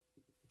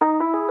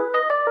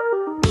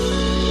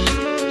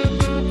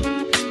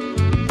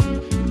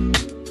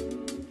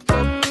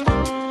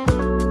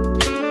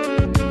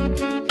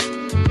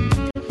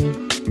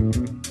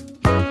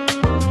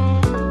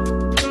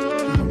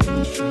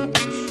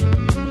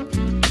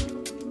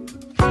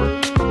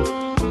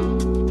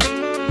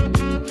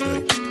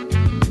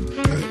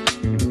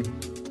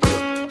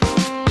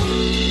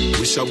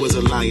I was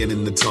a lion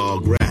in the tall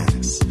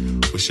grass.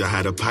 Wish I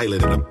had a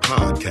pilot and a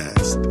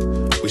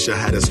podcast. Wish I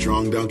had a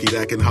strong donkey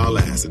that can haul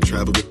ass and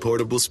travel with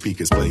portable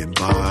speakers playing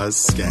bars,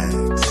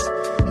 skags.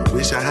 I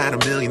wish I had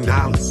 $1 million.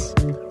 I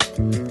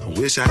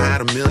wish I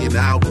had 1 million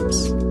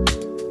albums.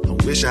 I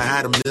wish I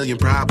had 1 million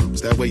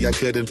problems. That way I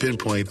couldn't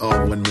pinpoint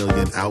all 1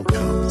 million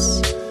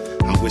outcomes.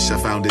 I wish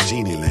I found a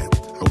genie lamp.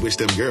 I wish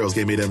them girls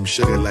gave me them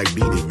sugar like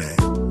Beanie Man.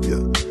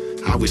 Yeah.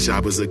 I wish I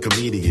was a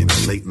comedian,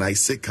 a late night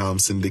sitcom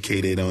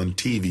syndicated on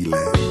TV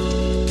Land.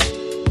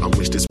 I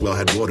wish this well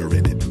had water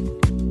in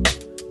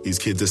it. These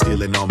kids are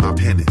stealing all my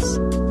pennies.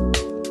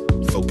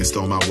 Focused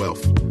on my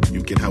wealth.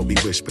 You can help me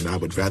wish, but I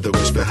would rather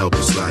wish for help.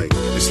 It's like,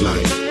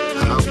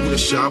 I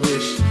wish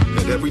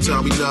that every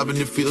time we love and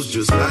it feels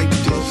just like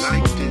this.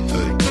 I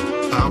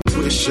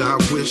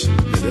wish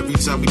that every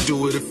time we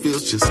do it, it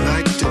feels just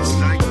like this.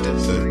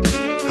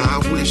 I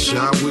wish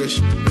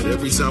that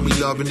every time we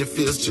love and it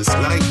feels just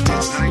like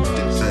this.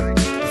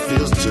 It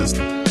feels just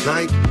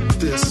like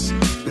this.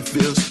 It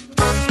feels.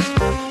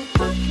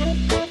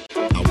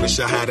 I wish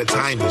I had a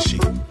time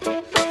machine.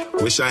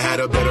 Wish I had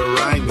a better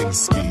rhyming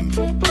scheme.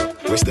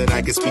 Wish that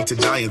I could speak to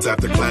giants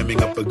after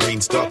climbing up a green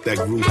stalk that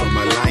grew from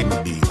my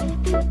lima bean.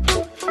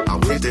 I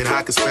wish that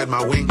I could spread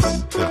my wings.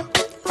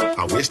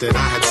 I wish that I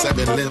had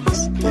 7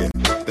 limbs. Yeah.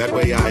 That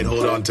way I'd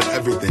hold on to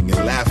everything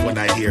and laugh when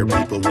I hear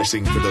people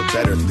wishing for the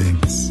better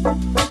things.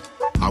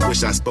 I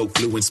wish I spoke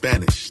fluent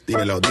Spanish.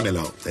 Dímelo,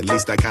 dímelo. At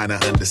least I kinda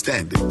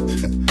understand it.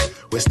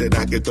 Wish that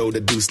I could throw the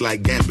deuce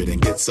like Gambit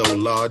and get so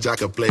large I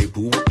could play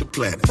Who with the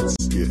Planets.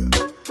 Yeah.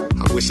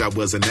 I wish I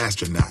was an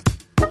astronaut.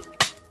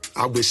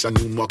 I wish I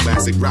knew more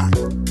classic rock.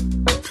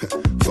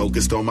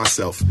 Focused on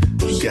myself.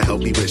 You can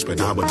help me wish,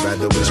 but I would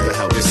rather wish for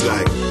help. It's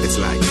like,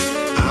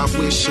 I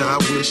wish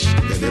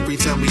that every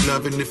time we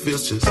love and it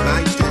feels just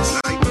like this.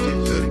 I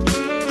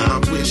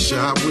wish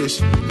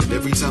that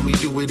every time we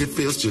do it, it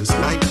feels just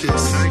like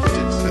this. I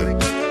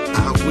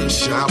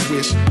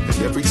wish that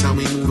every time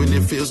we move and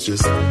it feels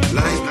just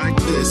like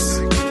this.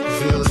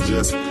 Feels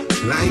just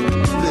like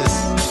this.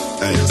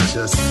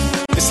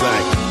 It's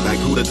like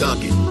who the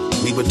donkey?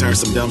 We would turn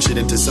some dumb shit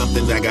into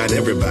something that got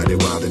everybody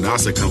wild. In our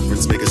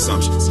circumference, make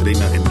assumptions. It ain't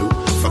nothing new.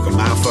 Fuck a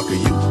mile, fuck a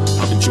you.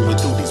 I've been chewing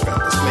through these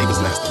rappers.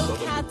 Flavors lasting.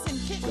 Cats and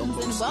kittens,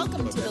 and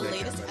welcome to the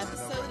latest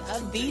episode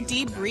of The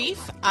Debrief.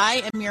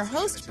 I am your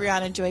host,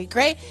 Brianna Joy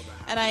Gray,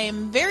 and I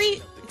am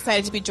very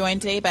excited to be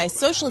joined today by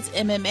Socialist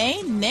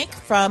MMA, Nick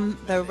from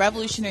the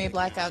Revolutionary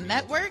Blackout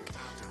Network.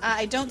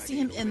 I don't see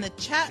him in the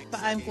chat, but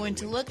I'm going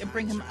to look and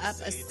bring him up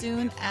as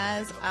soon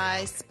as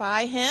I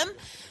spy him.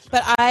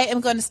 But I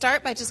am going to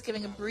start by just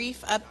giving a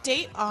brief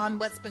update on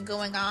what's been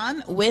going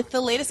on with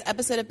the latest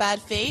episode of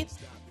Bad Faith.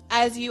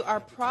 As you are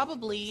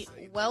probably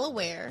well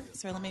aware,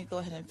 sorry, let me go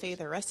ahead and fade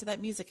the rest of that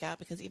music out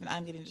because even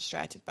I'm getting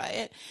distracted by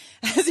it.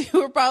 As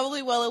you are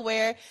probably well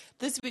aware,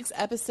 this week's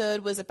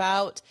episode was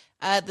about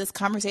this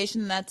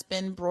conversation that's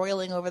been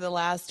broiling over the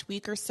last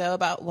week or so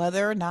about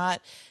whether or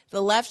not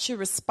the left should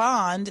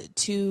respond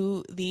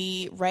to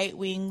the right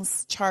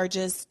wing's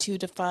charges to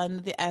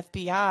defund the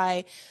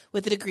FBI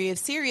with a degree of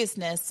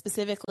seriousness.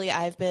 Specifically,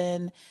 I've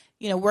been,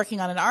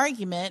 working on an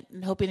argument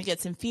and hoping to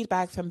get some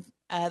feedback from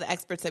the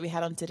experts that we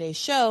had on today's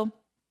show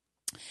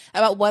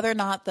about whether or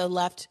not the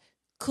left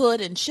could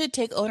and should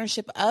take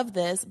ownership of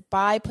this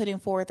by putting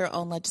forward their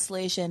own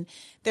legislation,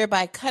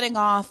 thereby cutting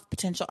off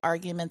potential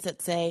arguments that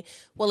say,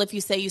 well, if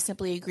you say you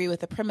simply agree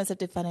with the premise of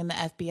defunding the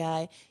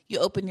FBI, you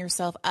open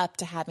yourself up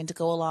to having to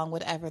go along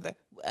with whatever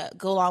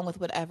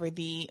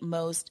the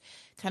most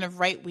kind of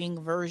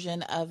right-wing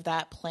version of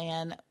that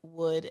plan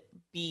would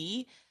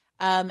be.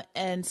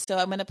 And so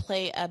I'm going to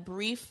play a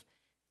brief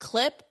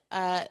clip.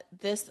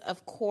 This,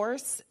 of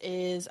course,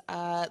 is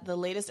the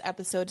latest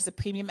episode. It's a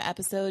premium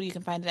episode. You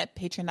can find it at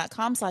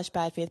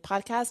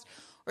patreon.com/badfaithpodcast,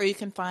 or you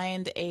can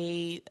find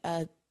a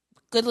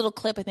good little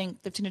clip, I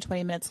think 15 to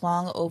 20 minutes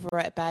long, over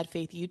at Bad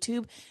Faith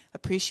YouTube.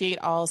 Appreciate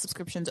all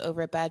subscriptions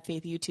over at Bad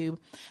Faith YouTube.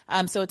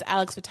 So it's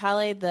Alex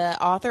Vitale,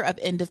 the author of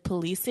End of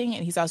Policing,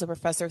 and he's also a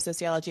professor of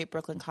sociology at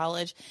Brooklyn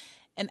College.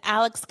 And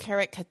Alex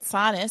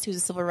Karakatsanis, who's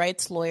a civil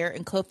rights lawyer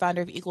and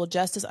co-founder of Equal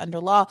Justice Under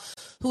Law,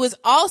 who is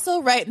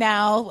also right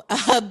now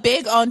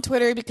big on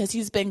Twitter because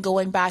he's been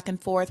going back and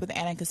forth with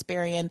Anna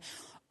Kasparian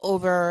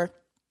over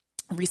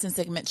a recent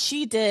segment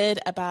she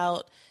did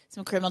about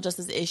some criminal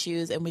justice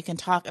issues, and we can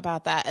talk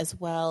about that as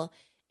well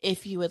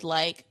if you would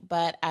like.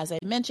 But as I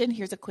mentioned,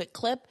 here's a quick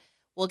clip.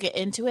 We'll get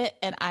into it,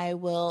 and I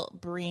will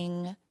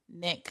bring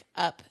Nick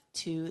up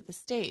to the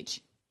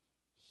stage.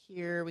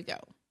 Here we go.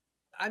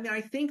 I mean,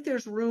 I think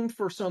there's room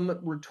for some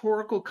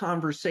rhetorical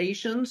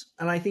conversations,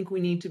 and I think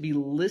we need to be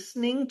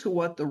listening to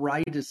what the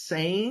right is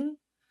saying.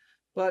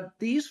 But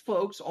these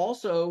folks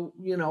also,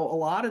 a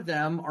lot of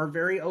them are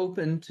very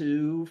open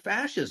to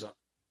fascism,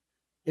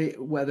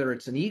 whether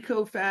it's an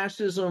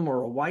eco-fascism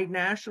or a white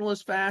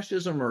nationalist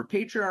fascism or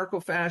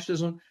patriarchal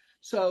fascism.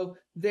 So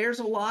there's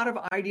a lot of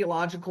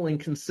ideological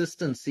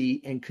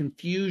inconsistency and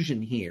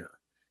confusion here.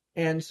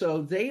 And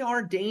so they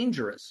are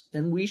dangerous,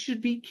 and we should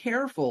be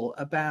careful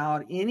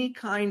about any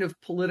kind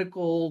of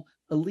political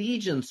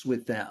allegiance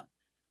with them.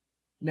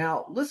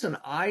 Now, listen,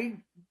 I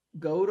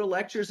go to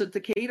lectures at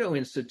the Cato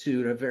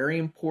Institute, a very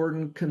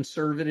important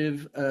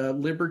conservative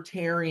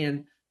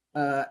libertarian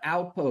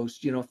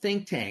outpost,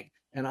 think tank.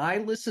 And I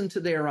listen to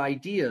their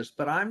ideas,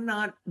 but I'm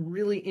not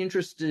really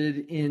interested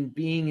in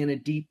being in a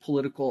deep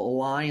political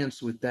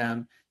alliance with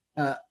them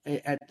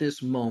at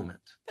this moment.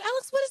 But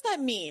Alex, what does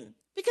that mean?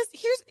 Because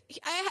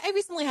I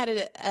recently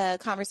had a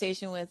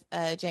conversation with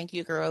Cenk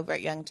Uygur over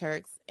at Young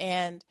Turks,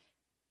 and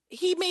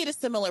he made a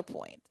similar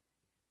point.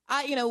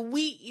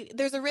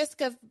 There's a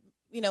risk of,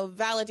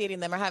 validating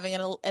them or having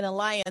an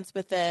alliance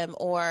with them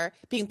or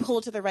being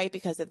pulled to the right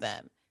because of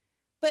them.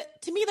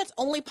 But to me, that's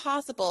only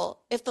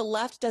possible if the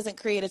left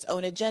doesn't create its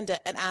own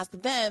agenda and ask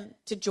them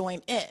to join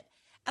in.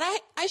 And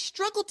I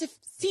struggle to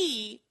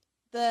see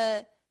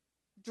the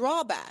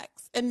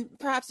drawbacks, and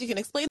perhaps you can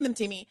explain them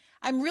to me.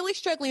 I'm really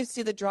struggling to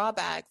see the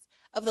drawbacks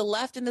of the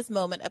left in this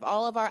moment, of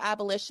all of our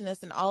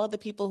abolitionists and all of the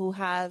people who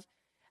have,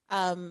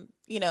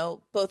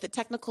 both the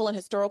technical and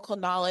historical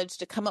knowledge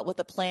to come up with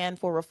a plan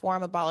for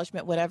reform,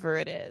 abolishment, whatever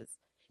it is,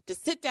 to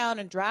sit down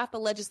and draft the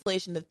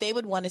legislation that they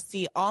would want to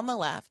see on the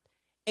left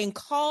and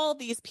call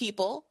these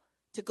people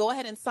to go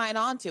ahead and sign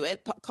on to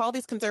it, call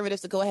these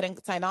conservatives to go ahead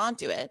and sign on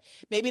to it.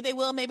 Maybe they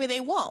will, maybe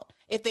they won't.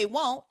 If they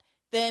won't,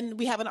 then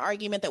we have an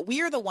argument that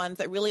we are the ones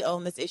that really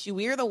own this issue.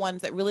 We are the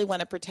ones that really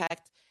want to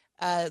protect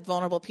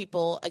vulnerable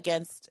people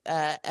against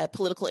a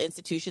political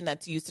institution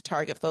that's used to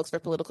target folks for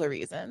political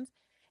reasons.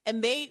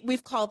 And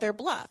we've called their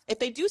bluff. If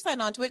they do sign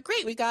on to it,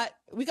 great. We got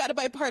a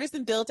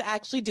bipartisan bill to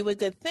actually do a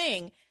good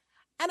thing.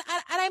 And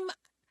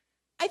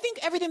I think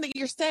everything that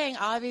you're saying,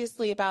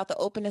 obviously, about the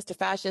openness to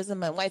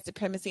fascism and white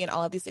supremacy and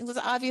all of these things is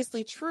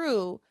obviously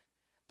true.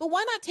 But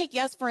why not take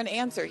yes for an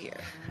answer here?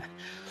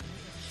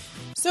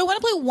 So I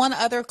want to play one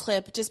other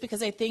clip just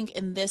because I think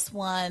in this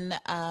one,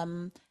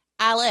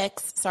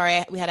 Alex,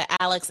 sorry, we had an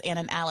Alex and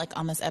an Alec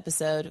on this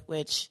episode,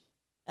 which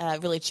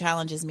really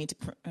challenges me to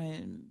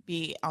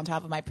be on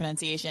top of my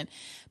pronunciation.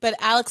 But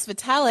Alex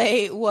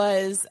Vitale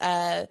was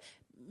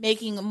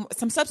making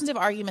some substantive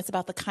arguments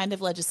about the kind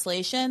of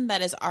legislation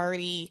that is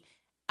already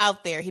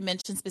out there. He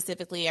mentioned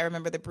specifically, I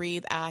remember the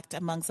Breathe Act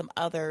among some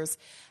others.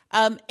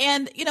 I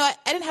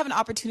didn't have an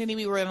opportunity.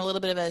 We were in a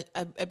little bit of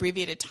a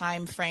abbreviated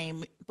time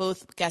frame.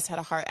 Both guests had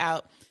a heart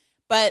out,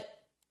 but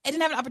I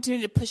didn't have an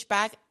opportunity to push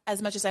back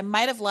as much as I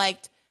might have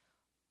liked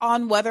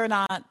on whether or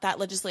not that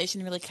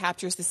legislation really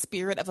captures the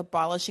spirit of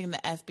abolishing the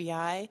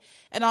FBI.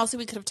 And also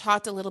we could have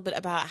talked a little bit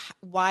about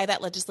why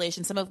that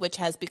legislation, some of which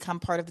has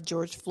become part of the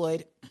George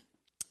Floyd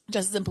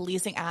Justice and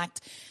Policing Act,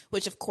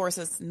 which of course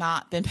has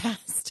not been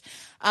passed,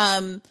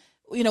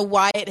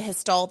 why it has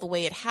stalled the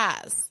way it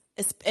has.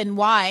 And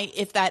why,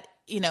 if that,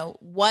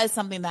 was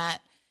something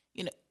that,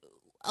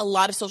 a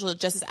lot of social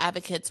justice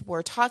advocates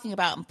were talking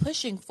about and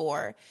pushing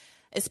for,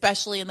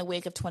 especially in the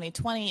wake of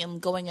 2020 and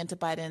going into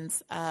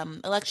Biden's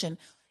election,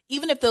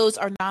 even if those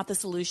are not the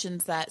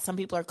solutions that some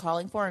people are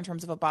calling for in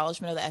terms of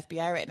abolishment of the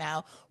FBI right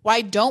now,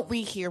 why don't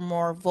we hear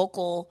more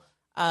vocally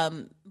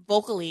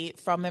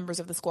from members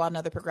of the Squad and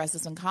other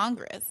progressives in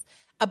Congress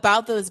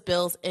about those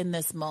bills in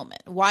this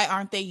moment? Why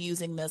aren't they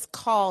using this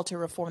call to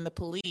reform the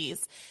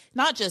police?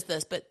 Not just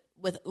this, but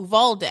with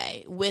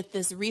Uvalde, with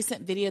this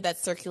recent video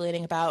that's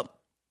circulating about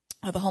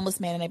the homeless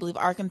man in, I believe,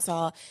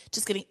 Arkansas,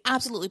 just getting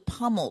absolutely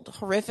pummeled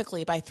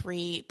horrifically by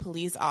 3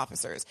 police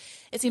officers.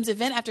 It seems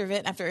event after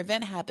event after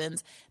event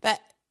happens that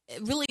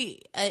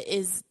really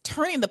is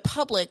turning the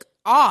public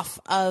off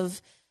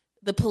of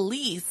the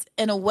police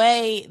in a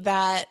way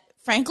that,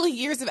 frankly,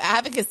 years of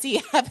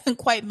advocacy haven't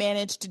quite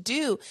managed to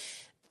do.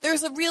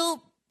 There's a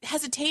real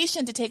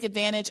hesitation to take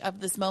advantage of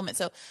this moment.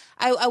 So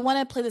I want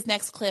to play this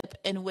next clip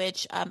in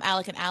which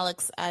Alec and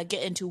Alex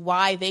get into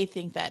why they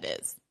think that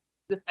is.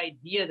 This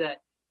idea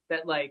that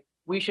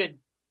we should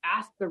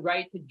ask the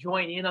right to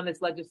join in on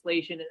this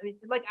legislation. I mean,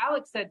 like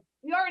Alex said,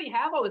 we already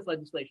have all this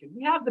legislation.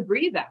 We have the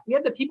Breathe Act. We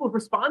have the People's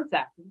Response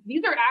Act.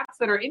 These are acts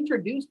that are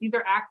introduced. These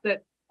are acts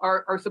that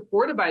are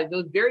supported by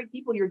those very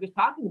people you're just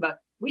talking about.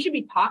 We should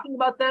be talking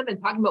about them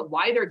and talking about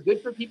why they're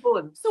good for people.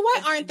 So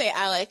why aren't they,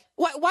 Alec?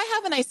 Why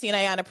haven't I seen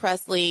Ayanna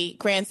Pressley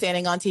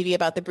grandstanding on TV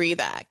about the Breathe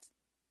Act?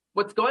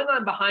 What's going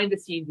on behind the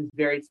scenes is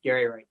very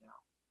scary right now.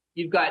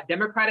 You've got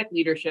Democratic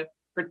leadership,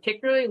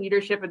 particularly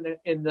leadership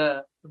in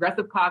the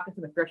Progressive Caucus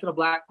and the Congressional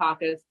Black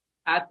Caucus,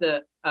 at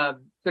the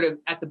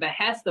at the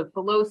behest of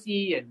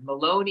Pelosi and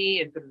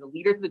Maloney and sort of the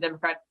leaders of the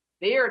Democrats.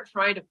 They are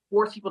trying to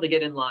force people to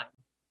get in line.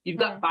 You've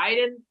got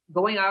Biden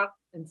going out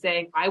and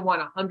saying, "I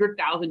want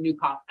 100,000 new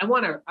cops. I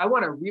want to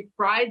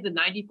reprise the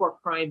 '94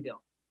 crime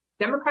bill."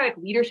 Democratic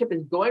leadership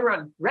is going around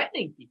and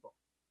threatening people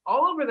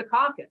all over the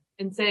caucus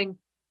and saying,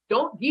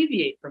 "Don't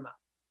deviate from us."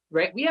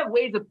 Right? We have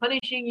ways of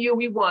punishing you.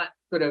 We want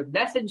sort of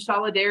message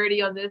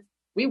solidarity on this.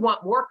 We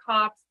want more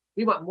cops.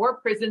 We want more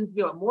prisons.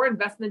 We want more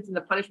investments in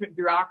the punishment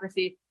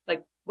bureaucracy.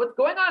 Like, what's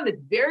going on is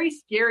very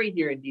scary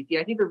here in DC.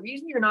 I think the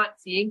reason you're not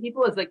seeing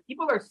people is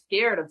people are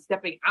scared of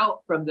stepping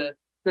out from the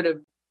sort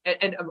of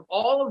and of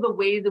all of the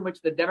ways in which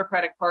the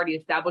Democratic Party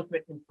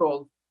establishment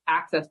controls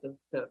access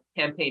to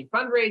campaign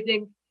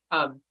fundraising,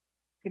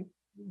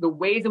 the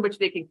ways in which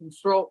they can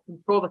control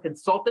the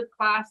consultant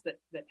class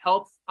that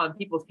helps on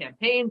people's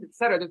campaigns, et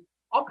cetera. There's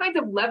all kinds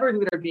of levers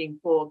that are being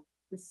pulled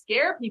to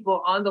scare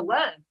people on the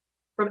left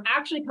from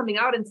actually coming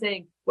out and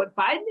saying what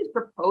Biden is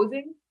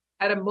proposing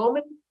at a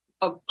moment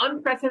of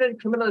unprecedented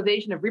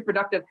criminalization of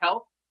reproductive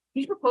health.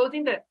 He's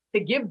proposing to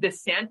give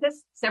DeSantis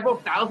several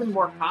thousand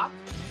more cops.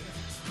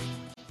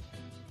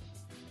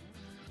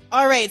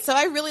 All right, so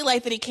I really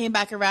like that he came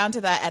back around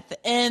to that at the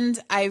end.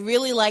 I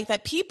really like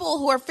that people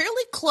who are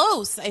fairly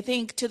close, I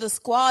think, to the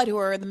squad, who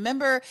are the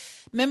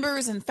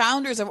members and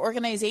founders of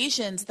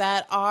organizations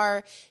that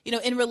are,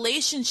 in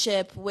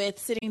relationship with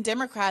sitting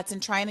Democrats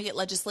and trying to get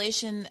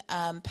legislation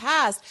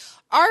passed,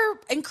 are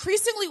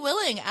increasingly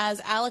willing, as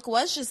Alec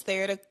was just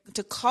there,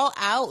 to call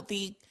out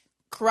the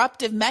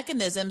corruptive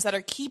mechanisms that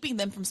are keeping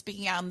them from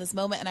speaking out in this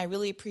moment. And I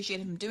really appreciate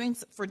him doing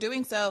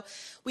so.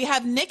 We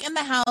have Nick in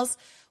the house.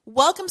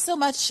 Welcome so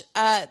much.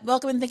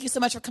 Welcome and thank you so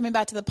much for coming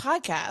back to the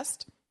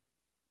podcast.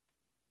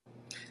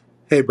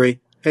 Hey, Bree.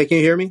 Hey, can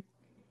you hear me?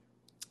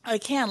 I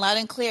can, loud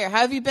and clear. How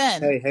have you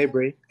been? Hey,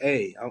 Bree.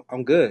 Hey,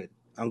 I'm good.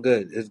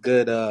 It's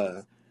good.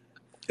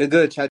 It's good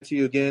to chat to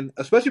you again,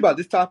 especially about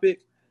this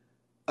topic.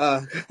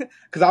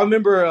 Because I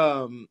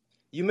remember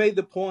you made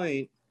the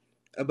point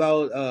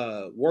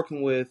about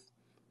working with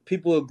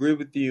people who agree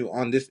with you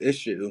on this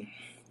issue,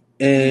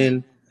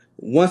 and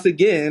once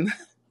again,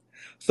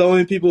 so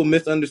many people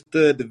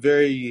misunderstood the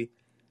very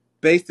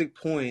basic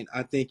point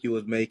I think you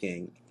was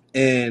making.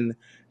 And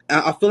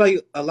I feel like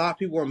a lot of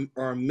people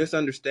are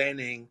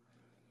misunderstanding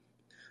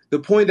the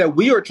point that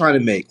we are trying to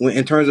make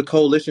in terms of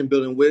coalition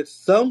building with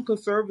some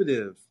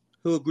conservatives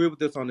who agree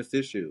with us on this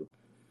issue.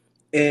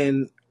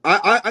 And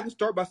I can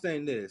start by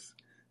saying this.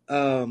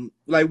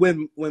 Like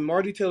when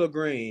Marjorie Taylor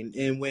Greene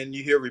and when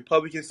you hear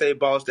Republicans say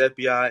abolish the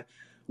FBI,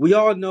 we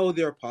all know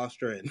they're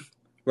posturing,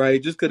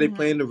 right? Just because they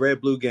playing the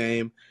red-blue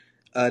game.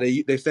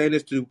 They're saying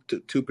this to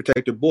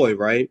protect their boy,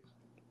 right?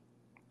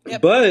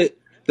 Yep. But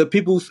the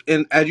people,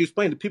 and as you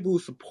explained, the people who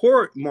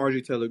support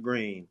Marjorie Taylor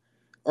Greene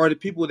are the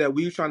people that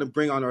we're trying to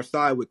bring on our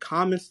side with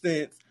common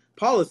sense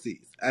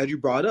policies, as you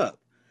brought up.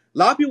 A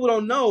lot of people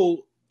don't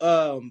know,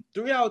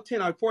 3 out of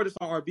 10, I reported this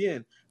on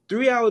RBN,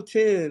 3 out of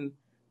 10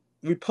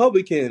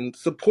 Republicans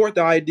support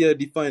the idea of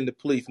defunding the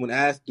police when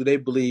asked do they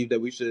believe that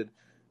we should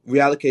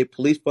reallocate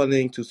police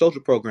funding to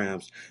social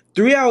programs.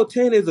 3 out of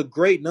 10 is a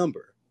great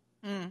number.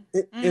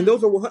 And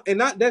those are,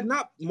 and that's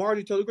not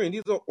Marjorie Taylor Greene.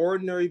 These are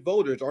ordinary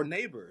voters, our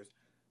neighbors.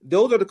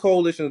 Those are the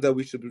coalitions that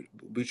we should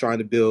be trying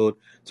to build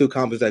to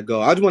accomplish that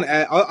goal. I just want to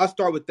add, I'll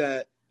start with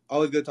that.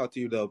 Always good to talk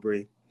to you, though,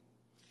 Bree.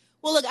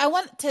 Well, look, I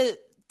want to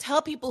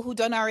tell people who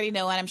don't already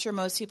know, and I'm sure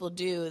most people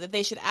do, that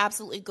they should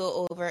absolutely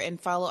go over and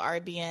follow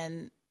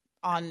RBN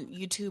on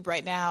YouTube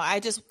right now.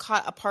 I just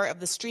caught a part of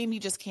the stream you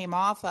just came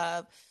off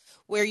of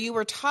where you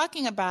were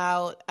talking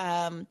about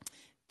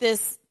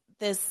this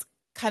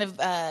kind of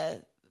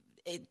a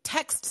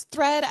text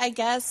thread, I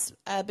guess,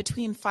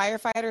 between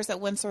firefighters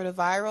that went sort of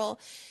viral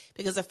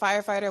because a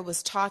firefighter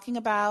was talking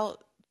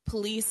about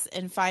police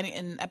and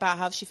about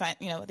how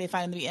they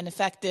find them to be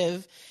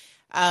ineffective,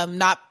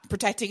 not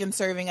protecting and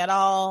serving at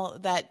all,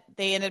 that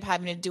they ended up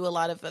having to do a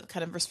lot of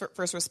kind of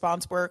first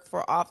response work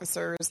for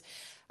officers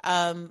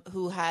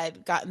who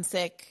had gotten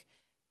sick.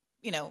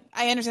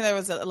 I understand there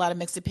was a lot of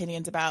mixed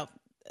opinions about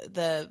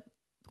the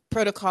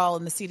protocol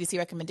and the CDC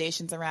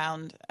recommendations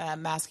around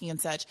masking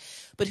and such,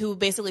 but who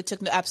basically took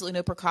absolutely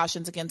no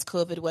precautions against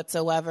COVID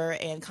whatsoever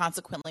and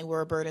consequently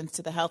were burdens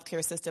to the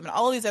healthcare system and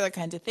all of these other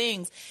kinds of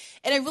things.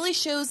 And it really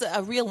shows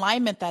a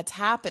realignment that's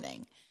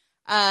happening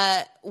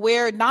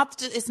where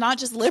it's not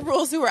just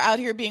liberals who are out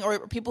here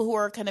or people who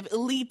are kind of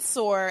elites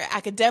or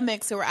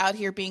academics who are out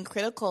here being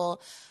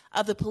critical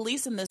of the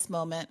police in this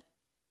moment.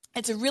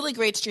 It's a really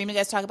great stream. You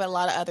guys talk about a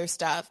lot of other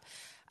stuff.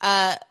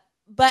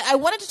 But I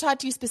wanted to talk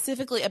to you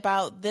specifically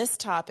about this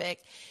topic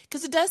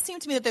because it does seem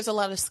to me that there's a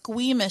lot of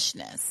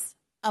squeamishness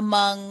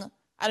among,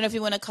 I don't know if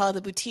you want to call it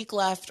the boutique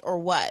left or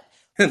what.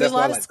 There's a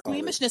lot of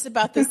squeamishness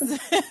about this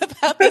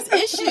about this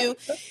issue,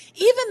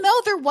 even though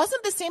there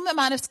wasn't the same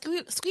amount of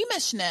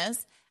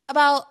squeamishness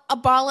about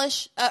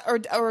abolish or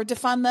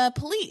defund the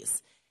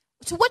police.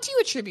 To what do you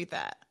attribute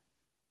that?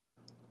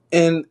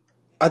 And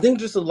I think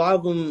just a lot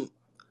of them,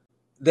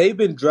 they've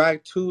been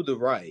dragged to the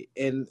right.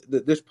 And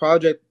this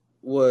project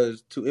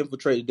was to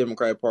infiltrate the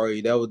Democratic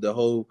Party. That was the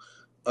whole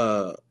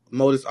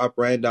modus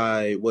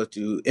operandi, was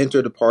to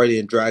enter the party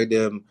and drag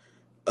them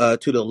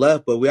to the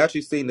left. But we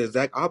actually seen the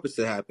exact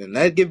opposite happen.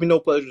 That gives me no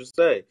pleasure to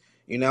say.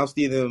 You now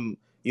see them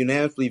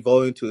unanimously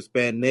voting to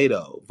expand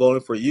NATO,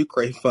 voting for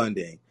Ukraine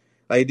funding.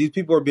 Like, these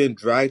people are being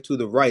dragged to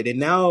the right. And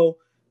now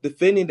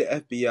defending the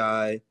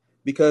FBI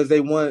because they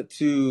want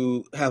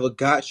to have a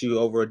gotcha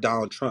over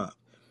Donald Trump.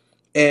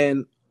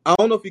 And I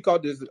don't know if you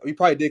called this, you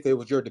probably did because it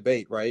was your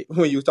debate, right?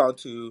 When you were talking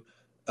to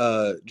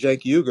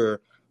Cenk Uygur.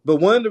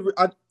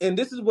 But and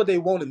this is what they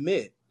won't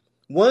admit.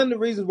 One of the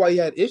reasons why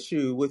you had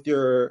issue with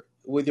your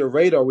with your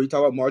radar when you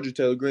talk about Marjorie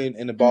Taylor Greene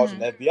and abolishing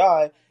Mm-hmm. the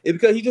FBI is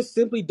because he just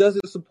simply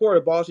doesn't support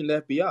abolishing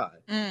the FBI.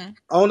 Mm.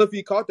 I don't know if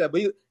you caught that,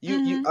 but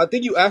Mm-hmm. I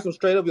think you asked him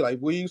straight up, you're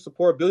like, will you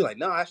support Bill? He's like,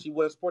 no, I actually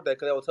wouldn't support that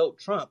because that would help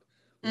Trump.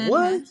 Mm-hmm.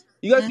 What?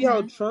 You guys see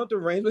how Mm-hmm. Trump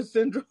derangement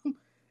syndrome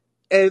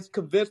has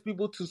convinced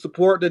people to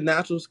support the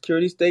national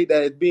security state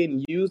that is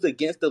being used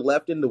against the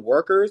left and the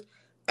workers,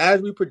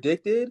 as we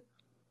predicted?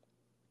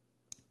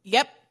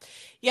 Yep.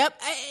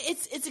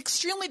 It's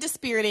extremely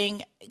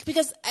dispiriting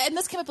because, and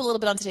this came up a little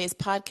bit on today's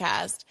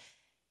podcast.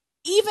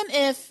 Even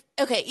if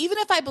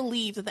I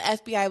believe that the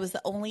FBI was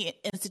the only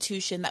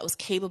institution that was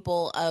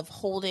capable of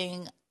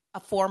holding a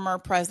former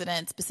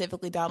president,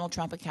 specifically Donald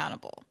Trump,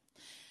 accountable,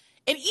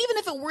 and even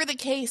if it were the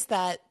case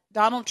that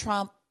Donald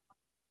Trump,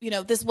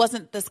 this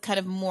wasn't this kind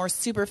of more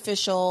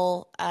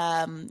superficial,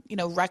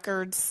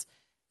 records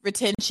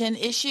retention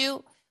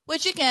issue,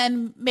 which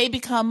again may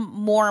become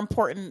more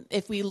important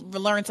if we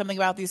learn something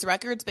about these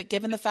records. But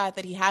given the fact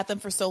that he had them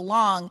for so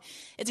long,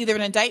 it's either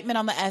an indictment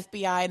on the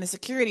FBI and the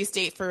security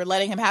state for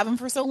letting him have them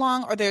for so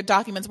long, or their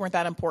documents weren't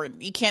that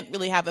important. You can't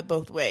really have it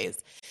both ways.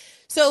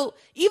 So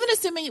even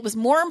assuming it was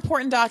more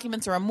important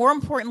documents or a more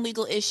important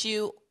legal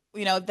issue,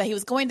 that he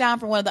was going down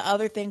for one of the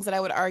other things that I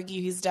would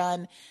argue he's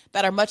done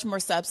that are much more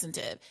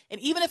substantive.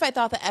 And even if I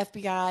thought the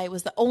FBI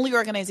was the only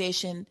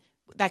organization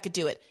that could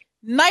do it,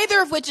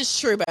 neither of which is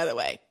true, by the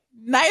way.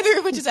 Neither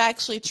of which is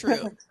actually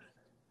true.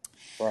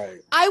 Right.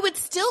 I would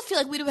still feel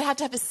like we would have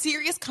to have a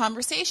serious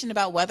conversation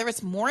about whether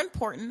it's more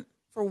important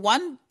for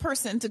one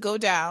person to go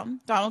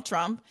down, Donald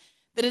Trump,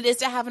 than it is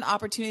to have an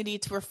opportunity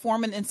to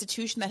reform an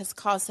institution that has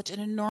caused such an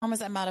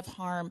enormous amount of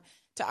harm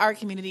to our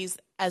communities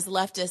as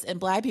leftists and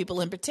Black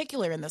people in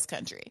particular in this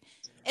country.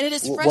 And it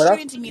is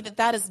frustrating to me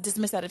that is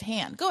dismissed out of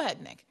hand. Go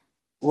ahead, Nick.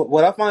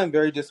 What I find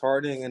very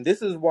disheartening, and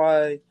this is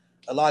why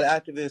a lot of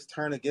activists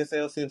turn against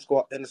AOC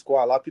in the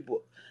squad. A lot of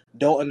people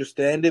don't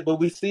understand it, but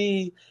we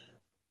see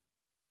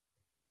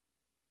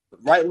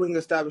right-wing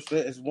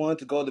establishment is willing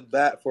to go to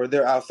bat for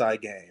their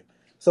outside game.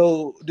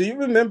 So do you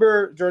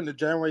remember during the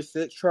January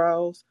 6th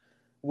trials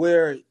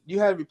where you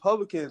had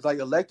Republicans, like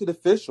elected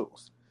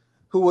officials,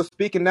 who were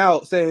speaking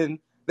out saying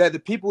that the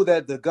people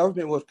that the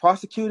government was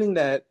prosecuting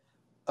that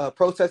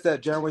protest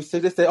at January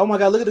 6th, they say, oh my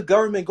God, look at the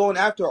government going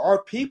after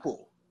our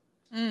people.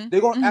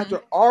 They're going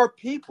after our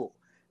people.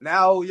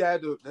 Now you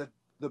had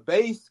the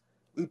base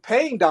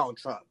paying Donald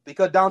Trump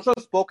because Donald Trump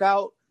spoke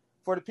out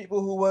for the people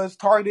who was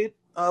targeted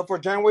for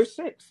January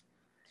 6th.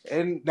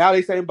 And now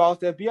they say abolish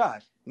the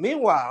FBI.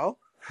 Meanwhile,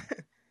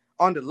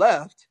 on the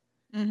left,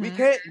 we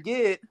can't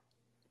get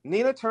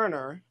Nina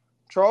Turner,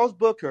 Charles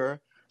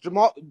Booker,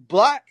 Jamal,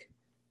 black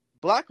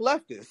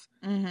leftists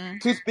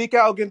to speak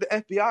out against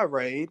the FBI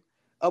raid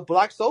of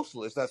Black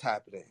socialists that's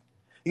happening.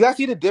 You guys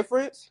see the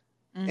difference?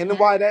 And then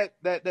why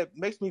that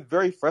makes me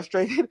very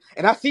frustrated.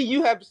 And I see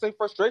you have the same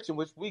frustration,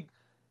 which we've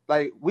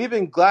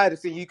been glad to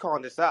see you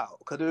calling this out,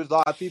 because there's a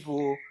lot of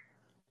people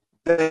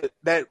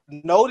that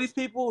know these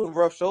people and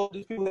rough shoulder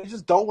these people. They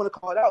just don't want to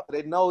call it out.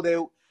 They know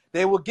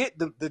they will get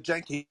the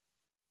janky.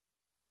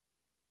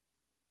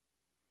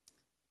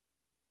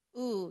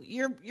 Ooh,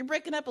 you're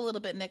breaking up a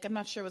little bit, Nick. I'm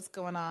not sure what's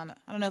going on.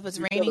 I don't know if it's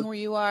raining where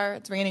you are.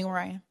 It's raining where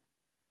I am.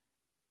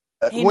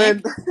 Hey,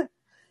 when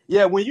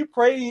Nick? When you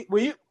pray,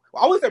 I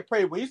always say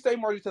pray. When you say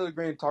Marjorie Taylor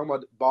Greene talking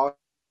about the ball,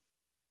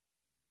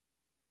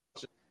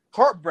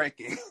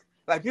 heartbreaking.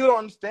 Like, people don't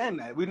understand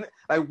that.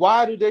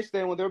 Why do they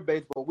stand with their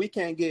base, but we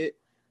can't get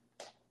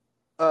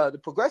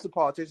the progressive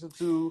politicians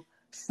to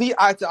see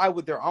eye to eye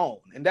with their own?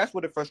 And that's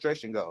where the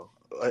frustration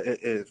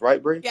is,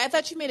 right, Bree? Yeah, I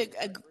thought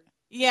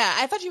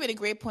you made a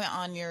great point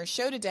on your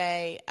show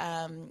today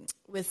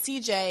with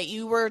CJ.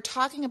 You were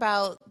talking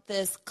about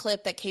this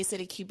clip, that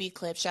K-City QB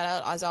clip. Shout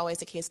out, as always,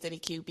 to K-City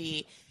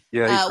QB.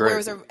 Yeah, he's great. Where it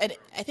was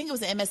I think it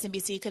was an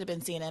MSNBC, could have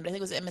been CNN, but I think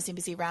it was an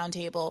MSNBC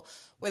roundtable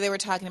where they were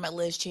talking about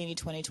Liz Cheney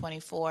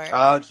 2024.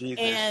 Oh,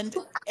 Jesus. And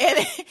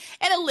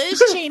a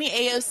Liz Cheney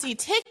AOC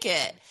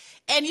ticket.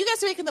 And you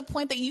guys are making the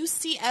point that you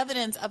see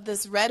evidence of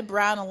this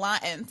red-brown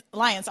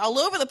alliance all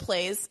over the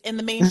place in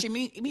the mainstream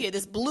media,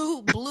 this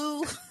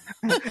blue-red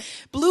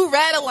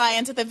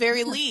alliance at the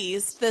very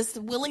least, this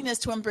willingness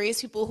to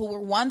embrace people who were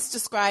once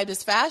described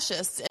as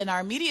fascists in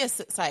our media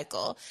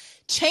cycle,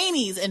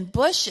 Cheneys and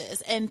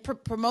Bushes, and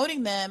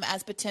promoting them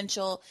as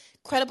potential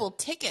credible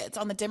tickets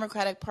on the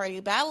Democratic Party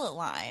ballot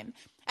line.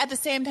 At the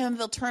same time,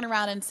 they'll turn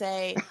around and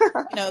say,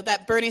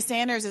 that Bernie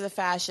Sanders is a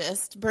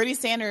fascist. Bernie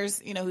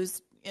Sanders,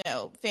 who's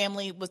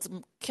family was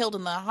killed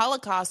in the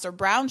Holocaust, or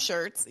brown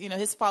shirts,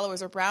 his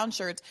followers are brown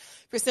shirts,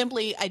 for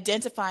simply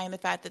identifying the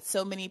fact that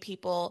so many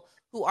people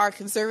who are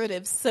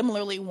conservatives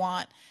similarly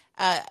want,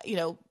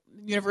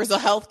 universal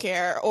health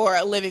care or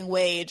a living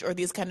wage or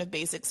these kind of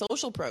basic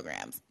social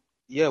programs.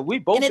 Yeah, we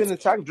both been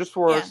attacked just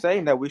for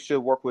saying that we should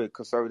work with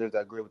conservatives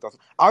that agree with us.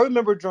 I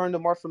remember during the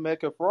March for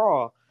Medicare for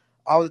All,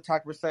 I was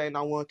attacked for saying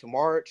I wanted to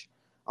march.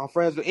 I'm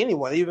friends with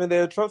anyone, even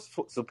they're a Trump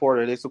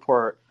supporter. They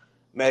support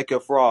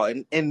Medicare for All,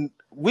 and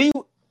we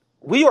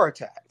are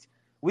attacked.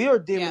 We are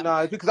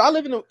demonized because I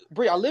live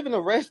in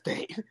a red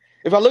state.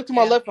 If I look to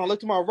my left and I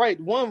look to my right,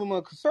 one of them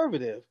are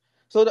conservative.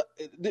 So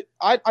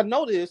I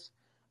noticed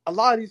a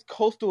lot of these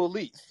coastal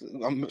elites.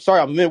 I'm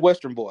sorry, I'm a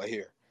Midwestern boy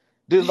here.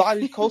 There's a lot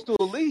of these coastal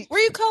elites. Where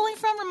are you calling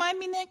from? Remind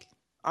me, Nick.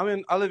 I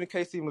live in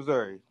KC,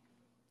 Missouri.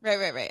 Right.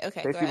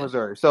 Okay, go KC, ahead.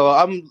 Missouri. So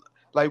I'm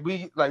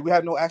we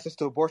have no access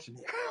to abortion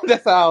here.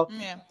 That's how.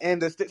 Yeah.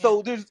 And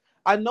so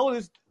I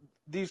noticed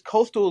these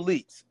coastal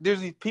elites.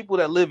 There's these people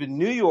that live in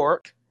New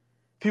York,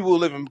 people who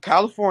live in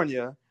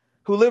California,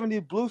 who live in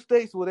these blue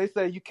states where they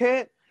say you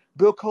can't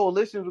build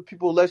coalitions with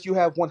people unless you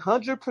have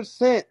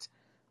 100%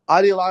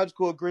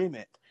 ideological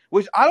agreement.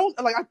 Which I don't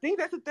like. I think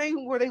that's the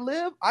thing where they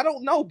live. I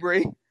don't know,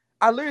 Bree.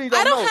 I literally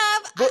don't know. I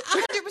don't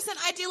have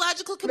 100%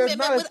 ideological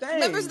commitment with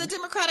members of the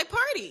Democratic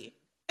Party.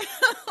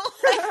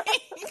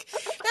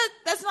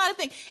 That's not a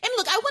thing. And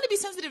look, I want to be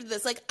sensitive to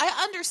this. Like,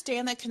 I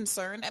understand the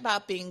concern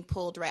about being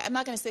pulled right. I'm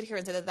not going to sit here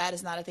and say that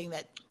is not a thing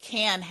that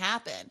can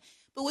happen.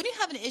 But when you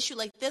have an issue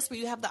like this where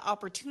you have the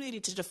opportunity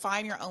to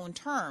define your own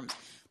terms,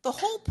 the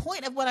whole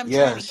point of what I'm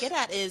trying to get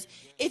at is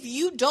if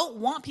you don't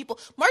want people,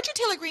 Marjorie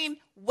Taylor Greene,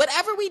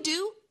 whatever we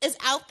do is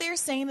out there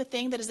saying the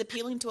thing that is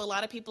appealing to a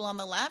lot of people on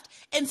the left.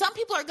 And some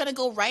people are going to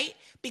go right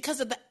because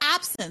of the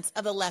absence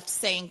of the left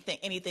saying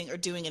anything or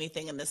doing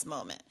anything in this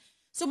moment.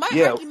 So my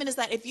argument is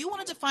that if you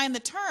want to define the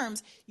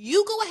terms,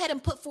 you go ahead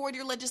and put forward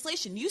your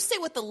legislation. You say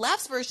what the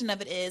left's version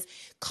of it is.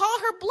 Call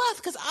her bluff,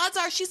 because odds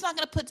are she's not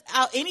going to put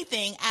out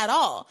anything at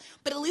all.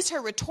 But at least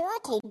her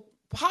rhetorical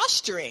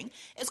posturing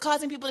is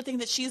causing people to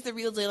think that she's the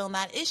real deal on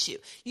that issue.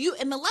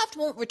 And the left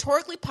won't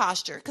rhetorically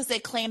posture because they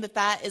claim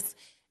that is,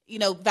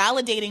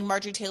 validating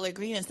Marjorie Taylor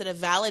Greene instead of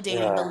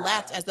validating the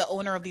left as the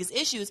owner of these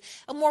issues.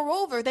 And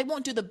moreover, they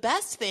won't do the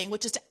best thing,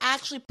 which is to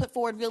actually put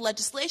forward real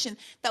legislation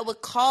that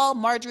would call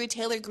Marjorie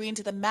Taylor Greene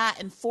to the mat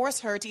and force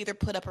her to either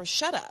put up or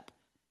shut up.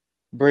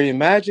 Brie,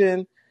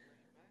 imagine.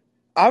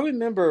 I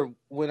remember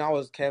when I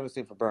was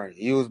canvassing for Bernie.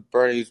 He was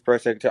Bernie's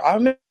press secretary. I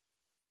remember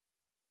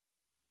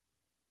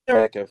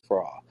Medicare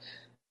for all.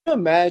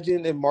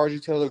 Imagine if Marjorie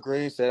Taylor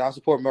Greene said, "I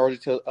support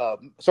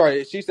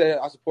she said,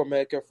 "I support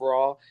Medicare for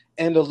all,"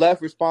 and the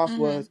left response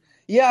was,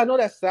 "Yeah, I know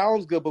that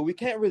sounds good, but we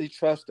can't really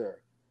trust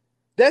her."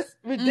 That's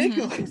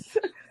ridiculous.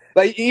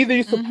 Like, either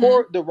you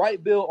support the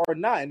right bill or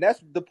not, and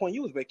that's the point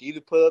you was making. Either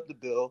put up the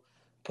bill,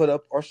 put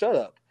up or shut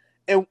up.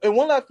 And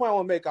one last point I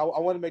want to make. I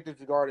want to make this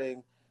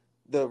regarding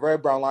the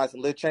red brown lines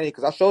and Liz Cheney,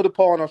 because I showed a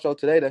poll on our show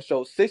today that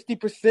showed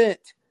 60%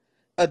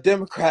 of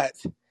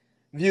Democrats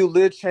view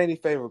Liz Cheney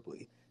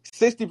favorably.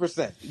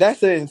 60%.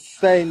 That's an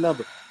insane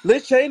number.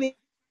 Liz Cheney.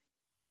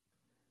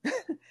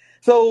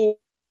 So,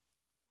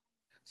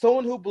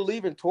 someone who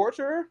believes in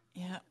torture.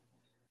 Yeah.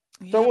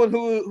 Someone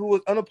who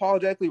was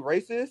unapologetically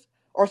racist,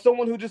 or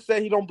someone who just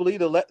said he don't believe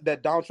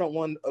that Donald Trump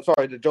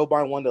that Joe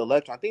Biden won the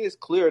election. I think it's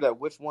clear that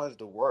which one is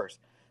the worst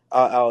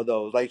out of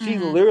those. Like,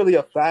 she's literally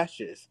a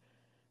fascist.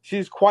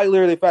 She's quite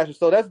literally a fascist.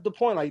 So that's the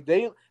point. Like,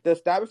 the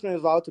establishment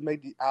is allowed to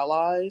make the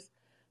allies,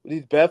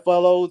 these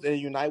bedfellows, and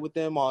unite with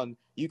them on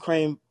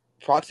Ukraine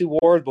proxy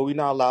wars, but we're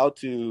not allowed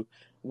to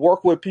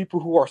work with people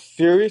who are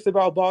serious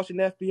about abolishing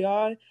the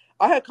FBI.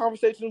 I had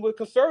conversations with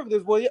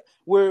conservatives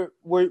where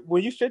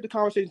you shift the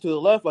conversation to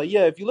the left, like,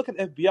 yeah, if you look at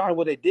the FBI and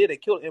what they did, they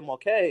killed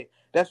MLK.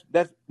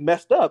 That's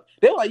messed up.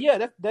 They're like, yeah,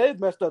 that is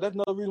messed up. That's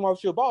another reason why we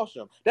should abolish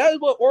them. That is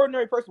what an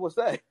ordinary person would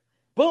say.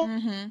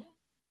 Boom.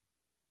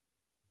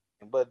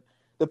 But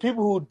the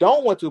people who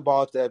don't want to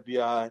abolish the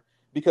FBI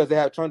because they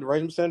have Trump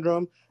derangement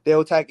syndrome,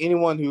 they'll attack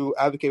anyone who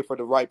advocates for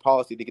the right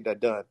policy to get that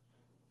done.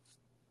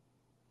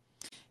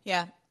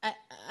 Yeah,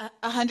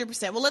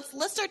 100%. Well,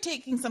 let's start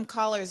taking some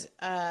callers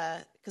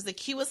because the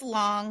queue is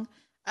long.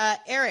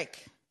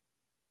 Eric,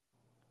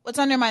 what's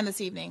on your mind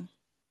this evening?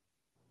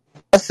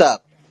 What's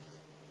up?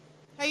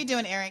 How you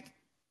doing, Eric?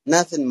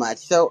 Nothing much.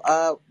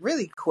 So,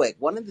 really quick,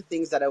 one of the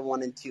things that I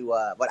wanted to,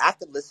 but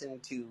after listening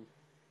to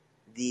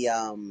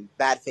the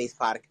Bad Face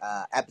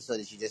episode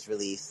that you just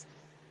released,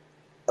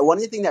 one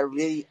of the things that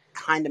really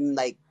kind of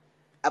like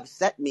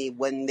upset me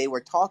when they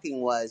were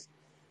talking was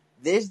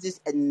there's this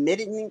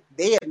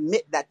they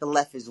admit that the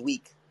left is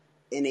weak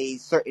in a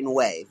certain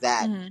way.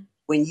 That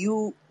when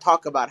you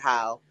talk about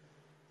how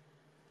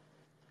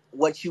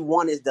what you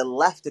want is the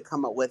left to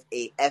come up with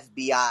a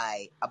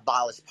FBI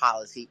abolish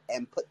policy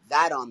and put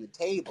that on the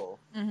table,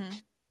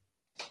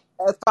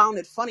 I found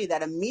it funny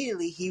that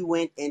immediately he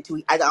went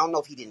into, I don't know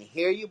if he didn't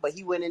hear you, but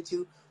he went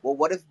into, well,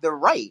 what if the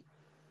right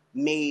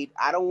made,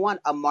 I don't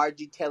want a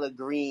Marjorie Taylor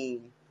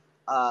Greene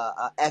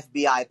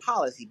FBI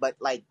policy, but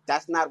like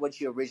that's not what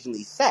you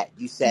originally said.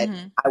 You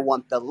said, I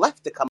want the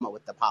left to come up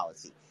with the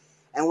policy.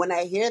 And when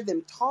I hear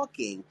them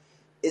talking,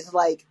 it's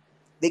like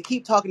they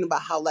keep talking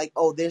about how like,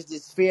 oh, there's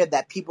this fear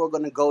that people are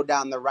going to go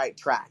down the right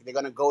track. They're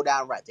going to go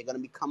down right. They're going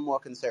to become more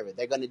conservative.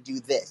 They're going to do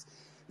this.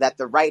 That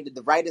the right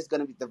is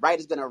going to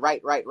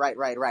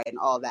right, and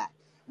all that.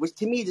 Which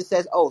to me just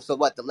says, oh, so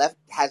what? The left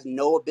has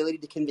no ability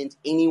to convince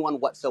anyone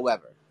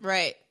whatsoever.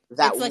 Right. It's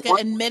like an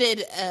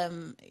admitted,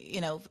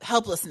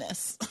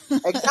 helplessness.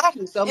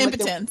 Exactly. So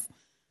impotence.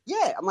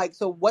 I'm like,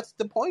 so what's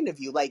the point of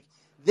you? Like,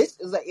 this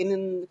is like,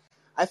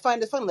 I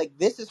find it funny. Like,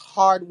 this is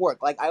hard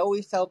work. Like, I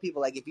always tell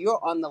people, like, if you're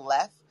on the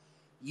left,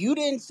 you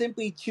didn't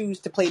simply choose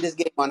to play this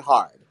game on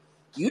hard.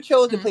 You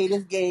chose to play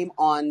this game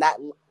on that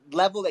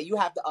level that you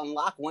have to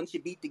unlock once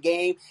you beat the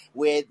game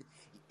with,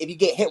 if you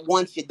get hit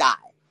once, you die.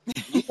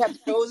 We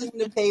have chosen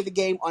to play the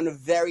game on a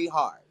very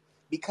hard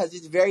because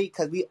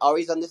we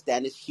always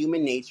understand it's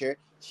human nature.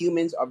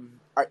 Humans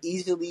are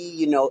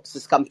easily,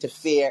 succumb to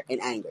fear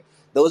and anger.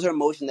 Those are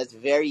emotions that's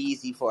very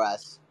easy for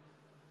us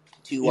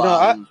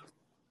to,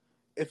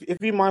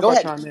 if you mind go if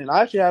I ahead. chime in,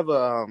 I actually have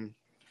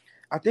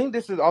I think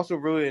this is also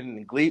rooted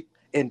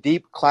in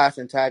deep class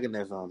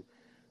antagonism.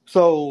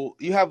 So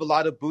you have a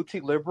lot of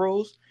boutique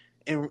liberals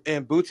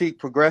and boutique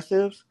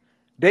progressives.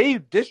 They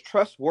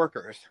distrust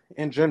workers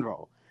in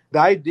general. The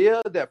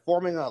idea that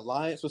forming an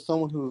alliance with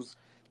someone who's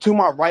to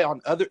my right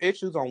on other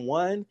issues on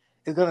one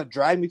is going to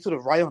drag me to the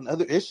right on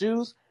other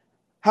issues,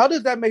 how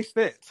does that make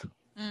sense?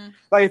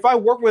 Like, if I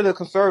work with a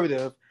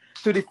conservative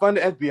to defund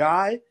the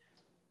FBI,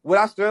 would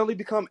I suddenly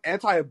become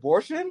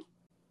anti-abortion?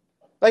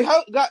 Like,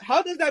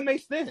 how does that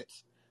make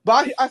sense?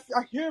 But I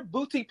hear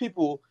boutique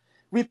people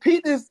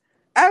repeat this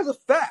as a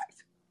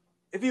fact.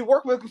 If you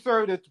work with a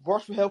conservative to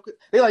march for health,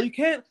 they're like, you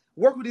can't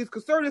work with these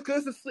conservatives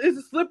because it's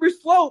a slippery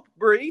slope,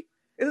 Bree.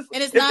 And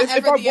it's not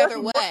ever the other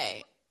with,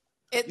 way.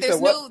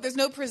 There's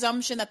no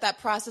presumption that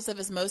process of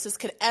osmosis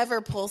could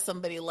ever pull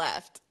somebody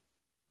left.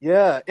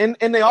 Yeah, and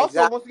they also,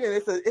 Exactly. once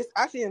again, it's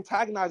actually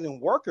antagonizing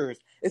workers.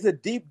 It's a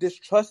deep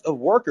distrust of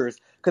workers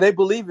because they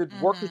believe if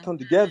workers come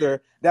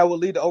together, that will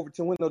lead to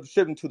Overton window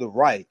shifting to the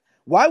right.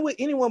 Why would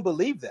anyone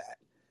believe that?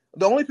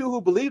 The only people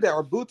who believe that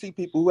are boutique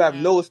people who have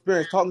no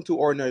experience talking to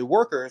ordinary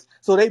workers,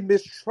 so they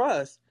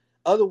mistrust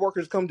other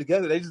workers come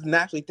together. They just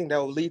naturally think that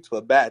will lead to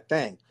a bad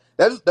thing.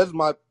 That's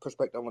my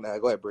perspective on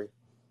that. Go ahead, Bree.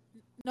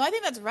 No, I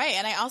think that's right,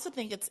 and I also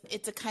think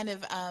it's a kind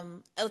of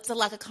it's a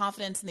lack of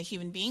confidence in the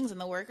human beings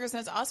and the workers, and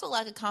it's also a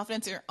lack of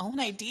confidence in your own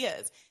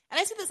ideas. And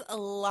I see this a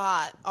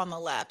lot on the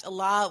left, a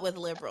lot with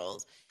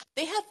liberals.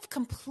 They have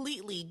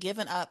completely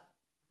given up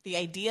the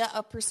idea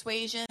of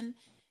persuasion.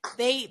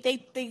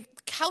 They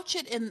couch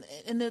it in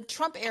the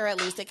Trump era, at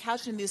least. They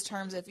couch it in these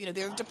terms of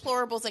they're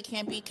deplorables that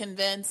can't be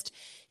convinced.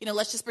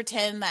 Let's just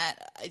pretend that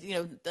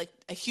like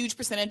a huge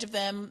percentage of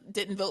them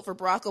didn't vote for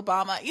Barack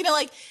Obama.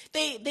 Like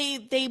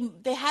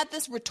they had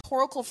this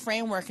rhetorical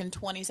framework in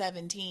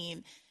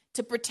 2017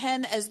 to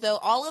pretend as though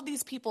all of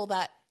these people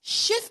that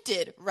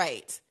shifted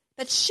right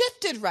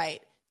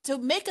to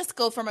make us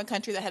go from a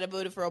country that had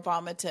voted for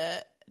Obama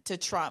to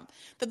Trump,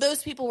 that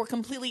those people were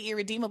completely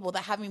irredeemable,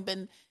 that having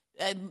been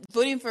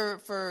voting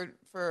for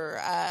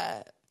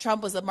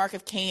Trump was a mark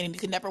of Cain, and you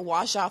could never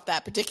wash off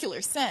that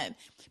particular sin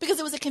because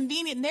it was a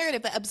convenient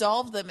narrative that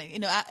absolved them,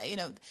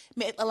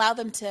 allowed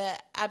them to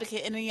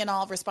abdicate any and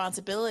all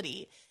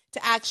responsibility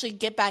to actually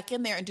get back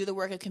in there and do the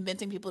work of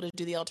convincing people to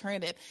do the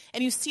alternative.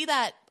 And you see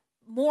that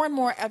more and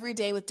more every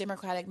day with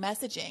Democratic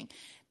messaging.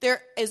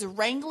 There is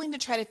wrangling to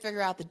try to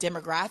figure out the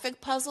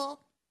demographic puzzle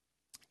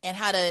and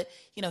how to,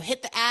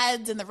 hit the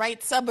ads in the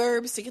right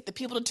suburbs to get the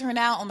people to turn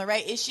out on the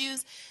right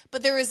issues.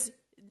 But there is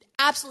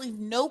absolutely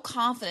no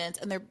confidence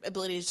in their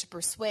ability to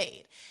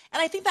persuade.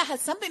 And I think that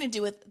has something to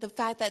do with the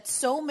fact that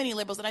so many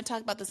liberals, and I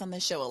talk about this on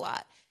this show a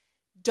lot,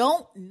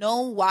 don't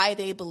know why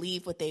they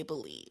believe what they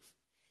believe.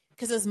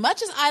 Because as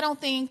much as I don't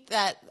think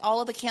that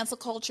all of the cancel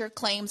culture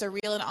claims are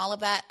real and all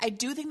of that, I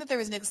do think that there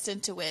is an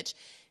extent to which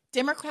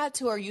Democrats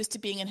who are used to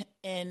being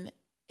in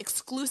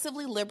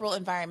exclusively liberal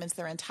environments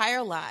their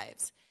entire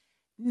lives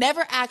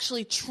never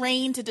actually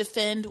trained to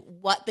defend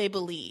what they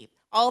believe.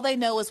 All they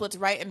know is what's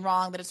right and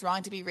wrong, that it's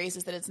wrong to be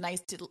racist, that it's nice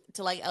to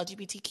like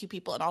LGBTQ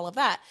people and all of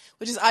that,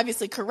 which is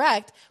obviously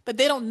correct, but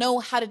they don't know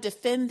how to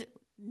defend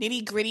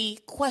nitty-gritty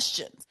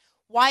questions.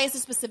 Why is a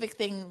specific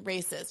thing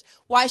racist?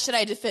 Why should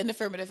I defend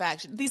affirmative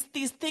action? These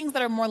things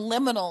that are more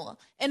liminal,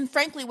 and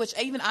frankly, which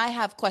even I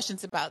have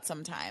questions about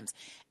sometimes.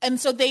 And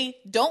so they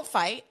don't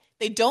fight.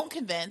 They don't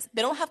convince.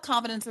 They don't have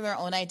confidence in their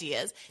own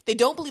ideas. They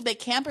don't believe they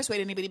can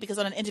persuade anybody because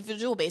on an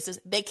individual basis,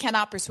 they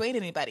cannot persuade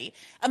anybody.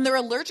 And they're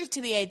allergic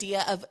to the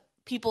idea of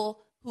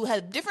people who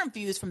have different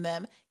views from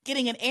them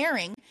getting an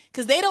airing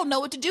because they don't know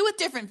what to do with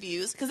different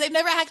views because they've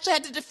never actually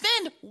had to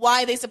defend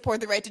why they support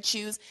the right to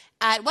choose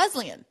at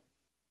Wesleyan.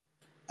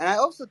 And I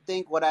also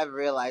think what I've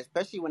realized,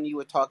 especially when you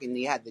were talking,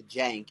 you had the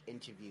Jank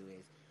interview,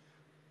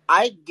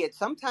 is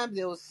sometimes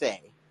they'll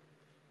say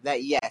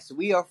that, yes,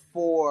 we are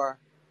for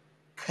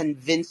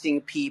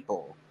convincing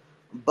people.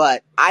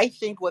 But I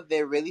think what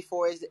they're really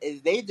for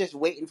is they're just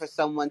waiting for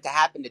someone to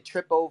happen to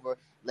trip over,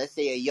 let's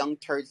say, a Young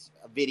Turks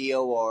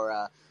video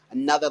or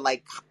another,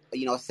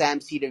 Sam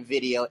Cedar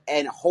video,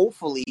 and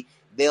hopefully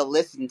they'll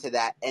listen to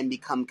that and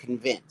become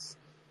convinced.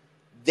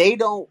 I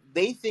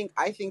think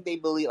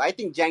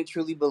Jank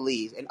truly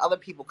believes, and other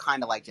people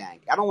kind of like Jank.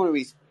 I don't want to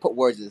really put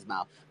words in his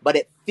mouth, but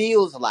it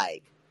feels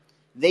like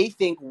they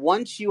think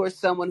once you are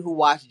someone who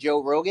watched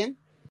Joe Rogan,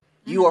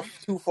 you are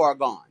too far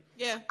gone.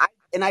 Yeah.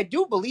 I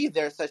do believe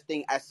there's such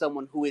thing as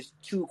someone who is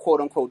too,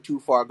 quote unquote, too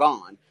far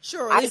gone.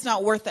 Sure, at least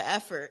not worth the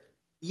effort.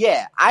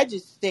 Yeah, I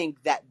just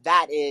think that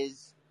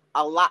is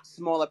a lot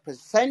smaller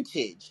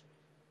percentage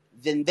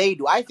than they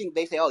do. I think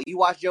they say, oh, you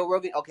watch Joe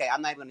Rogan? Okay,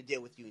 I'm not even going to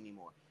deal with you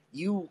anymore.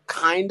 you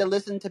kind of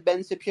listen to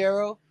Ben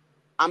Shapiro,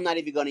 I'm not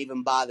even going to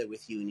even bother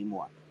with you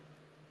anymore.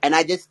 And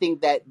I just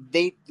think that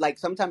they, like,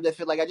 sometimes I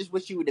feel like I just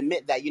wish you would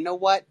admit that, you know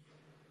what?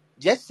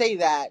 Just say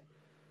that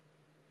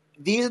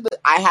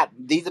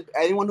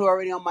anyone who are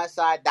already on my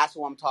side, that's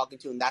who I'm talking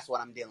to and that's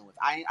what I'm dealing with.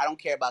 I don't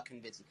care about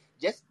convincing.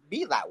 Just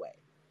be that way.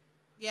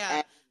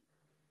 Yeah.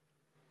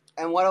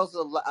 And what else?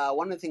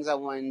 One of the things I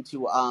wanted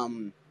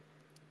to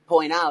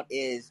point out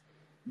is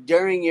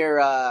during your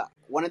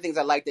one of the things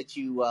I like that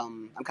you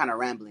I'm kind of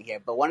rambling here,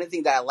 but one of the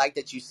things that I like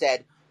that you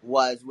said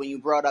was when you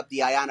brought up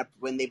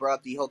when they brought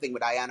up the whole thing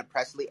with Ayanna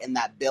Pressley and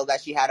that bill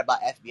that she had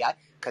about FBI,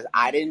 because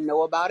I didn't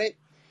know about it,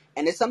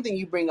 and it's something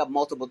you bring up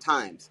multiple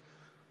times.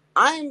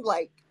 I'm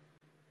like,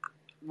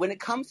 when it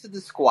comes to the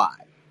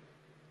squad,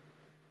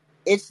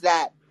 it's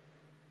that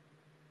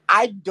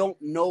I don't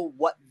know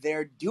what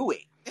they're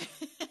doing.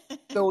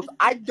 So if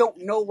I don't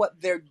know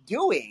what they're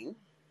doing,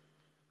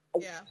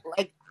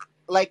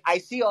 like I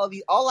see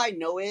all I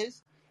know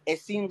is it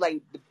seems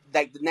like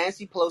the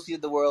Nancy Pelosi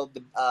of the world,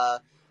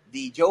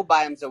 the Joe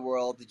Bidens of the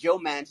world, the Joe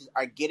Manchins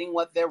are getting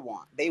what they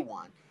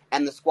want,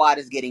 and the squad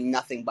is getting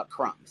nothing but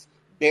crumbs,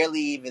 barely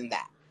even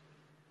that.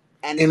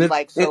 And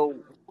it's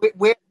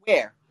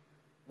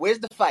where's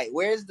the fight?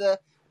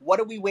 What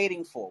are we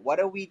waiting for? What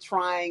are we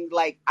trying?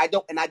 Like, I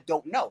don't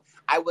know.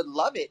 I would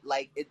love it.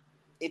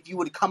 If you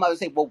would come out and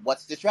say, well,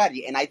 what's the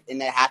strategy? And I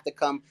have to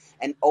come,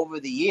 and over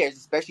the years,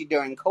 especially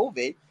during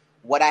COVID,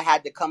 what I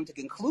had to come to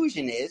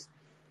conclusion is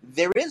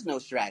there is no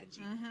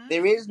strategy. Mm-hmm.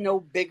 There is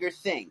no bigger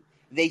thing.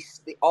 They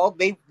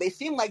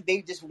seem like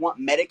they just want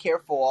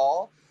Medicare for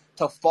all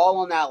to fall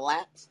on our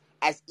laps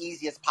as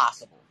easy as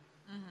possible.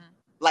 Mm-hmm.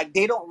 Like,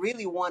 they don't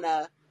really,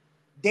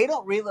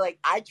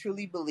 I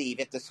truly believe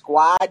if the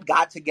squad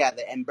got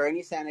together and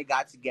Bernie Sanders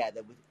got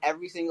together with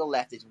every single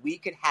leftist, we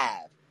could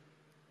have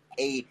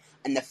an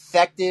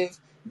effective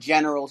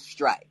general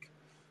strike.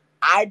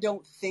 I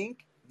don't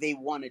think they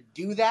want to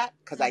do that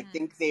because I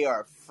think they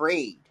are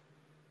afraid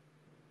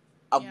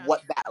of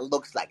what that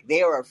looks like.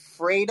 They are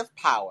afraid of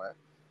power.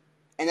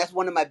 And that's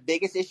one of my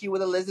biggest issues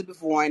with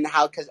Elizabeth Warren.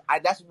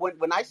 That's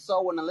when I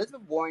saw when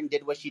Elizabeth Warren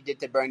did what she did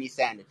to Bernie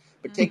Sanders,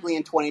 particularly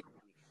in 2020,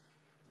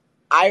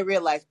 I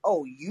realized,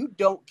 oh, you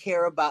don't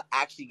care about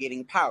actually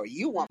getting power.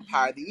 You want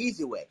power the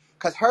easy way.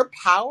 Because her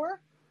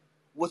power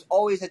was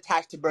always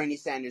attached to Bernie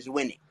Sanders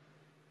winning.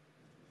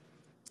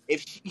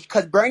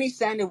 Because Bernie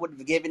Sanders,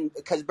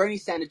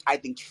 I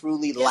think,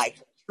 truly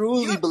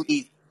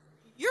believed.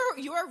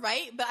 You are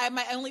right, but I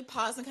might only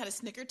pause and kind of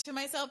snicker to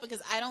myself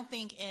because I don't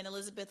think in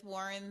Elizabeth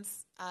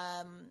Warren's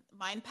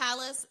mind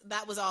palace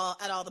that was all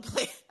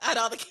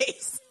the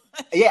case.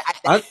 Yeah,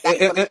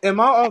 am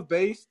I off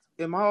base?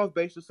 Am I off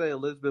base to say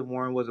Elizabeth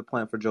Warren was a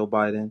plant for Joe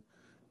Biden?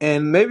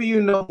 And maybe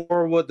you know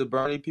more what the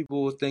Bernie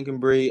people was thinking,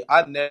 Bree.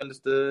 I never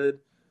understood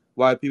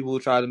why people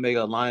try to make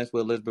an alliance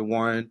with Elizabeth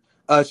Warren.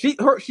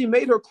 She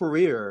made her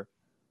career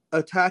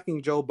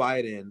attacking Joe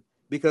Biden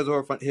because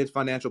of his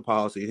financial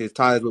policy, his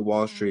ties with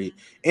Wall Street.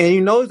 And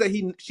you notice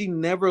that she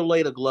never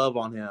laid a glove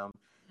on him.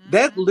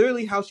 That's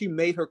literally how she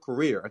made her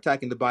career,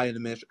 attacking the Biden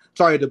administration.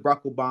 Sorry, the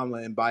Barack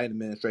Obama and Biden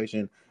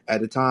administration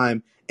at the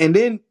time. And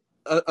then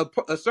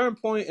a certain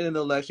point in an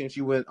election,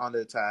 she went on the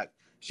attack.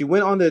 She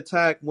went on the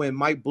attack when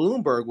Mike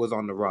Bloomberg was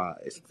on the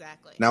rise.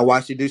 Exactly. Now,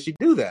 why did she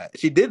do that?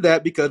 She did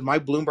that because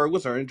Mike Bloomberg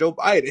was hurting Joe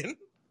Biden.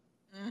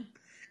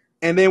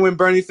 And then when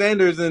Bernie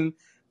Sanders and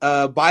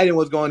Biden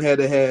was going head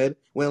to head,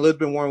 when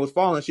Elizabeth Warren was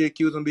falling, she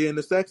accused him of being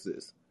the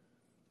sexist.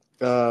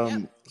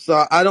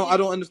 So I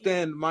don't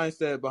understand the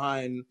mindset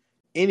behind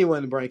anyone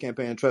in the Bernie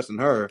campaign trusting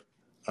her.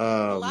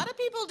 A lot of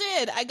people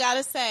did. I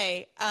gotta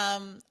say,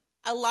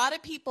 a lot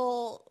of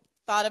people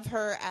thought of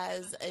her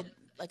as a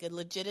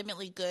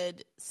legitimately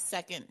good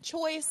second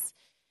choice.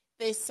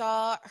 They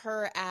saw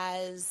her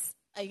as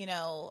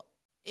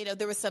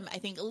there was some, I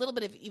think, a little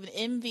bit of even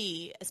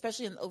envy,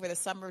 especially over the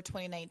summer of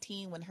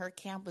 2019 when her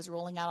camp was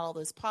rolling out all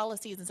those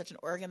policies in such an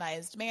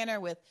organized manner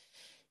with,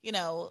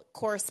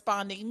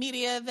 corresponding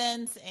media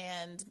events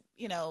and,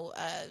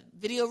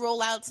 video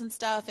rollouts and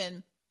stuff.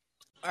 And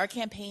our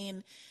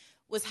campaign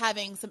was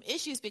having some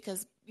issues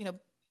because,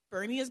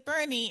 Bernie is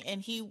Bernie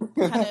and he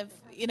kind of,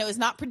 is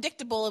not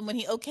predictable and when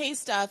he okays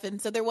stuff. And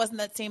so there wasn't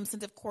that same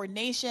sense of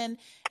coordination.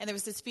 And there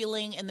was this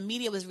feeling, and the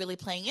media was really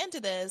playing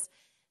into this,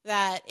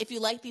 that if you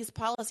like these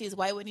policies,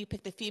 why wouldn't you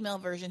pick the female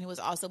version who was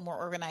also more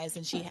organized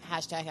and she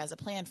 #has a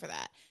plan for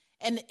that?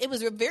 And it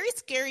was a very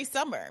scary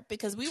summer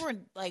because we were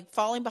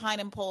falling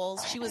behind in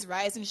polls. She was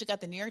rising. She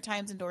got the New York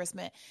Times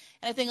endorsement.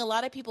 And I think a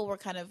lot of people were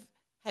kind of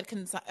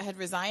had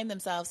resigned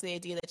themselves to the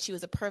idea that she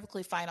was a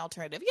perfectly fine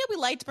alternative. Yeah, we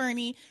liked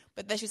Bernie,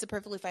 but that she was a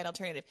perfectly fine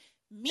alternative.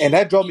 And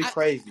that drove me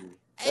crazy.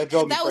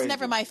 That was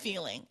never my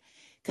feeling.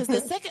 Because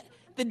the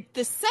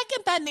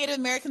second that Native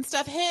American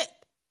stuff hit,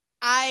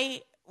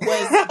 I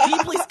was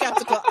deeply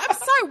skeptical. I'm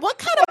sorry, what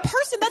kind of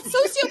person? That's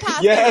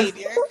sociopath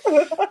behavior.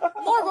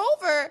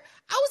 Moreover,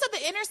 I was at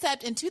The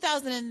Intercept at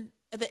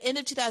the end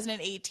of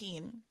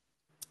 2018,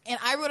 And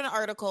I wrote an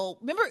article.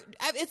 Remember,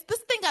 this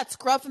thing got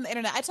scrubbed from the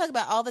internet. I talk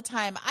about it all the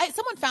time.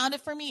 Someone found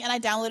it for me, and I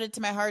downloaded it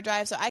to my hard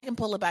drive, so I can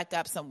pull it back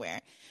up somewhere.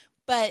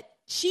 But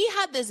she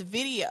had this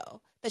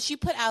video that she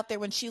put out there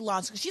when she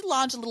launched. She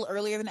launched a little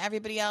earlier than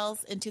everybody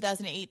else in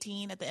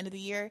 2018 at the end of the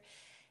year.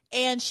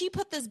 And she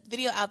put this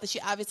video out that she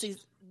obviously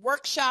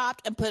workshopped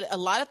and put a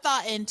lot of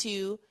thought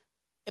into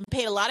and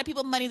paid a lot of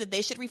people money that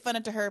they should refund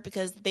it to her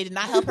because they did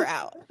not help her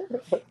out.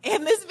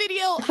 And this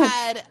video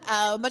had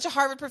a bunch of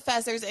Harvard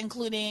professors,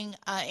 including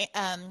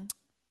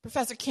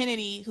Professor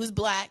Kennedy, who's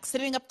black,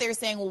 sitting up there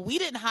saying, well, we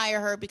didn't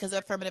hire her because of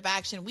affirmative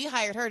action. We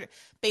hired her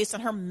based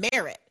on her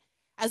merit,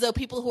 as though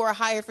people who are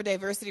hired for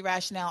diversity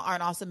rationale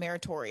aren't also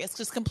meritorious,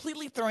 just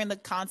completely throwing the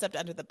concept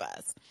under the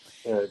bus.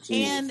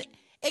 And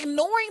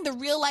ignoring the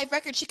real life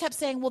record, she kept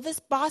saying, well, this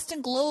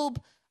Boston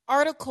Globe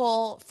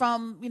article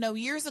from,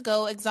 years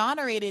ago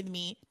exonerated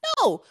me.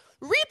 No,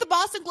 read the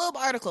Boston Globe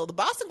article. The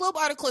Boston Globe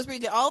article is where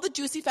you get all the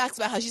juicy facts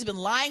about how she's been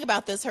lying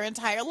about this her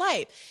entire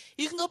life.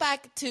 You can go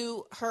back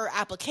to her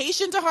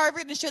application to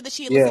Harvard and show that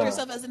she listed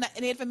herself as a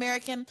Native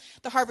American.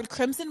 The Harvard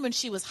Crimson, when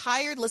she was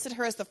hired, listed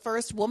her as the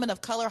first woman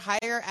of color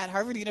hire at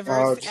Harvard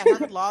University, at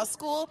Harvard Law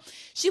School.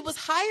 She was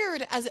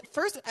hired at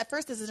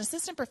first as an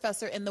assistant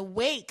professor in the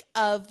wake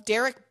of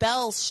Derek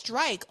Bell's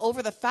strike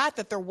over the fact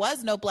that there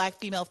was no black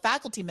female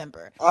faculty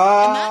member.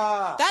 And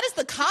that is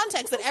the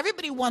context that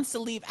everybody wants to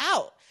leave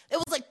out. It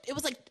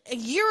was like a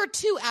year or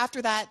two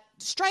after that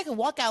strike and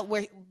walkout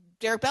where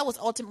Derek Bell was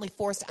ultimately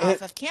forced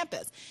off of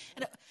campus.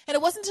 And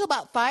it wasn't until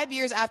about 5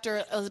 years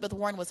after Elizabeth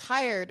Warren was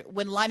hired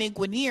when Lani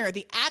Guinier,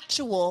 the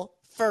actual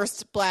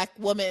first black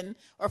woman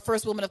or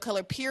first woman of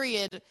color,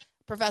 period,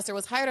 professor,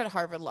 was hired at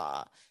Harvard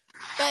Law.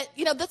 But,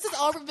 this is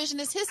all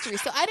revisionist history.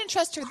 So I didn't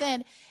trust her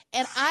then.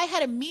 And I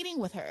had a meeting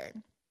with her.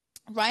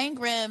 Ryan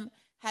Grimm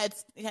had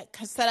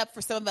set up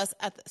for some of us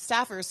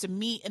staffers to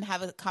meet and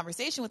have a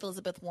conversation with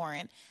Elizabeth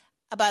Warren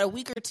about a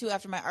week or two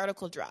after my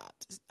article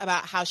dropped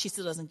about how she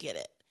still doesn't get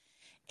it.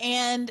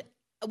 And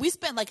we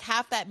spent like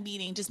half that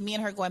meeting, just me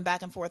and her going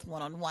back and forth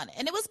one-on-one.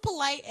 And it was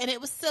polite and it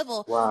was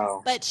civil.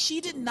 Wow. But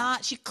she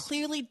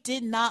clearly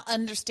did not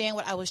understand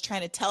what I was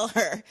trying to tell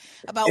her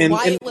about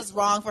why it was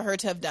wrong for her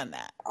to have done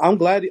that. I'm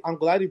glad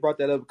you brought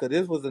that up because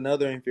this was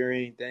another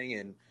infuriating thing.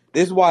 And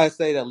this is why I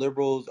say that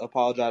liberals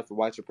apologize for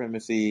white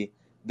supremacy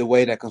the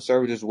way that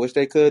conservatives wish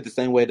they could, the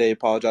same way they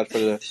apologize for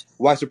the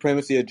white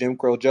supremacy of Jim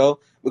Crow Joe.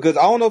 Because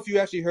I don't know if you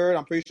actually heard,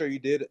 I'm pretty sure you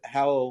did,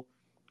 how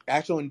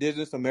actual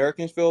indigenous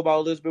Americans feel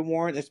about Elizabeth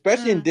Warren,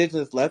 especially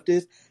indigenous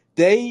leftists.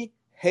 They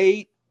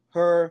hate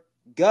her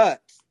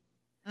guts.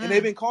 And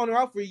they've been calling her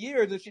out for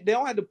years. And they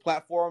don't have the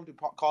platform to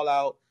call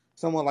out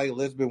someone like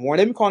Elizabeth Warren.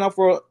 They've been calling out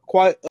for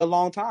quite a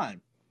long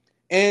time.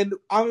 And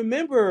I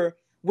remember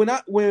when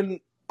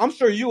I'm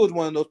sure you was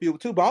one of those people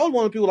too, but I was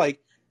one of the people like,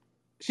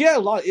 she had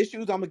a lot of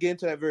issues. I'm going to get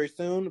into that very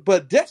soon.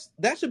 But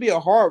that should be a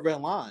hard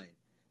red line.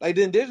 Like,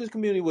 the indigenous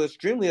community was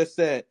extremely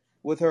upset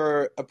with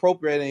her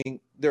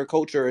appropriating their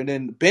culture and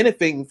then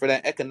benefiting for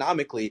that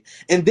economically.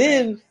 And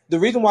then the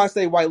reason why I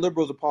say white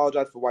liberals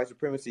apologize for white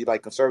supremacy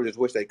like conservatives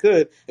wish they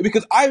could is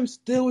because I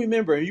still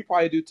remember, and you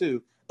probably do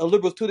too,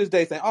 liberals to this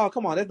day saying, oh,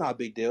 come on, that's not a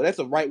big deal. That's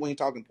a right-wing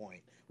talking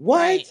point. What?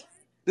 Right.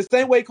 The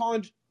same way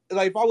calling,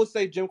 like, if I would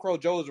say Jim Crow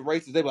Joe is a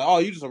racist, they'd be like, oh,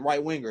 you just a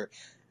right-winger.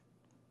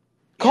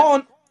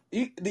 Calling...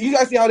 You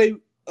guys see how they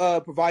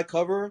provide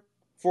cover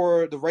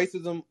for the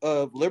racism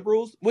of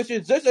liberals, which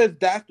is just as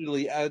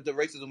dastardly as the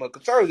racism of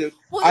conservatives.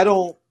 Well, I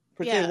don't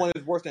pretend one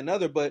is worse than the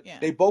other, but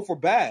they both were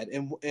bad,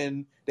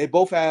 and they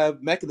both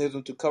have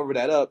mechanisms to cover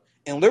that up.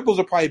 And liberals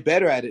are probably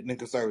better at it than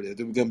conservatives,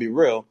 if we're going to be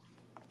real.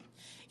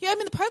 Yeah, I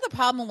mean, the part of the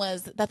problem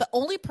was that the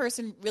only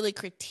person really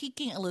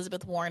critiquing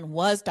Elizabeth Warren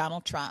was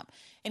Donald Trump.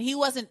 And he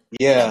wasn't,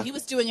 he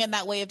was doing it in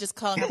that way of just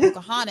calling her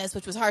Pocahontas,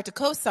 which was hard to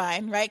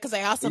co-sign, right? Because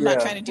I also am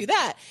not trying to do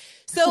that.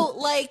 So,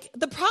 like,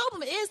 the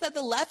problem is that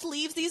the left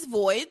leaves these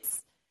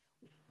voids.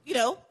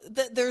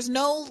 There's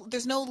no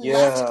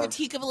left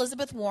critique of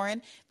Elizabeth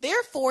Warren.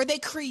 Therefore, they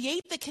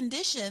create the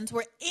conditions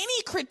where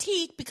any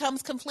critique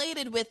becomes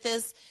conflated with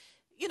this,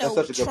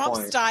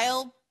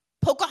 Trump-style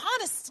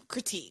Pocahontas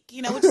critique,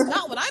 which is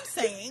not what I'm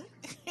saying.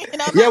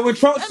 When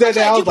Trump said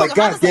that, I was like,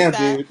 God damn,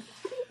 dude.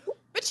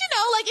 But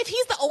if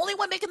he's the only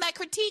one making that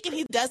critique and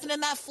he does it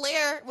in that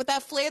flair, with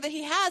that flair that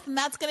he has, then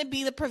that's going to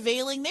be the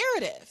prevailing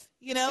narrative,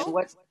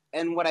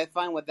 And what I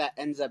find what that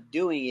ends up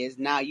doing is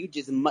now you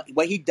just,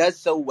 what he does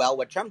so well,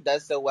 what Trump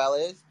does so well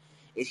is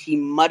he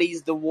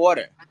muddies the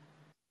water.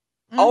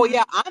 Mm-hmm. Oh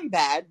yeah, I'm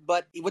bad,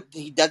 but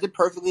he does it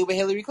perfectly with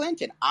Hillary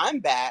Clinton. I'm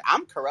bad,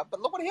 I'm corrupt,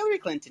 but look what Hillary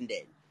Clinton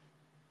did.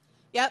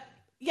 Yep,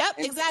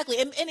 exactly.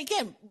 And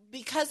again,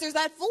 because there's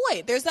that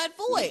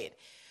void.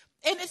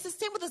 And it's the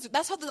same with this.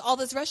 That's how all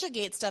this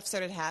Russiagate stuff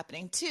started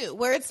happening too,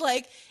 where it's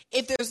like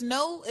if there's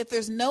no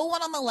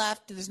one on the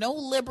left, there's no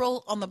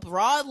liberal on the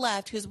broad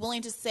left who's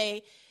willing to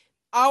say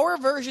our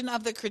version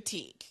of the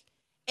critique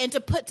and to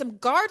put some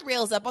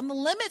guardrails up on the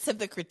limits of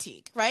the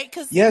critique, right?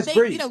 Because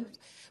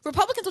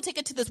Republicans will take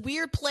it to this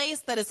weird place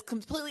that is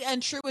completely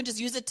untrue and just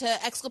use it to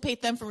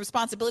exculpate them from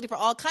responsibility for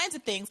all kinds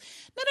of things.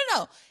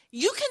 No.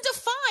 You can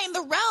define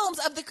the realms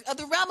of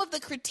the realm of the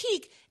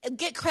critique and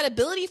get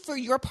credibility for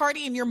your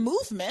party and your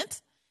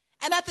movement,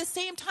 and at the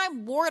same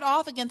time ward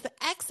off against the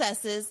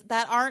excesses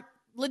that aren't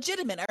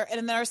legitimate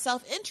and that are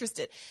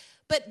self-interested.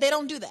 But they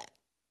don't do that.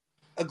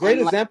 A great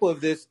example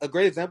of this,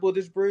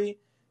 Bree,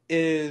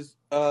 is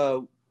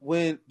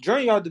when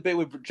during y'all debate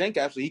with Cenk,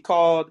 actually, he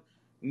called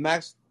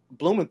Max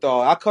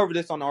Blumenthal. I covered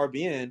this on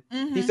RBN.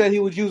 Mm-hmm. He said he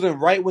was using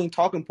right-wing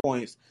talking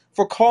points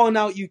for calling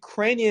out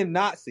Ukrainian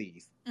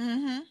Nazis.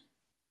 Mm-hmm.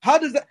 How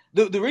does that?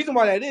 The reason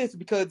why that is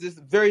because it's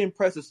very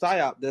impressive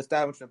psyop the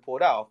establishment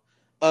pulled out.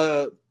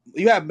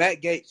 You have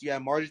Matt Gaetz, you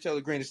have Marjorie Taylor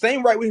Greene, the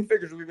same right-wing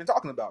figures we've been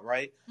talking about,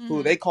 right? Mm-hmm.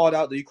 Who they called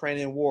out the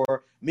Ukrainian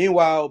war.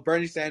 Meanwhile,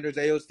 Bernie Sanders,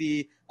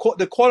 AOC,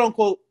 the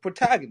quote-unquote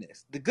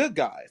protagonists, the good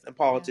guys in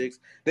politics,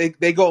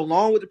 they go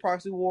along with the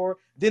proxy war.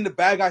 Then the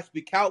bad guys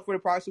speak out for the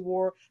proxy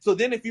war. So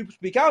then if you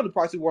speak out in the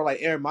proxy war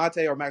like Aaron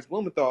Mate or Max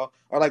Blumenthal,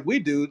 or like we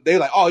do, they're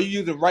like, oh,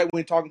 you're using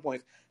right-wing talking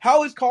points.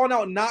 How is calling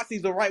out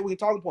Nazis a right-wing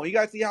talking point? You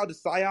guys see how the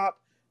PSYOP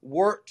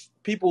works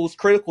people's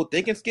critical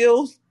thinking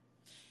skills?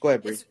 Go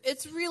ahead, Bree.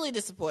 It's really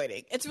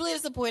disappointing. It's really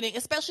disappointing,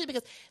 especially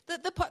because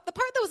the part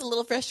that was a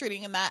little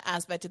frustrating in that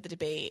aspect of the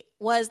debate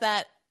was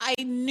that I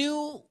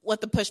knew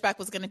what the pushback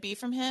was going to be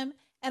from him,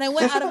 and I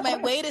went out of my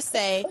way to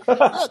say,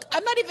 look,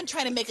 I'm not even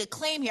trying to make a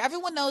claim here.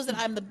 Everyone knows that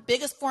I'm the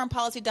biggest foreign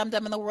policy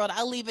dum-dum in the world.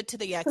 I'll leave it to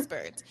the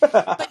experts. But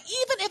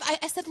even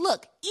if I said,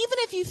 look, even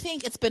if you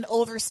think it's been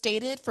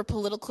overstated for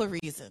political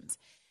reasons,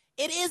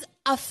 it is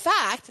a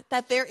fact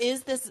that there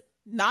is this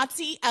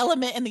Nazi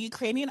element in the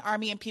Ukrainian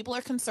army and people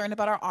are concerned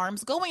about our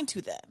arms going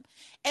to them.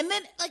 And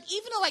then, like,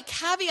 even though I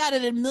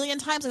caveated it a million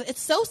times,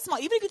 it's so small,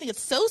 even if you think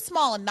it's so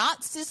small and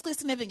not statistically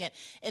significant,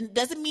 and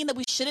doesn't mean that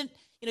we shouldn't,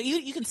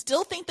 you can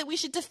still think that we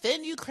should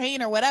defend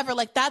Ukraine or whatever.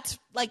 Like, that's,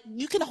 like,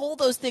 you can hold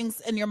those things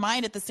in your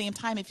mind at the same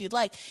time if you'd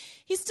like.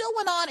 He still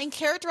went on and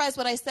characterized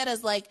what I said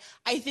as, like,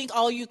 I think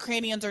all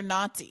Ukrainians are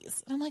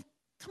Nazis. And I'm like,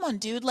 come on,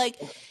 dude.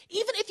 Like,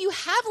 even if you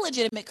have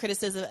legitimate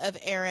criticism of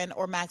Aaron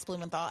or Max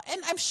Blumenthal,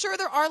 and I'm sure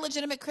there are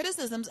legitimate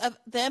criticisms of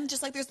them,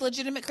 just like there's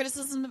legitimate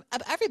criticism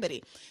of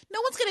everybody, no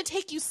one's going to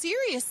take you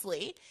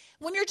seriously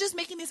when you're just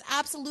making these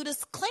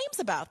absolutist claims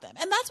about them.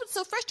 And that's what's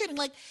so frustrating.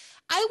 Like,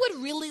 I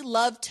would really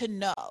love to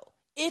know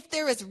if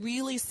there is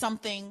really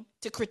something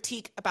to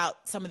critique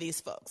about some of these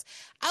folks.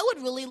 I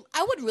would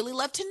really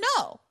love to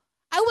know.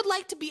 I would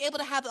like to be able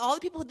to have all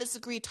the people who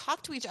disagree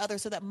talk to each other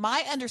so that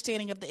my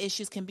understanding of the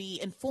issues can be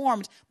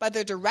informed by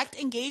their direct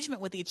engagement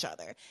with each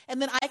other.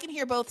 And then I can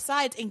hear both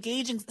sides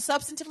engaging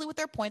substantively with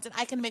their points and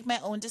I can make my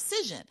own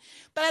decision.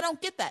 But I don't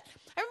get that.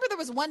 I remember there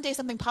was one day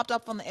something popped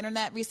up on the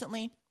internet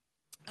recently,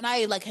 and I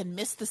had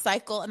missed the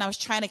cycle, and I was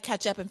trying to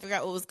catch up and figure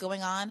out what was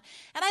going on.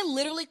 And I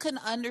literally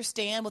couldn't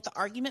understand what the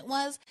argument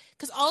was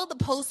because all of the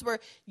posts were,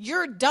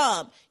 you're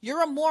dumb,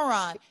 you're a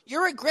moron,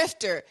 you're a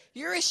grifter,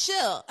 you're a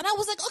shill. And I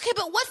was like, okay,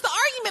 but what's the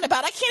argument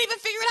about? I can't even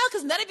figure it out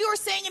because none of you are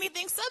saying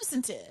anything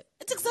substantive.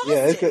 It's exhausting.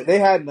 Yeah, they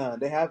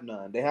have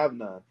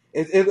none.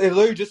 It's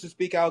literally just to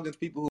speak out against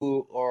people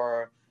who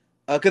are,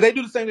 because they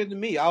do the same thing to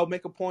me. I'll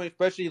make a point,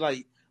 especially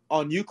like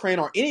on Ukraine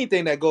or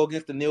anything that go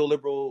against the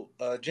neoliberal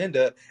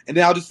agenda, and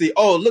then I'll just see,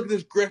 oh, look at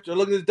this grifter,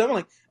 look at this dumb. I'm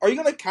like, are you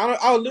gonna counter?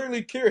 I was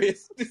literally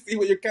curious to see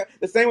what you're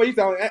the same way you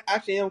sound. I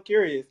actually am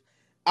curious.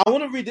 I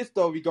want to read this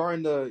though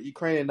regarding the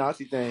Ukrainian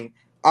Nazi thing.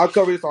 I'll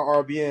cover this on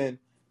RBN.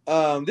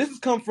 This has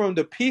come from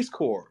the Peace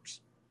Corps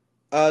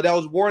that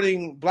was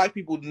warning Black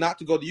people not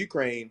to go to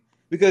Ukraine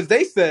because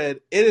they said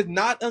it is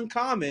not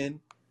uncommon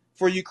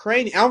for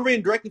Ukrainian. I'm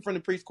reading directly from the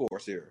Peace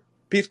Corps here.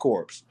 Peace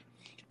Corps.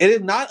 It is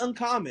not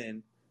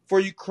uncommon for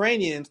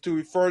Ukrainians to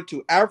refer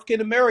to African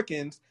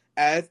Americans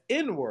as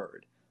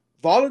N-word.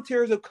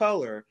 Volunteers of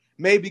color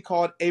may be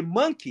called a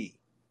monkey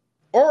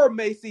or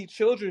may see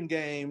children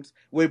games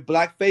with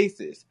Black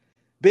faces.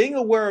 Being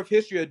aware of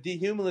history of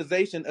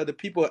dehumanization of the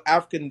people of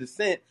African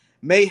descent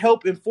may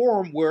help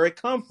inform where it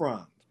comes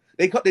from.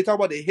 They talk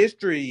about the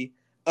history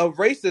of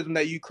racism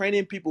that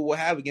Ukrainian people will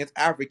have against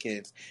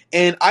Africans.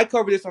 And I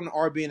cover this on the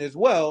RBN as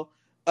well.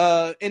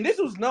 And this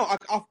was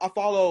I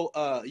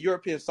follow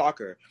European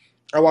soccer.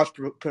 I watch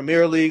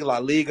Premier League, La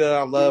Liga.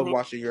 I love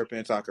watching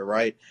European soccer,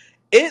 right?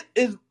 It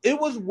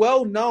was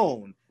well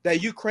known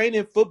that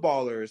Ukrainian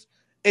footballers,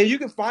 and you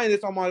can find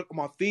this on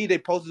my feed. They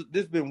posted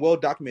this, has been well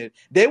documented.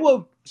 They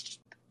will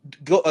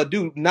go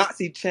do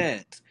Nazi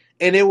chants,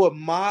 and they will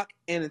mock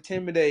and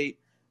intimidate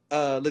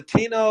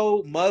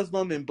Latino,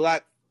 Muslim, and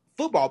Black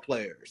football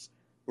players,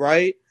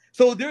 right?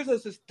 So there's a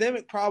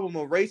systemic problem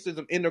of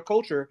racism in their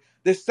culture,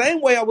 the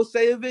same way I would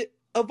say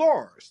of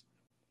ours.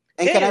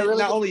 And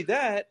not only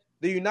that,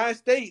 the United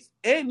States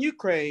and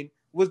Ukraine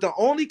was the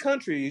only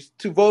countries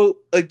to vote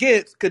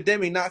against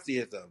condemning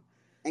Nazism.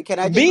 And can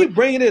I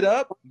bringing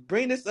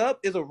this up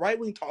is a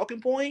right-wing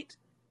talking point,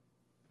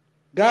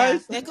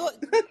 guys?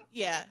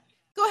 Yeah.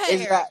 Go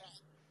ahead,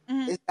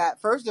 Eric. Is that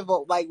first of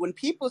all, like when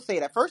people say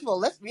that, first of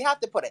all, we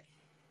have to put it.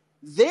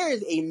 There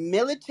is a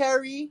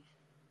military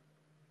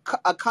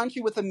a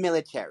country with a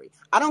military,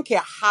 I don't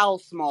care how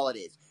small it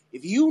is,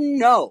 if you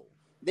know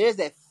there's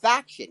a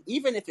faction,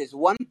 even if it's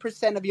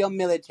 1% of your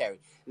military,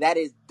 that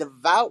is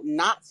devout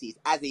Nazis,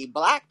 as a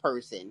black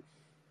person,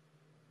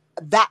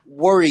 that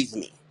worries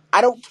me.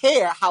 I don't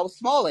care how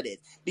small it is,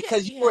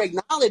 because you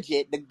acknowledge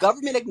it, the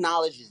government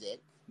acknowledges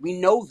it, we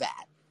know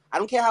that. I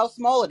don't care how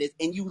small it is,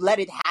 and you let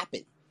it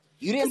happen.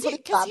 You didn't put a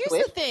stop to it. Because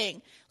here's the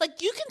thing,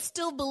 like, you can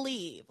still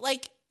believe,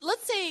 like,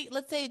 let's say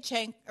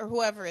Cenk or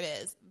whoever it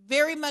is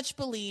very much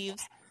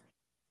believes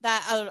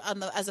that on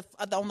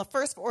the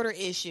first order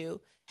issue,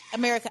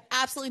 America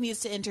absolutely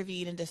needs to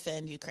intervene and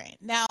defend Ukraine.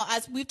 Now,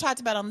 as we've talked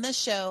about on this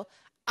show,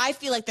 I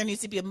feel like there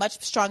needs to be a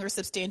much stronger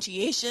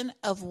substantiation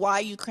of why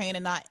Ukraine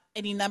and not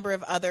any number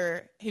of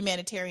other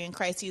humanitarian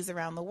crises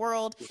around the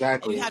world.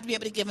 Exactly. And you have to be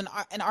able to give an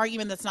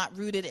argument that's not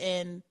rooted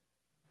in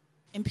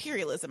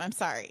imperialism. I'm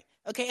sorry.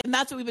 Okay, and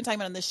that's what we've been talking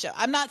about on this show.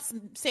 I'm not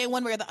saying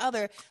one way or the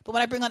other, but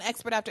when I bring on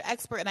expert after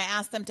expert and I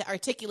ask them to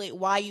articulate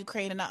why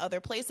Ukraine and not other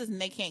places,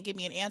 and they can't give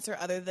me an answer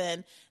other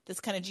than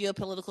this kind of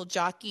geopolitical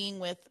jockeying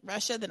with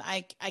Russia, then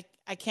I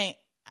can't,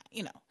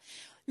 you know.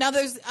 Now,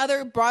 there's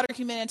other broader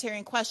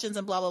humanitarian questions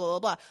and blah, blah, blah, blah,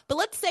 blah. But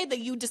let's say that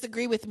you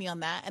disagree with me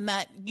on that and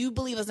that you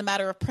believe as a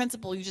matter of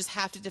principle you just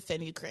have to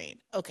defend Ukraine.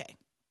 Okay.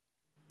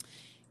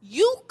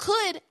 You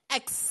could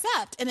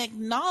accept and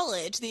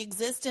acknowledge the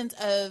existence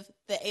of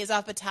the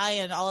Azov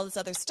Battalion and all of this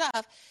other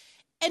stuff,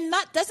 and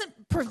that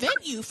doesn't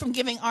prevent you from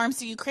giving arms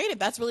to Ukraine if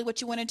that's really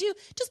what you want to do.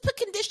 Just put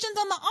conditions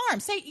on the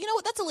arms. Say, you know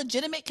what, that's a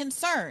legitimate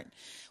concern.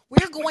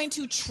 We're going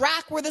to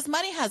track where this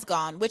money has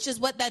gone, which is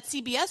what that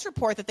CBS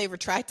report that they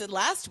retracted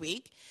last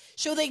week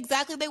showed that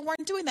exactly they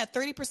weren't doing that.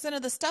 30%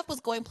 of the stuff was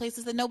going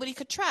places that nobody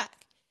could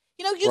track.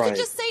 You know, you could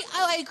just say,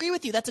 oh, I agree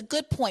with you. That's a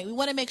good point. We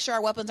want to make sure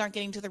our weapons aren't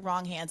getting to the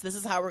wrong hands. This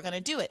is how we're going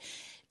to do it.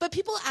 But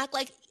people act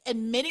like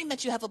admitting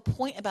that you have a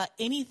point about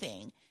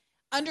anything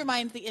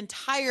undermines their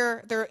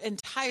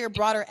entire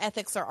broader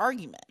ethics or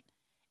argument.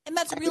 And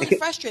that's really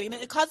frustrating.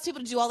 It causes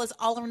people to do all this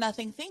all or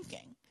nothing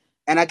thinking.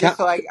 And I got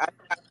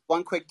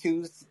one quick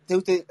two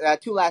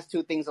last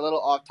things, a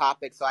little off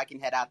topic, so I can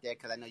head out there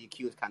because I know your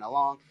queue is kind of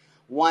long.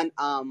 One,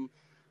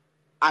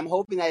 I'm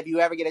hoping that if you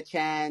ever get a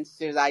chance,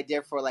 there's an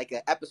idea for like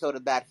an episode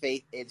of Bad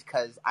Faith, is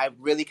because I'm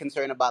really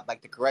concerned about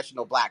like the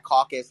Congressional Black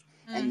Caucus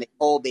and the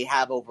hold they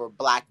have over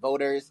black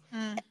voters.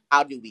 And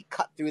how do we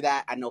cut through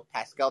that? I know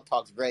Pascal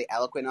talks very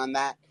eloquent on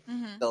that.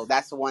 So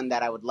that's the one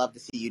that I would love to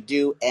see you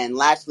do. And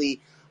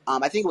lastly,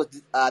 I think it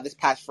was this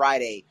past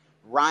Friday,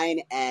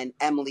 Ryan and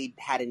Emily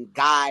had a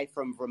guy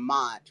from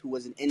Vermont who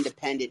was an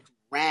independent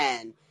who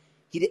ran.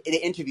 They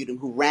interviewed him,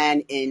 who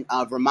ran in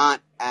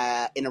Vermont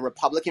in a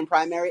Republican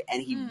primary,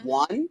 and he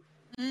won.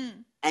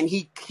 And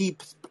he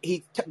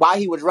while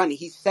he was running,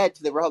 he said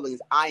to the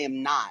Republicans, "I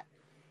am not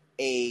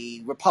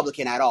a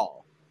Republican at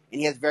all." And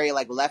he has very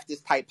like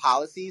leftist type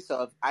policies.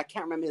 So I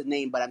can't remember his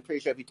name, but I'm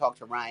pretty sure if you talk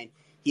to Ryan,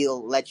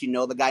 he'll let you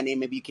know the guy name.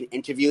 Maybe you can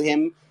interview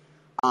him.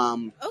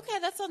 Okay,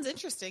 that sounds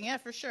interesting. Yeah,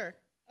 for sure.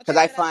 Because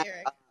I find.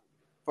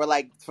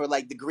 For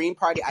the Green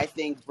Party, I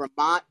think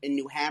Vermont and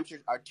New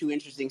Hampshire are two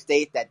interesting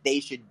states that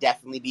they should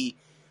definitely be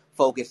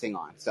focusing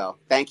on. So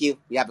thank you.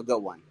 You have a good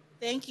one.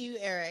 Thank you,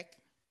 Eric.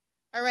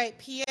 All right,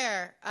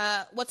 Pierre,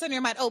 what's on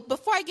your mind? Oh,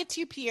 before I get to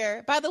you,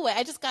 Pierre, by the way,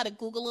 I just got a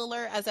Google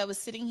alert as I was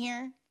sitting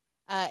here,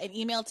 an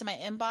email to my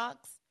inbox.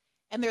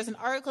 And there's an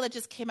article that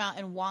just came out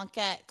in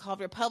Wonkat called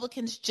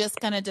 "Republicans Just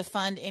Gonna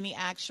Defund Any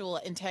Actual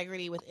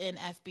Integrity Within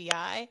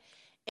FBI."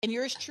 And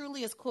yours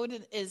truly is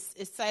quoted, is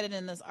cited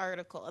in this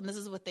article, and this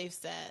is what they've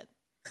said.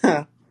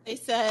 They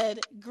said,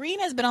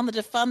 Green has been on the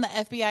defund the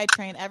FBI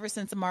train ever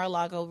since the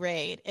Mar-a-Lago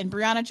raid. And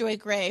Brianna Joy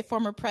Gray,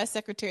 former press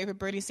secretary for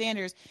Bernie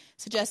Sanders,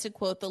 suggested,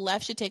 quote, the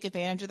left should take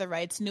advantage of the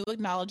right's new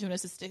acknowledgement of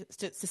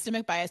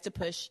systemic bias to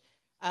push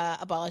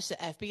abolish the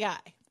FBI.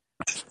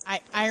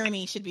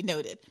 Irony should be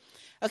noted.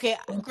 Okay,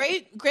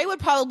 Gray would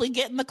probably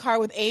get in the car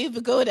with Abe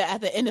Vigoda at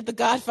the end of The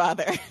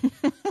Godfather.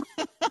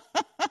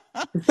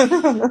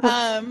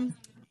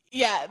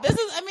 Yeah,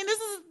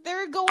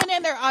 they're going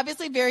in. They're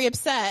obviously very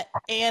upset.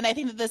 And I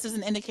think that this is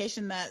an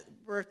indication that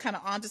we're kind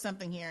of onto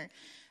something here.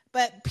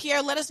 But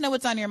Pierre, let us know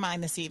what's on your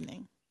mind this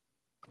evening.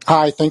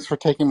 Hi, thanks for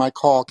taking my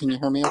call. Can you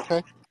hear me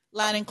okay?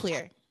 Loud and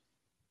clear.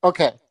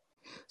 Okay.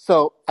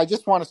 So I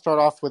just want to start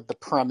off with the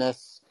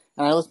premise.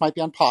 And I know this might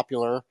be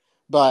unpopular,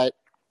 but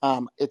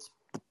it's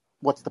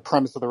what's the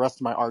premise of the rest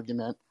of my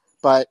argument.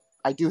 But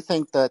I do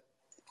think that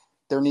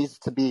there needs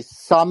to be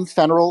some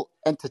federal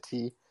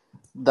entity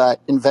that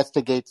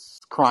investigates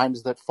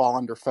crimes that fall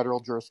under federal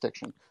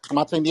jurisdiction. I'm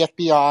not saying the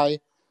FBI.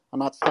 I'm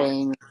not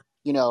saying,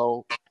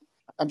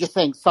 I'm just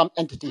saying some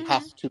entity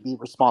has to be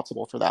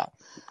responsible for that.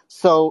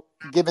 So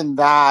given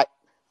that,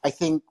 I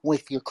think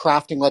if you're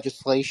crafting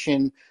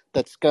legislation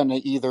that's going to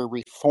either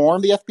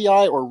reform the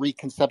FBI or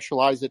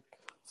reconceptualize it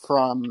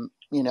from,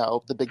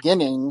 the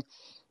beginning,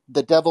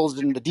 the devil's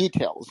in the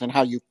details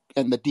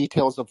and the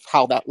details of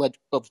how that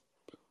of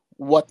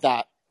what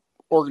that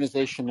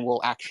organization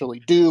will actually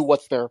do,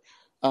 what's their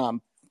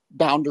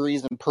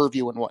boundaries and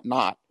purview and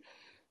whatnot.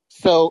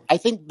 So I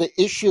think the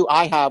issue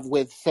I have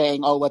with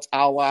saying, let's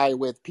ally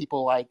with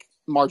people like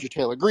Marjorie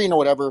Taylor Greene or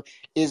whatever,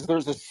 is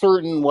there's a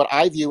certain, what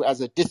I view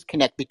as a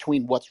disconnect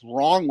between what's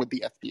wrong with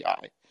the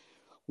FBI.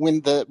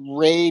 When the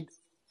raid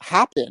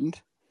happened,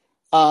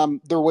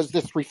 there was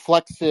this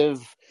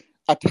reflexive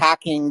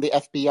attacking the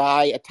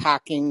FBI,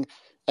 attacking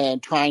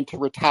and trying to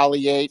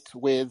retaliate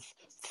with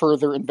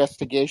further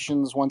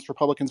investigations once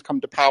Republicans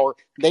come to power.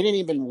 They didn't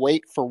even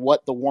wait for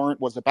what the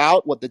warrant was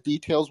about, what the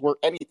details were,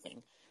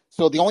 anything.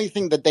 So the only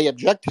thing that they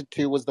objected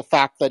to was the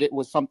fact that it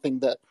was something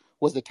that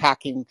was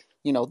attacking,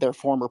 their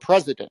former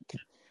president.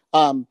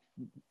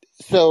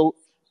 So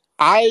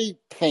I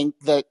think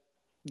that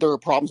there are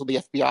problems with the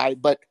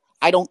FBI, but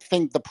I don't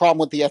think the problem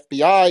with the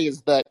FBI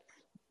is that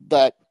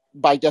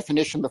by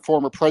definition, the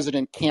former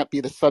president can't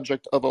be the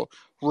subject of a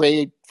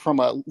raid from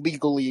a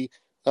legally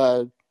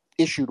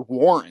issued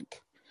warrant.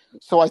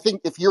 So I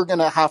think if you're going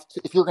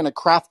to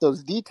craft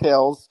those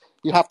details,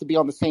 you have to be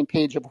on the same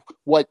page of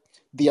what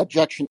the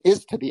objection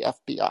is to the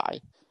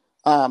FBI.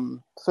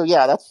 So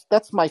yeah,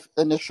 that's my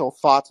initial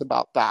thoughts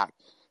about that.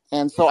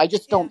 And so I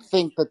just don't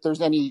think that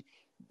there's any.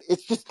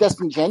 It's just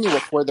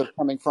disingenuous where they're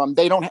coming from.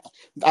 I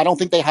don't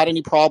think they had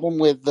any problem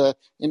with the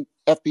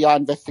FBI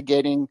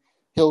investigating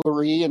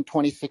Hillary in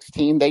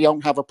 2016. They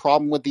don't have a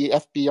problem with the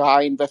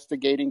FBI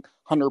investigating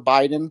Hunter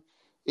Biden.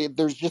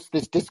 There's just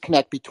this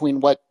disconnect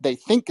between what they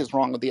think is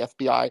wrong with the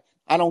FBI.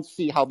 I don't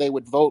see how they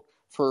would vote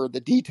for the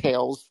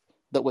details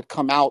that would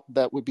come out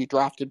that would be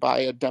drafted by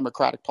a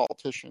Democratic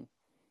politician.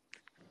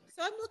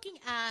 So I'm looking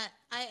at,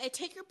 I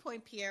take your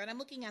point, Pierre, and I'm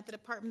looking at the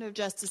Department of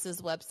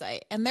Justice's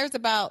website, and there's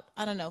about,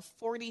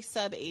 40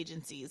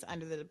 sub-agencies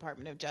under the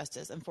Department of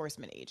Justice,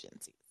 enforcement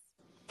agencies.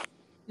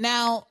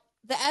 Now,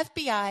 the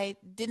FBI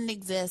didn't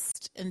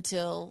exist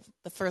until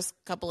the first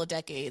couple of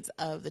decades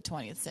of the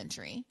 20th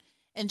century.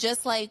 And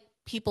just like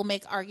people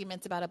make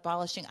arguments about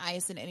abolishing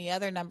ICE and any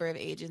other number of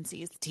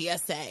agencies,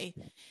 TSA,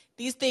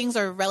 these things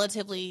are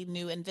relatively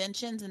new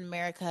inventions, and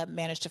America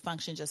managed to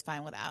function just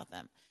fine without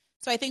them.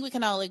 So I think we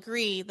can all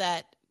agree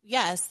that,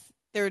 yes,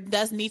 there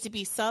does need to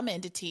be some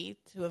entity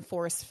to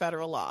enforce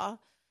federal law.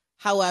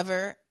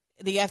 However,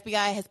 the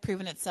FBI has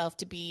proven itself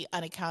to be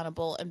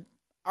unaccountable and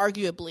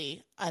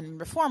arguably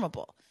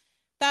unreformable.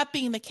 That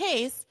being the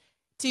case,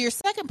 to your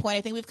second point,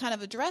 I think we've kind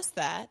of addressed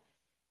that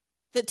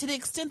to the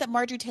extent that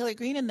Marjorie Taylor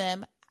Greene and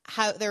them,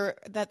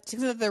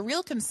 their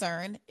real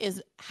concern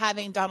is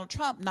having Donald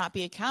Trump not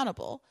be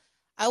accountable.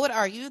 I would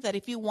argue that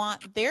if you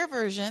want their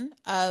version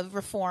of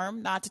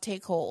reform not to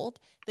take hold,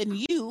 then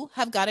you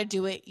have got to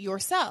do it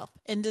yourself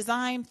and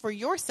design for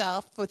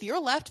yourself with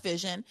your left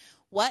vision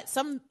what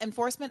some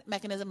enforcement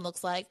mechanism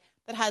looks like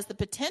that has the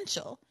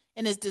potential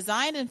and is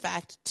designed, in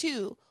fact,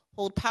 to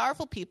hold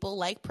powerful people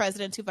like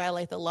presidents who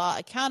violate the law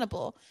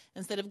accountable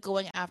instead of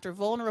going after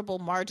vulnerable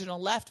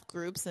marginal left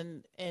groups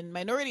and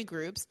minority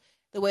groups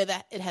the way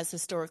that it has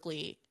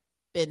historically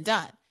been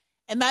done.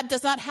 And that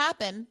does not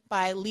happen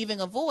by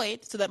leaving a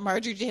void so that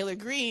Marjorie Taylor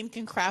Greene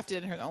can craft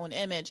it in her own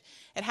image.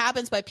 It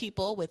happens by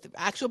people with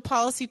actual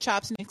policy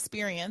chops and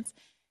experience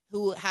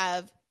who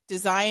have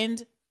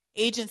designed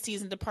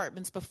agencies and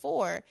departments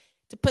before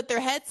to put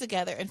their heads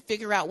together and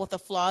figure out what the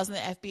flaws in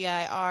the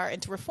FBI are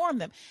and to reform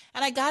them.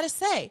 And I got to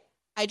say,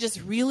 I just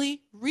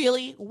really,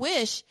 really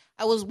wish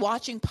I was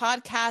watching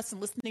podcasts and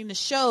listening to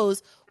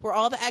shows where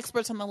all the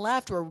experts on the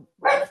left were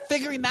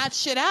figuring that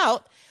shit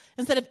out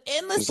instead of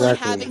endlessly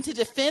having to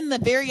defend the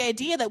very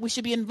idea that we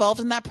should be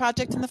involved in that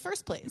project in the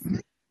first place.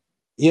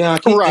 Yeah,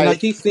 I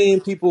keep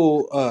seeing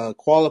people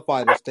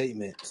qualify their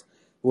statements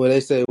where they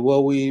say,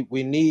 well, we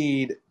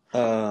need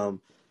some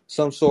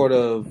sort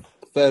of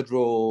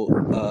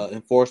federal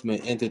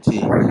enforcement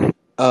entity.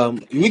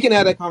 We can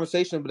have that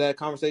conversation, but that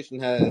conversation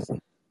has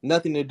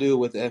nothing to do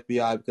with the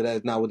FBI because that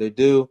is not what they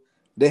do.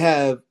 They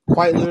have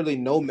quite literally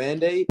no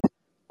mandate.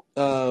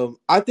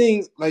 I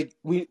think like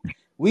we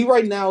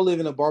right now live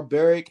in a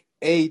barbaric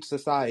age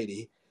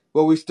society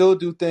where we still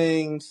do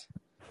things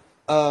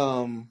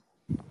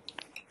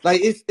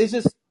like it's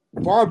just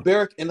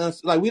barbaric and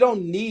like we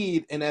don't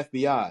need an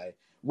FBI.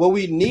 What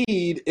we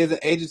need is an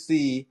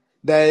agency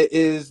that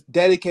is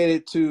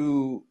dedicated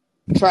to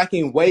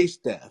tracking wage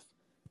theft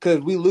because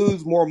we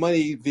lose more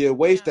money via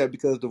wage theft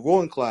because of the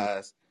ruling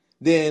class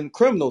than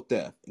criminal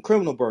theft,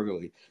 criminal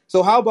burglary.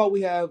 So how about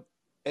we have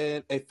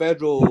a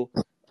federal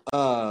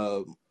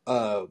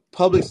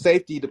public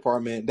safety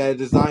department that is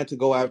designed to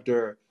go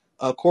after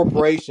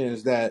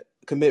corporations that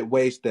commit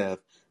wage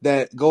theft,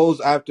 that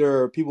goes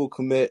after people who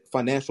commit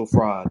financial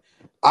fraud.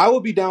 I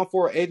would be down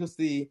for an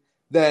agency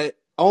that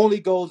only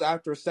goes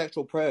after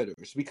sexual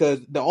predators because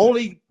the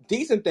only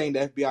decent thing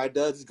the FBI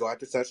does is go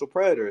after sexual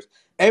predators.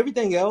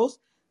 Everything else,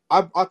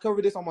 I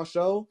covered this on my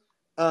show,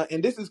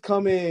 and this is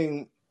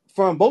coming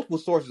from multiple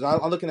sources.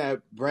 I'm looking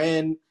at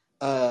Brandy,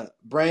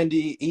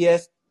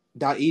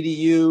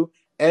 es.edu.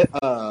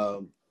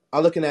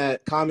 I'm looking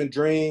at Common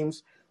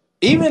Dreams.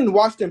 Even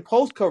Washington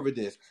Post covered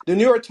this. The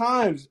New York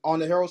Times on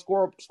the Herald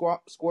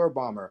Square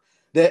bomber.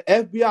 The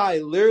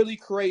FBI literally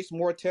creates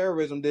more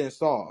terrorism than it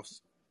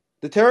solves.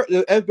 The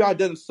FBI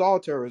doesn't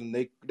solve terrorism.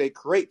 They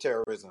create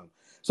terrorism.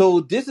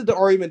 So this is the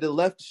argument the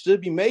left should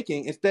be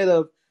making instead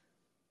of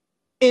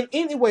in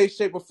any way,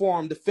 shape, or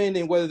form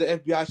defending whether the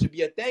FBI should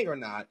be a thing or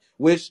not,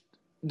 which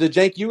the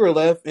jank you were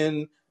left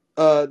and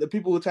the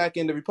people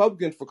attacking the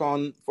Republicans for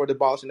calling for the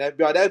abolishing the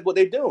FBI, that's what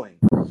they're doing.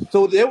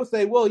 So they would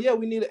say, well, yeah,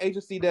 we need an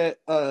agency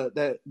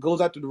that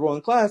goes after the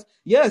ruling class.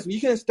 Yes, you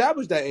can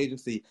establish that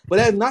agency, but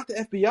that's not the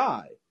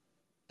FBI.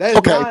 That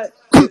is not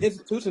the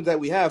institutions that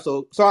we have.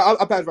 So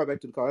I'll pass right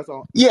back to the car. That's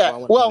all. Yeah, I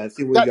want to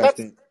see what you guys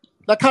think.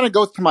 That kind of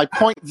goes to my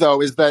point,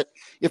 though, is that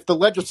if the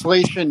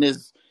legislation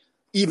is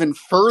even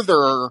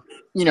further,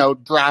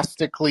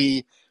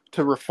 drastically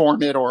to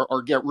reform it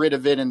or get rid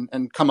of it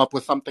and come up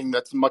with something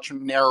that's much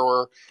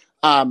narrower,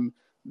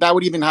 that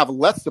would even have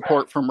less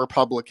support from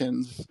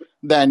Republicans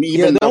than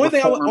even the only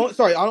thing the only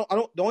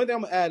thing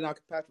I'm gonna add, and I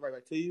can pass it right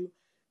back to you.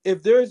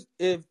 If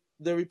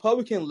the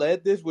Republican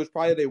led this, which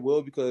probably they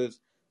will because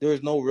there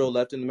is no real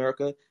left in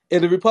America.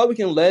 If the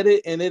Republican led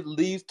it and it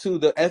leads to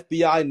the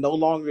FBI no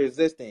longer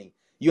existing,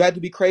 you have to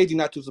be crazy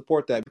not to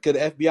support that because the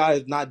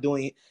FBI is not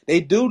doing it.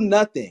 They do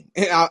nothing.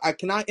 And I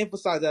cannot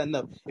emphasize that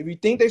enough. If you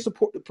think they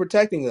support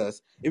protecting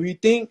us, if you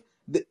think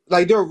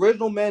like their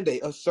original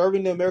mandate of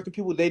serving the American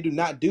people, they do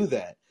not do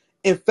that.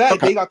 In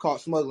fact, they got caught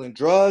smuggling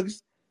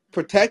drugs,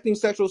 protecting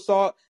sexual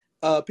assault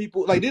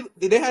people. Like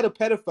they had a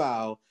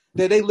pedophile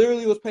that they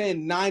literally was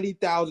paying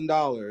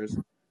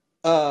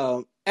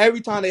 $90,000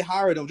 every time they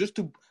hired them just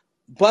to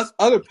bust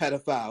other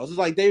pedophiles. It's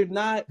like they're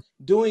not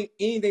doing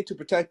anything to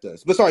protect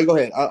us. But sorry, go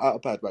ahead. I'll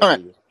pass back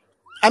to you.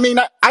 I mean,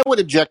 I would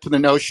object to the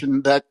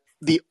notion that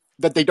they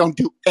don't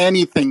do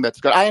anything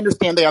that's good. I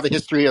understand they have a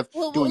history of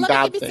doing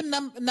bad things. Let me give you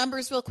some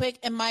numbers real quick.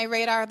 In my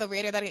radar, the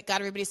radar that got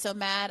everybody so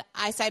mad,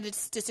 I cited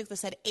statistics that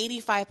said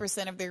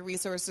 85% of their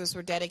resources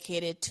were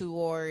dedicated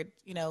toward,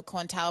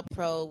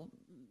 COINTELPRO,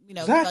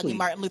 exactly.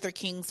 Martin Luther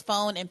King's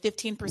phone, and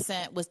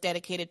 15% was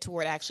dedicated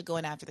toward actually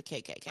going after the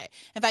KKK.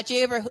 In fact,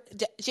 J.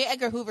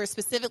 Edgar Hoover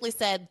specifically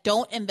said,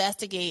 don't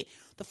investigate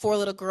the 4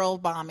 little girl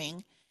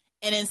bombing,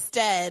 and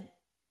instead,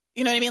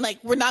 you know what I mean? Like,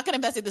 we're not going to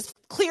investigate this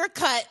clear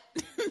cut.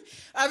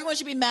 Everyone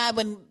should be mad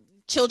when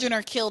children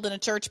are killed in a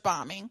church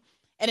bombing.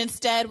 And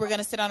instead, we're going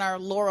to sit on our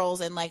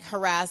laurels and like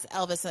harass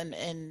Elvis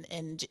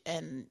and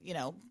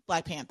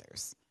Black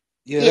Panthers.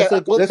 Yeah, that's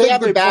a great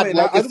point.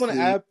 I just want to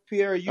add,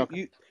 Pierre,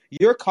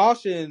 your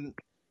caution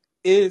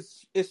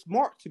is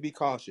smart to be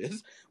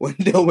cautious when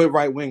dealing with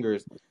right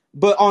wingers.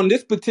 But on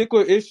this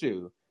particular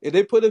issue, if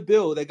they put a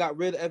bill that got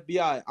rid of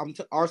FBI,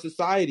 our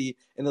society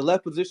in the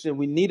left position,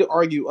 we need to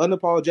argue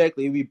unapologetically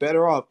we'd be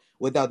better off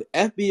without the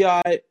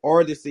FBI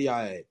or the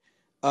CIA.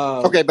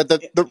 But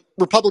the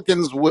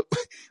Republicans,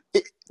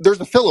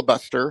 there's a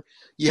filibuster.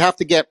 You have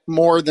to get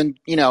more than,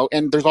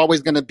 and there's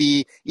always going to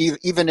be,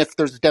 even if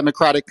there's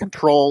Democratic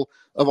control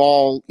of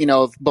all,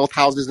 of both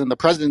houses in the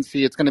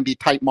presidency, it's going to be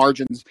tight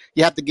margins.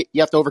 You have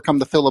to overcome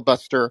the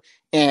filibuster.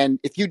 And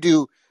if you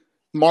do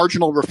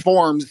marginal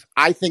reforms,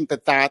 I think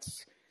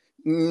that's,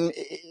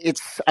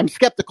 I'm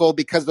skeptical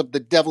because of the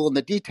devil in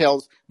the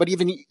details. But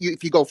even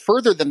if you go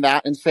further than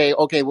that and say,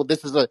 okay, well,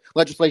 this is a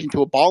legislation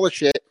to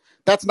abolish it,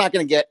 that's not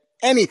going to get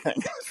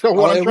anything. So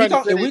what I'm trying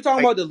to say, if we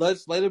talking about the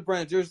legislative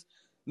branch, there's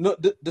no,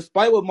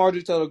 despite what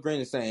Marjorie Taylor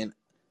Greene is saying,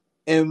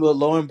 and with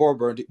Lauren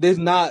Boebert,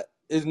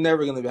 it's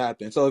never going to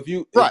happen. So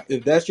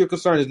if that's your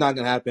concern, it's not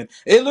going to happen.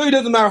 It literally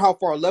doesn't matter how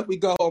far left we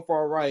go or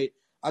far right.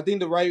 I think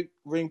the right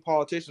wing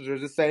politicians are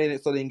just saying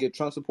it so they can get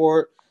Trump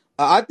support.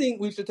 I think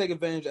we should take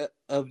advantage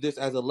of this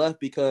as a left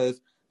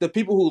because the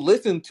people who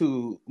listen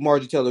to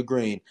Marjorie Taylor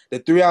Greene, the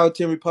 3 out of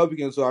 10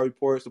 Republicans who I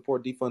report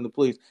support defund the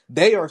police,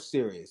 they are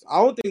serious.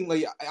 I don't think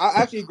I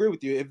actually agree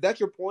with you. If that's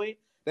your point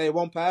that it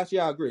won't pass,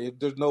 yeah, I agree.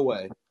 There's no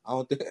way. I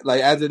don't think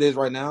as it is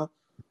right now.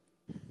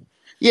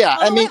 Yeah,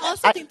 I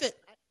also think that.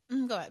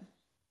 Go ahead.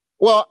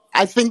 Well,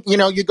 I think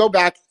you go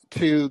back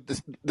to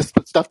this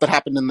stuff that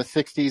happened in the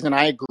 60s, and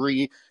I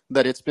agree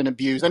that it's been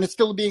abused, and it's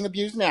still being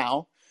abused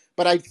now.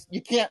 But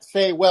you can't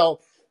say,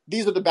 well,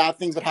 these are the bad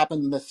things that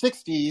happened in the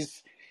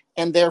 60s,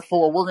 and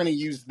therefore we're going to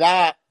use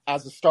that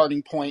as a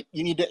starting point.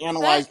 You need to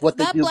analyze what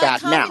they do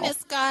bad now.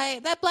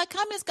 That black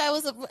communist guy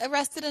was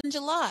arrested in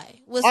July.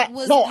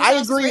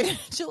 I agree. In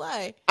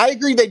July. I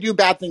agree they do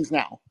bad things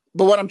now.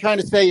 But what I'm trying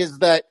to say is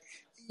that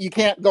you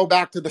can't go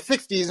back to the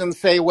 60s and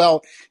say,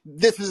 well,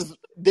 this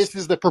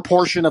is the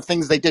proportion of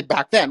things they did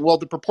back then. Well,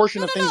 the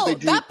proportion of things they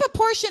do. That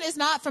proportion is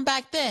not from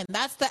back then.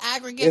 That's the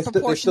aggregate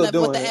proportion of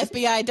what the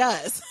FBI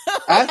does.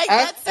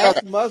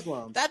 As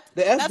Muslims,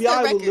 the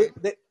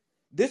FBI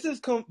this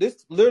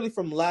literally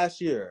from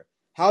last year.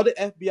 How the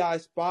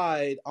FBI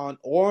spied on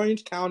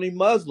Orange County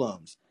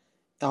Muslims.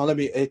 Now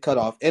it cut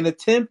off and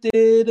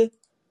attempted.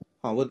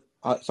 The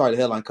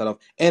headline cut off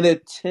and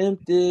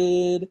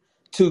attempted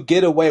to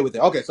get away with it.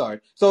 Okay,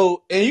 sorry.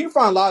 So, and you can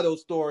find a lot of those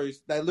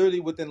stories that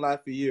literally within the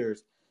last few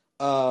years,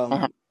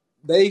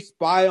 they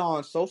spy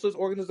on socialist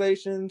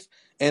organizations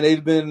and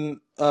they've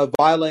been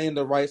violating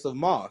the rights of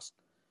mosques.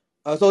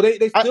 So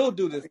they still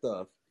do this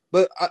stuff.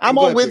 But I'm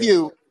all with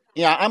you.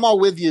 Yeah, I'm all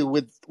with you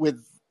with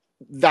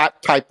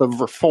that type of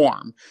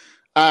reform.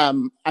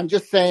 I'm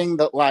just saying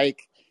that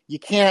you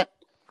can't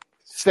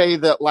say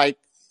that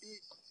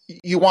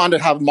you want to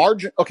have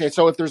margin. Okay,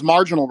 so if there's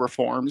marginal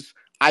reforms,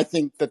 I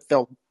think that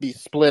they'll be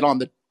split on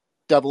the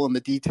devil in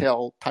the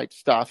detail type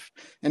stuff.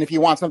 And if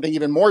you want something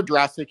even more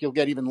drastic, you'll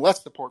get even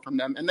less support from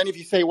them. And then if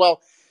you say,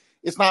 well,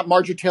 it's not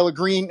Marjorie Taylor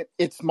Greene,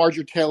 it's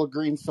Marjorie Taylor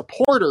Greene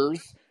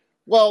supporters,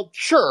 well,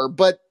 sure.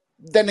 But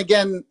then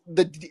again,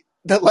 the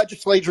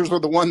legislatures are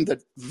the ones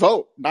that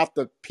vote, not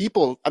the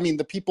people. I mean,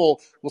 the people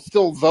will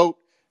still vote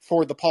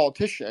for the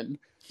politician.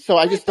 So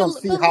I just don't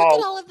see but how. Look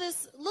at all of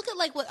this. Look at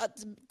like what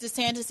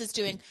DeSantis is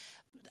doing.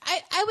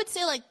 I would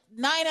say like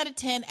 9 out of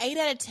 10, 8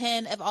 out of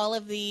 10 of all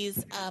of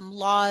these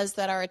laws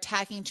that are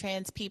attacking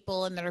trans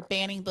people and that are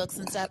banning books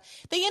and stuff,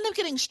 they end up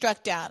getting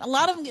struck down. A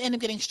lot of them end up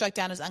getting struck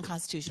down as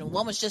unconstitutional.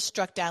 One was just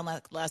struck down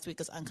last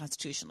week as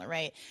unconstitutional,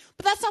 right?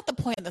 But that's not the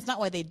point. That's not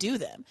why they do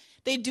them.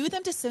 They do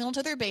them to signal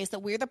to their base that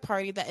we're the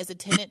party that is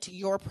attendant to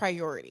your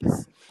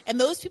priorities. And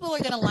those people are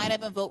going to line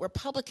up and vote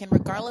Republican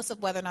regardless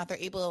of whether or not they're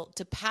able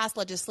to pass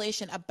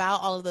legislation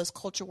about all of those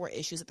culture war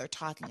issues that they're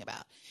talking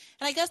about.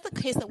 And I guess the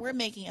case that we're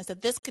making is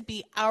that this could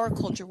be our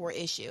culture war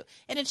issue.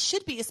 And it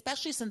should be,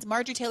 especially since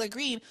Marjorie Taylor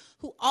Greene,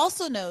 who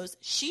also knows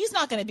she's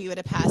not going to be able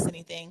to pass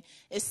anything,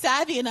 is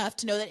savvy enough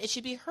to know that it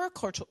should be her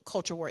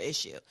culture war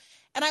issue.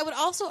 And I would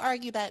also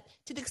argue that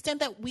to the extent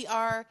that we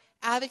are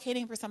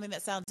advocating for something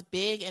that sounds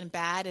big and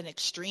bad and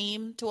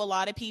extreme to a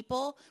lot of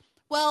people,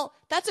 well,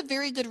 that's a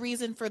very good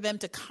reason for them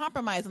to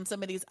compromise on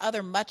some of these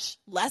other much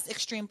less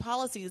extreme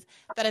policies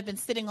that have been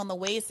sitting on the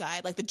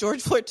wayside, like the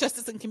George Floyd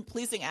Justice and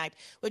Policing Act,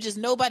 which is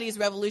nobody's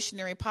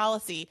revolutionary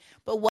policy,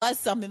 but was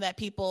something that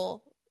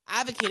people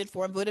advocated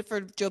for and voted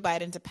for Joe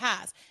Biden to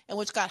pass, and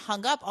which got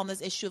hung up on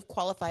this issue of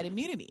qualified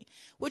immunity,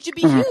 which would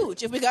be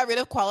huge if we got rid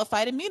of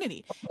qualified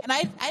immunity. And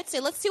I'd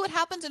say let's see what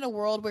happens in a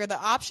world where the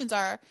options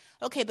are,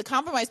 okay, the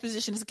compromise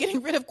position is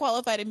getting rid of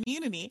qualified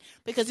immunity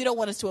because you don't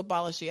want us to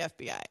abolish the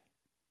FBI.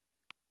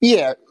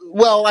 Yeah,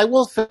 well, I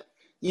will say,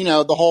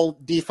 the whole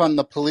defund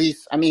the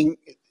police, I mean,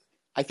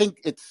 I think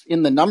it's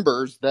in the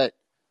numbers that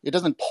it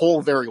doesn't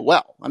poll very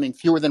well. I mean,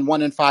 fewer than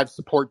 1 in 5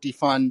 support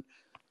defund.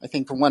 I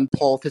think from one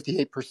poll,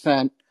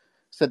 58%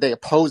 said they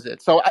oppose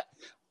it. So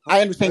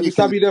I understand. Let me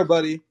stop you there,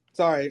 buddy.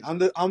 Sorry, I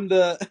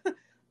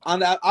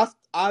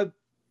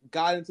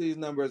got into these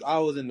numbers. I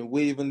was in the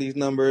weave in these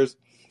numbers,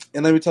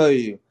 and let me tell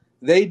you,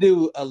 they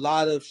do a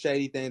lot of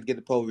shady things to get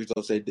the poll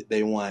results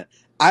they want.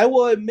 I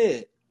will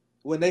admit,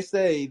 when they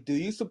say, do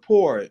you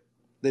support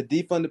the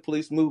defund the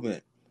police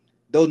movement,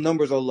 those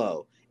numbers are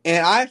low.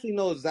 And I actually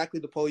know exactly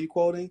the poll you're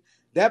quoting.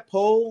 That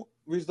poll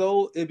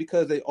result is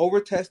because they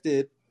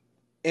over-tested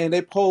and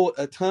they polled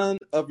a ton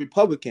of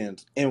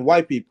Republicans and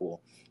white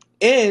people.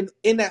 And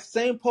in that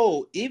same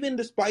poll, even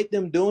despite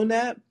them doing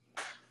that,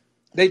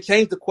 they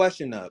changed the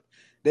question up.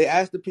 They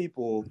asked the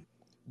people,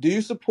 do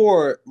you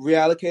support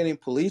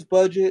reallocating police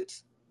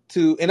budgets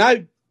to, and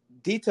I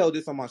detailed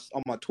this on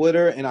my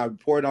Twitter, and I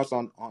reported also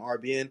on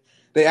RBN.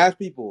 They asked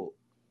people,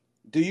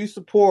 do you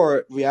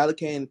support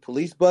reallocating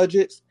police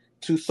budgets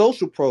to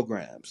social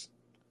programs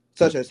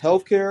such as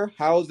healthcare,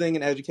 housing,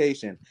 and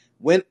education?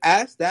 When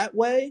asked that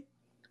way,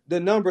 the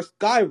number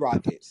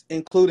skyrockets,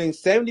 including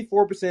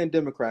 74%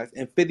 Democrats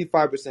and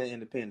 55%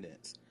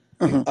 Independents.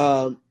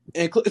 So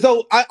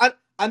I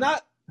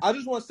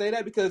just want to say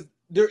that because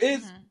there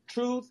is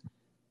truth,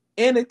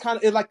 and it's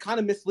kind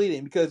of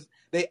misleading because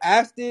they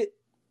asked it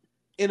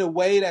in a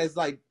way that is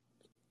like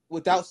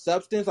without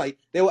substance. Like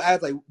they will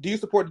ask, like, do you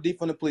support the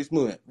defund the police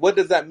movement? What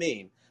does that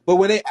mean? But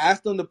when they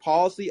ask them the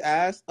policy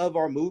ask of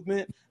our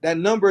movement, that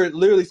number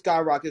literally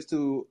skyrockets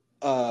to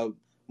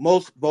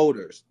most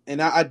voters.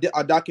 And I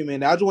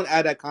documented that. I just want to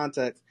add that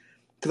context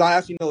because I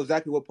actually know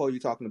exactly what poll you're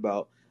talking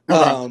about.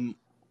 Okay.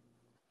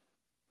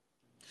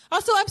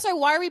 Also, I'm sorry,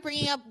 why are we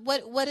bringing up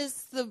what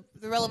is the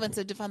relevance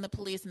of defund the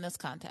police in this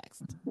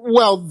context?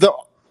 Well,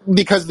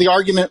 because the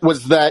argument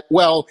was that,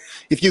 well,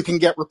 if you can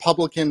get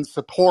Republican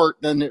support,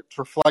 then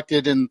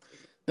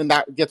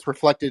that gets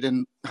reflected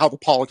in how the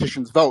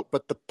politicians vote.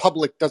 But the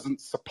public doesn't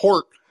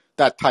support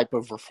that type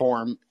of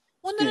reform.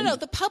 Well, no.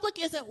 The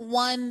public isn't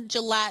one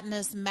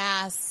gelatinous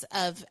mass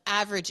of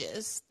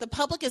averages. The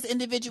public is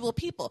individual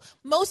people.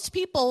 Most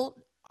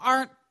people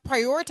aren't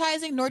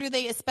prioritizing, nor do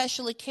they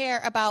especially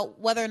care about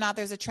whether or not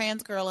there's a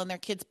trans girl in their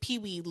kids'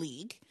 Pee-wee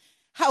league.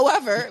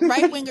 However,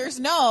 right-wingers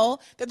know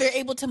that they're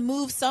able to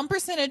move some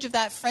percentage of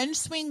that fringe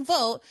swing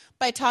vote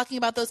by talking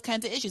about those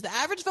kinds of issues. The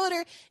average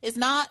voter is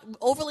not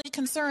overly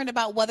concerned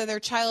about whether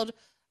their child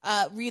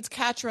reads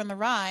Catcher in the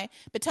Rye.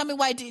 But tell me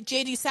why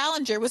J.D.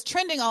 Salinger was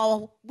trending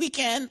all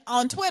weekend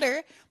on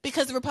Twitter,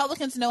 because the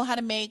Republicans know how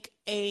to make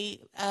a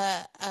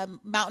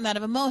mountain out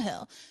of a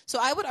molehill. So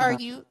I would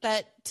argue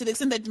that to the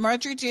extent that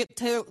Marjorie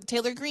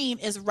Taylor Greene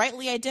is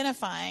rightly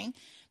identifying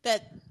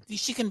that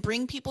she can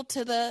bring people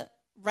to the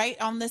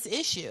right on this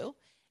issue,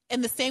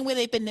 in the same way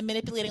they've been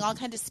manipulating all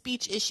kinds of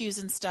speech issues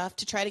and stuff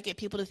to try to get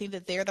people to think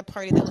that they're the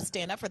party that will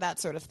stand up for that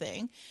sort of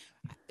thing.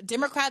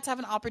 Democrats have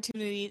an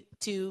opportunity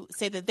to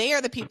say that they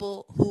are the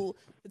people who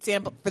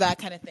stand up for that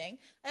kind of thing.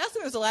 I also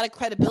think there's a lot of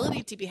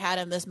credibility to be had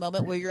in this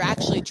moment where you're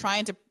actually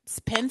trying to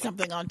pin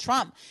something on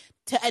Trump.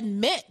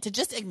 to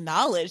just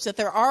acknowledge that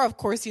there are, of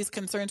course, these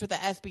concerns with the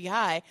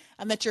FBI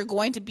and that you're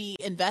going to be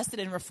invested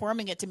in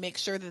reforming it to make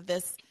sure that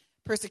this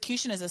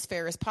persecution is as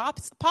fair as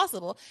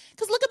possible.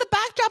 Because look at the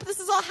backdrop this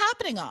is all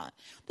happening on.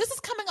 This is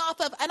coming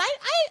off of, and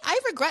I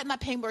regret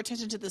not paying more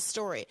attention to this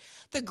story,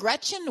 the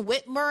Gretchen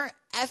Whitmer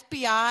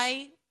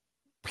FBI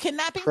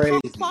kidnapping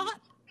plot.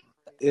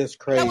 It's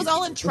crazy. That was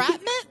all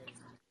entrapment.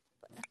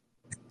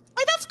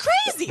 Like, that's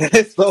crazy.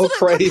 It's so the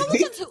crazy.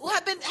 Republicans who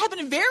have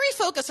been very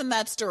focused on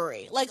that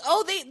story. Like,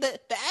 the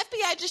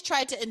FBI just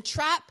tried to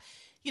entrap,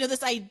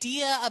 this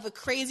idea of a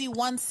crazy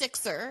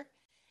 1-6er,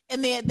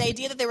 and the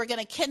idea that they were going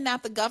to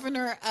kidnap the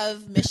governor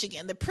of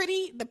Michigan, the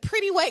pretty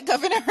white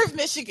governor of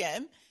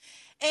Michigan,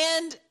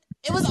 and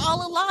it was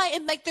all a lie.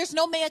 And like, there's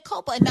no mea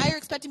culpa. And now you're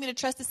expecting me to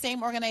trust the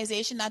same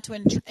organization not to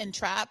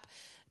entrap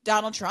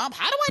Donald Trump?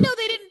 How do I know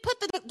they didn't put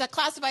the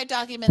classified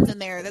documents in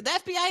there? That the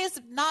FBI is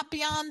not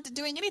beyond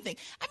doing anything.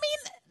 I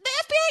mean, the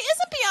FBI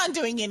isn't beyond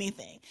doing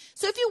anything.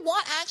 So if you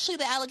want actually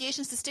the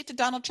allegations to stick to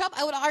Donald Trump,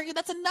 I would argue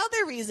that's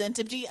another reason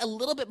to be a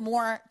little bit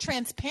more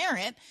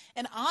transparent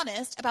and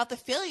honest about the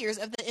failures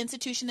of the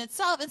institution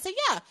itself and say,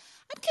 yeah,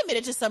 I'm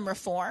committed to some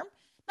reform.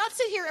 Not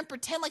sit here and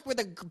pretend like we're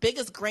the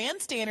biggest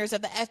grandstanders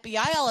of the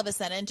FBI all of a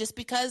sudden just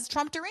because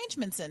Trump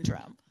derangement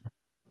syndrome.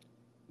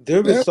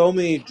 There's so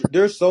many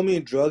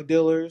drug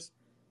dealers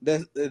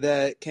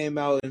that came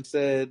out and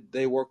said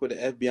they work with the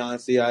FBI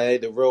and CIA.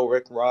 The real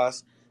Rick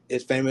Ross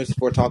is famous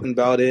for talking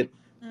about it.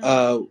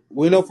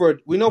 We know for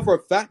a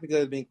fact,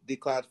 because it's being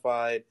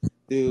declassified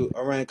through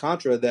Iran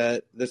Contra,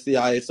 that the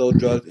CIA sold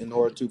drugs in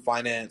order to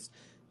finance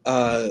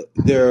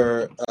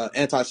their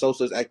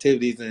anti-socialist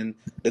activities in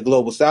the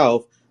global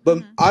South.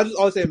 But I just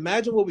always say,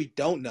 imagine what we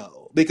don't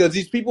know, because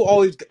these people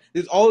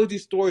there's always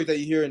these stories that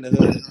you hear in the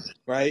hood,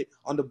 right,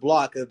 on the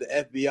block of the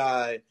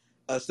FBI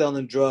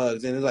selling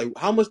drugs, and it's like,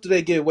 how much do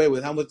they get away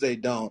with, how much they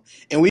don't.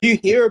 And when you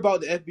hear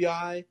about the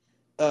FBI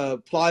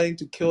plotting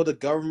to kill the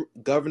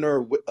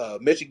governor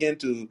of Michigan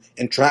to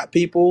entrap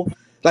people,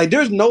 like,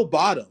 there's no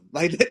bottom.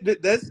 Like,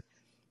 that's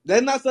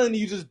not something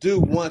you just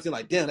do once and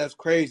like, damn, that's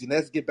crazy,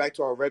 let's get back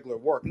to our regular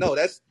work. No,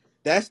 that's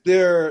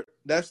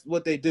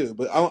what they do.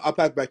 But I'll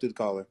pass back to the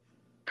caller.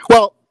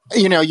 Well,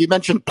 you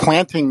mentioned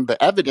planting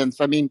the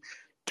evidence. I mean,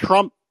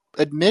 Trump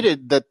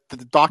admitted that the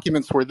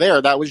documents were there.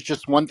 That was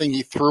just one thing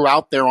he threw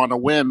out there on a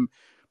whim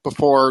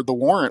before the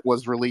warrant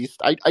was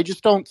released. I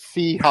just don't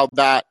see how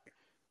that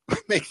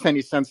makes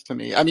any sense to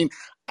me. I mean,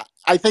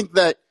 I think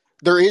that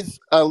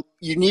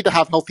you need to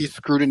have healthy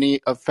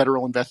scrutiny of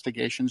federal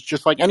investigations,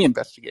 just like any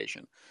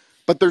investigation.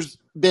 But there's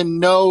been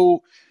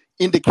no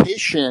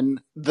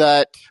indication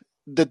that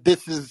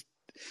this is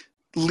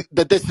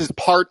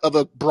part of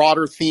a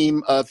broader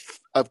theme of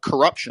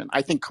corruption.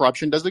 I think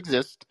corruption does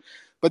exist,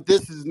 but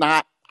this is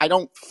not. I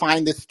don't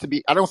find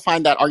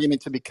that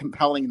argument to be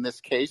compelling in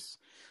this case.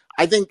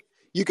 I think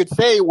you could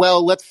say,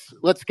 well, let's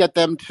get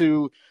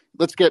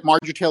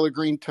Marjorie Taylor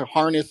Greene to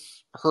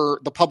harness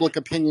the public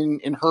opinion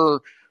in her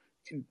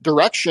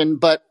direction,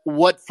 but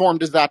what form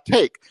does that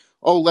take?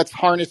 Oh, let's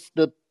harness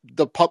the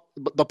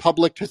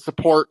public to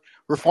support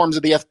reforms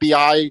of the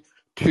FBI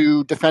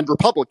to defend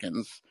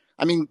Republicans.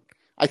 I mean,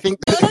 I think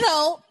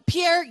no,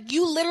 Pierre,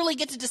 you literally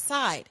get to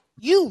decide.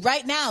 You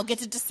right now get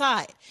to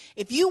decide.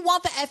 If you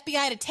want the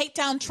FBI to take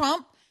down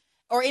Trump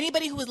or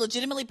anybody who has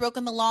legitimately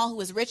broken the law, who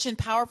is rich and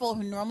powerful,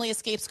 who normally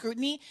escapes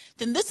scrutiny,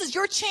 then this is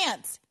your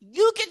chance.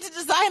 You get to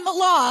design the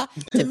law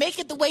to make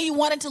it the way you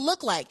want it to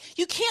look like.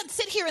 You can't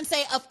sit here and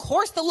say, of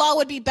course the law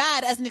would be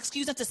bad, as an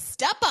excuse not to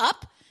step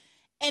up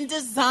and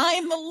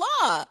design the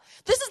law.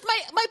 This is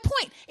my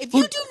point. If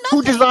you do nothing...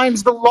 Who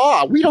designs the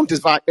law? We don't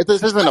design...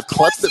 This isn't a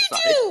plebiscite. Of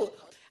course you do.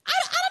 I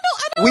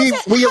don't know.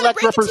 We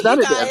elect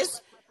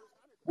representatives.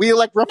 We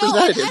elect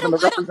representatives, and the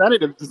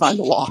representatives design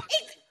the law.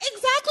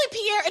 Exactly,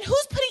 Pierre. And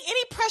who's putting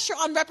any pressure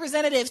on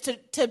representatives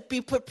to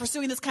be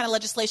pursuing this kind of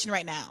legislation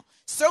right now?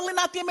 Certainly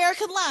not the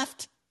American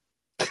left.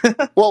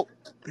 Well,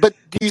 but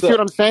do you see what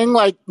I'm saying?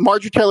 Like,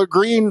 Marjorie Taylor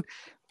Greene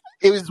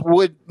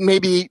would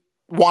maybe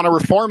want to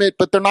reform it,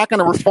 but they're not going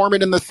to reform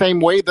it in the same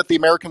way that the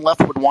American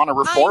left would want to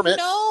reform it. I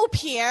know,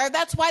 Pierre.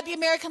 That's why the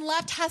American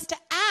left has to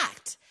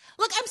act.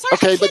 Look, I'm sorry,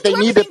 okay, I but can't they do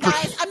need everything, to...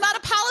 guys. I'm not a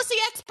policy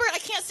expert. I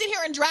can't sit here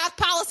and draft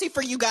policy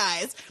for you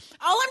guys.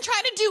 All I'm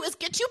trying to do is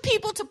get you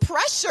people to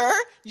pressure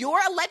your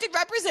elected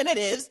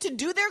representatives to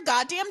do their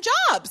goddamn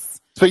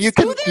jobs. So you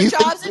can do their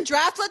jobs and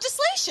draft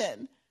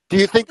legislation. Do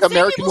you think the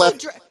American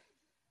left?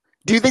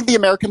 Do you think the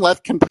American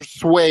left can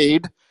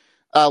persuade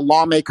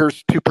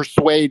lawmakers to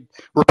persuade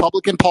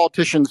Republican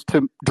politicians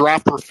to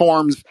draft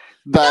reforms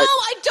that... No,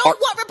 I don't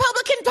want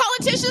Republican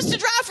politicians to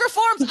draft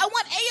reforms. I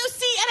want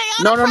AOC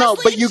and Ayanna No,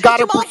 Pressley but you got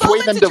to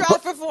persuade them to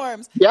draft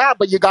reforms. Yeah,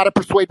 but you got to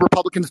persuade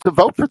Republicans to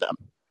vote for them.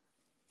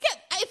 Yeah,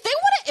 if they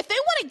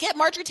want to get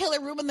Marjorie Taylor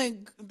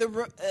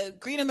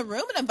Greene in the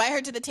room and invite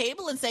her to the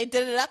table and say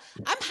da-da-da,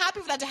 I'm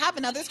happy for that to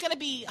happen. Now, there's going to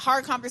be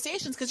hard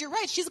conversations because you're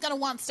right. She's going to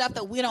want stuff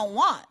that we don't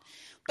want.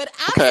 But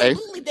Okay,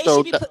 absolutely, they so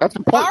should be that's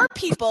important.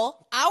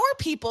 our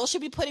people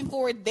should be putting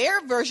forward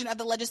their version of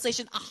the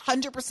legislation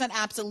 100%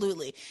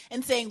 absolutely,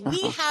 and saying,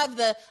 we have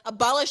the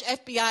Abolish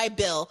FBI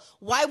bill.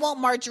 Why won't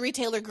Marjorie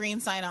Taylor Greene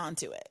sign on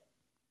to it?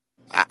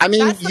 I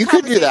mean, That's the you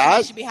could do conversation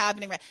that. should be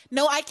happening. Right.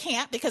 No, I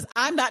can't, because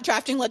I'm not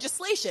drafting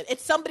legislation.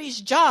 It's somebody's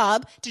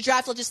job to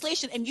draft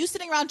legislation, and you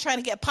sitting around trying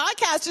to get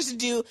podcasters to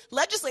do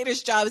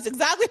legislators' job is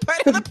exactly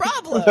part of the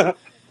problem.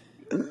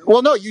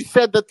 Well, no, you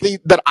said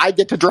that I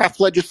get to draft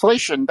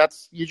legislation.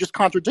 You just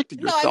contradicted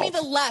yourself. No, I mean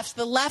the left.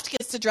 The left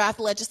gets to draft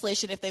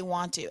legislation if they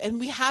want to, and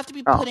we have to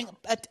be putting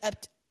a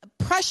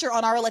pressure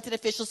on our elected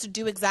officials to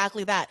do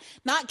exactly that.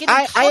 Not giving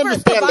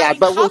providing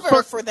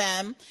cover for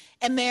them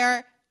and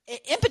their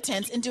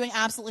impotence in doing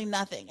absolutely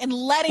nothing, and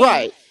letting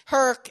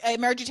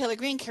Marjorie Taylor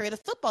Greene carry the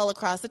football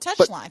across the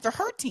touchline for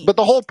her team. But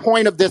the whole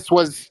point of this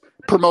was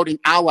promoting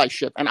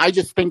allyship, and I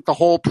just think the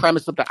whole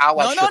premise of the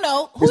allyship.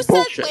 No. Who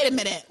said?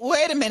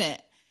 Wait a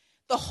minute.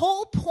 The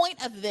whole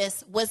point of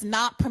this was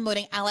not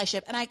promoting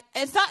allyship, and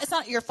it's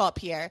not your fault,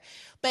 Pierre,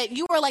 but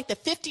you were like the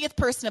 50th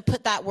person to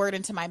put that word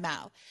into my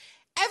mouth.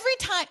 Every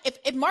time,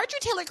 if Marjorie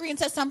Taylor Greene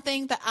says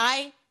something that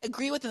I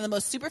agree with in the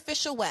most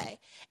superficial way,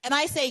 and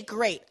I say,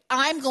 great,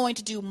 I'm going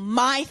to do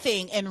my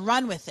thing and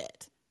run with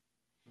it,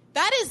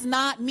 that is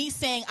not me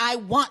saying I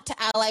want to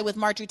ally with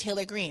Marjorie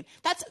Taylor Greene.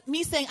 That's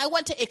me saying I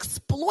want to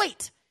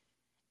exploit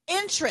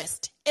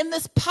interest in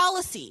this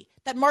policy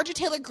that Marjorie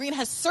Taylor Greene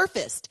has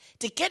surfaced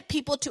to get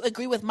people to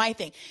agree with my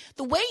thing.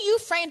 The way you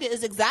framed it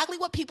is exactly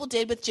what people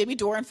did with Jimmy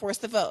Dore and Force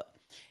the Vote.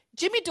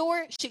 Jimmy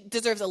Dore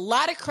deserves a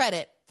lot of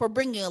credit for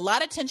bringing a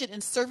lot of attention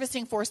and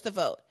servicing Force the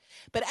Vote.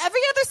 But every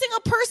other single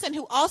person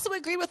who also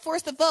agreed with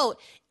Force the Vote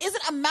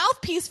isn't a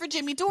mouthpiece for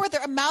Jimmy Dore.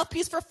 They're a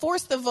mouthpiece for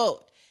Force the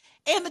Vote.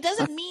 And it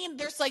doesn't mean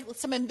there's like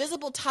some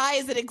invisible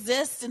ties that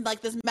exist and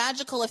like this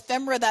magical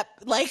ephemera that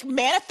like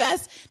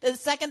manifests the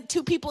second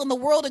two people in the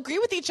world agree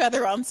with each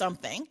other on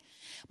something.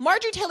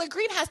 Marjorie Taylor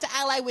Greene has to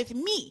ally with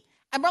me.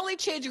 And Marjorie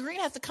Taylor Greene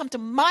has to come to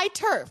my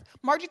turf.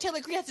 Marjorie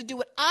Taylor Greene has to do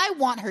what I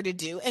want her to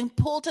do and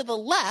pull to the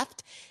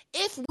left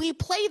if we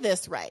play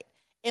this right.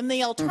 In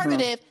the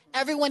alternative,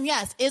 everyone,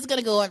 yes, is going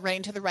to go right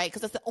into the right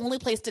because that's the only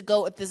place to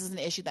go if this is an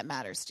issue that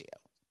matters to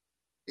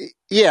you.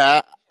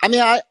 Yeah. I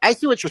mean, I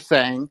see what you're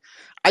saying.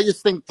 I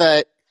just think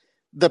that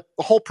the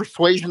whole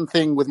persuasion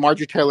thing with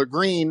Marjorie Taylor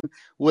Greene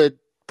would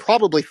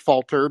probably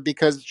falter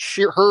because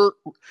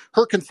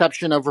her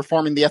conception of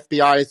reforming the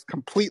FBI is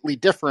completely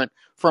different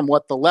from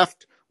what the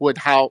left would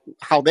how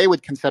they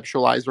would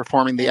conceptualize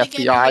reforming the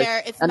FBI.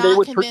 Pierre, it's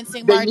not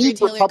convincing Marjorie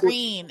Taylor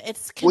Greene.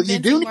 It's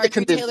convincing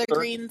Marjorie Taylor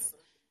Greene's.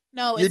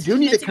 No, it's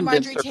convincing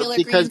Marjorie Taylor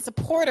Greene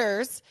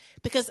supporters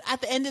because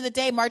at the end of the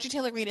day, Marjorie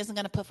Taylor Greene isn't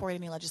going to put forward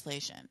any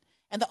legislation,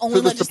 and the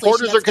only legislation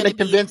supporters are going to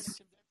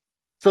convince.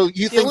 So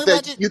you think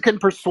that you can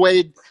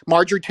persuade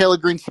Marjorie Taylor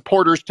Greene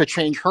supporters to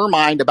change her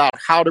mind about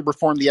how to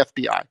reform the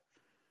FBI?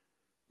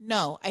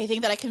 No, I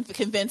think that I can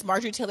convince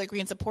Marjorie Taylor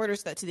Greene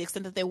supporters that to the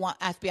extent that they want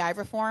FBI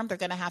reform, they're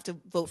going to have to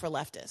vote for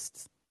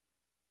leftists.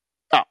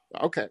 Oh,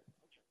 okay.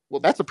 Well,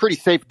 that's a pretty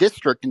safe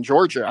district in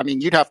Georgia. I mean,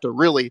 you'd have to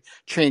really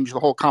change the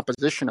whole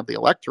composition of the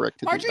electorate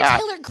to do that. Marjorie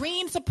Taylor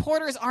Greene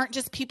supporters aren't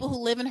just people who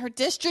live in her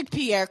district,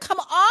 Pierre. Come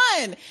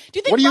on. Do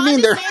you think what do you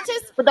mean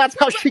but that's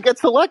how she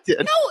gets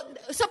elected.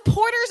 No,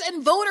 supporters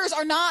and voters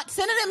are not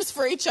synonyms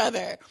for each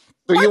other.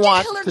 So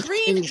Marjorie Taylor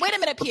Greene, wait a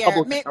minute,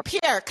 Pierre.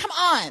 Pierre, come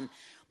on.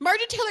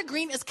 Marjorie Taylor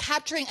Greene is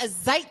capturing a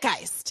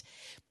zeitgeist.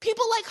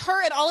 People like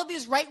her and all of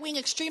these right-wing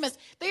extremists,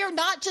 they are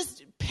not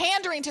just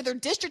pandering to their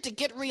district to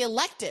get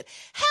reelected.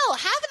 Hell,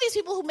 half of these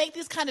people who make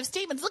these kind of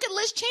statements, look at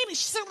Liz Cheney.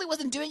 She certainly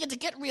wasn't doing it to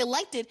get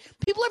reelected.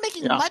 People are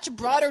making much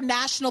broader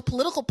national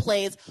political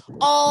plays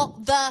all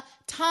the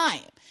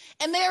time.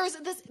 And there's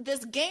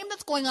this game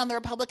that's going on in the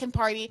Republican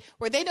Party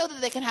where they know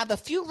that they can have the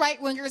few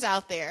right-wingers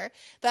out there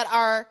that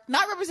are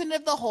not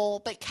representative of the whole,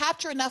 but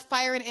capture enough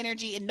fire and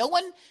energy, and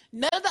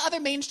none of the other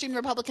mainstream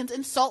Republicans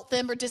insult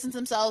them or distance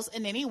themselves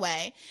in any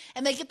way,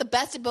 and they get the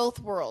best of both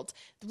worlds.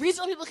 The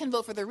reasonable people can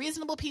vote for the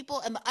reasonable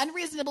people, and the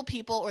unreasonable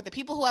people, or the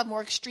people who have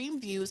more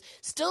extreme views,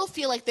 still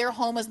feel like their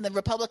home is in the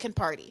Republican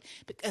Party,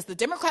 because the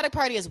Democratic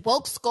Party is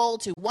woke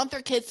skulls who want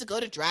their kids to go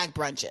to drag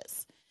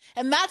brunches.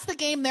 And that's the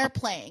game they're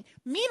playing.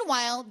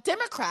 Meanwhile,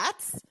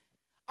 Democrats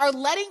are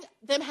letting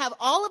them have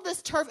all of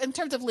this turf in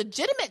terms of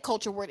legitimate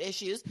culture war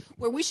issues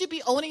where we should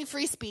be owning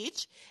free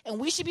speech and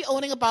we should be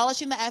owning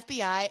abolishing the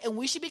FBI and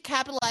we should be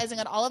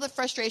capitalizing on all of the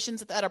frustrations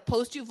that are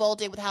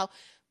post-Uvalde with how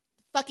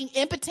fucking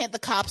impotent the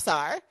cops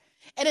are.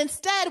 And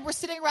instead, we're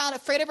sitting around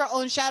afraid of our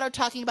own shadow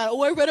talking about,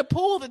 I read a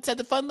poll that said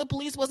defund the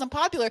police wasn't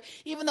popular,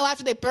 even though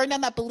after they burned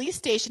down that police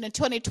station in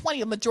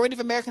 2020, a majority of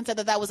Americans said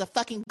that was a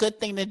fucking good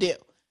thing to do.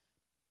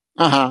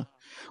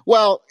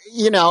 Well,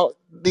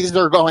 these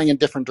are going in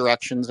different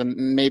directions,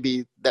 and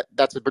maybe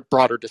that's a bit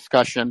broader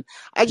discussion.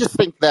 I just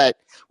think that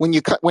when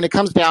it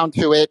comes down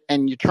to it,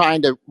 and you're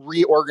trying to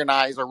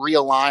reorganize or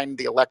realign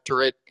the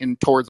electorate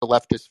towards a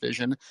leftist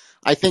vision,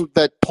 I think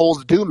that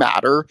polls do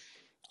matter.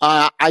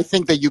 I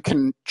think that you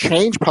can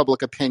change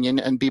public opinion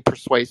and be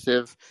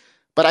persuasive,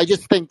 but I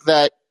just think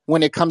that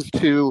when it comes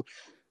to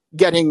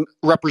getting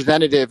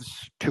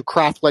representatives to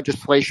craft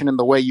legislation in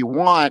the way you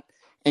want,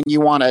 and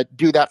you want to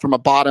do that from a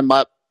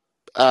bottom-up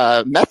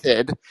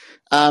method,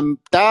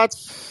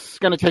 that's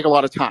going to take a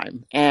lot of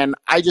time. And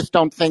I just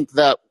don't think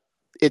that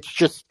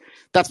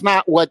that's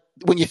not what,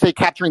 when you say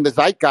capturing the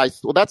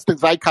zeitgeist, well, that's the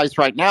zeitgeist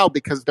right now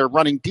because they're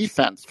running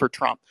defense for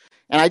Trump.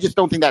 And I just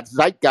don't think that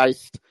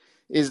zeitgeist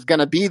is going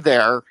to be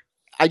there.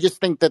 I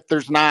just think that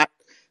there's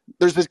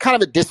this kind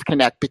of a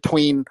disconnect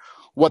between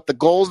what the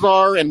goals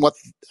are and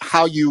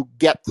how you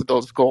get to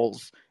those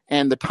goals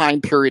and the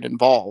time period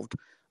involved.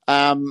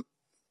 And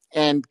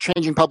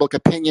changing public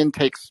opinion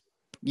takes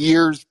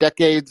years,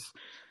 decades.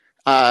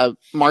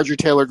 Marjorie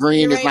Taylor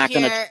Greene is not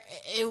going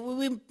to.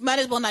 We might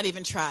as well not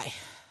even try.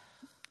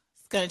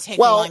 It's going to take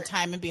a long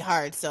time and be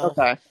hard. So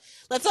okay.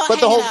 Let's all hang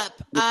it up.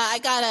 I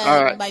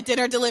got my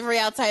dinner delivery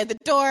outside the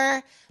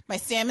door. My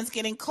salmon's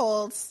getting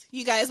cold.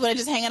 You guys want to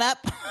just hang it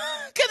up? Because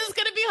it's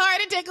going to be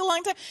hard and take a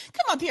long time.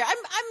 Come up here.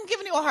 I'm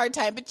giving you a hard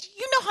time, but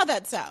you know how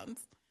that sounds.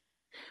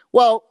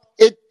 Well,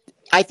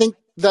 I think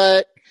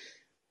that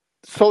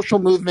social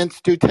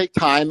movements do take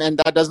time, and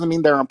that doesn't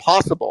mean they're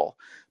impossible.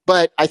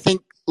 But I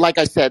think, like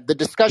I said, the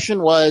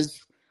discussion was,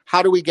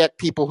 how do we get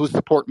people who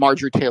support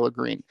Marjorie Taylor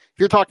Greene? If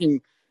you're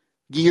talking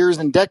years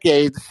and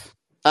decades,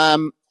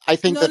 I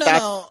think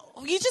No.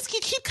 You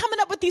keep coming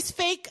up with these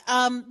fake,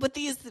 with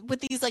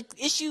these like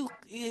issue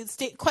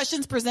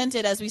questions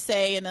presented, as we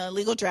say in a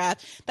legal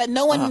draft, that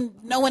no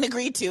one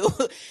agreed to.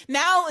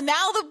 Now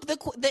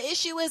the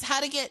issue is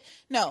how to get.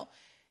 No,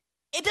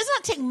 it does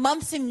not take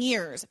months and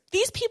years.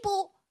 These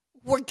people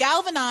were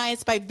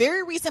galvanized by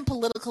very recent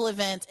political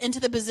events into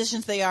the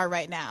positions they are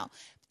right now.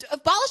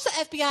 Abolish the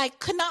FBI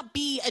could not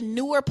be a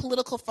newer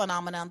political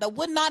phenomenon that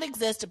would not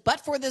exist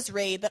but for this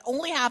raid that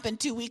only happened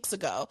 2 weeks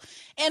ago,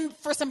 and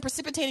for some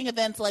precipitating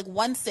events like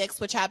 1/6,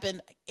 which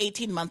happened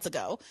 18 months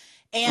ago,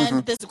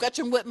 and this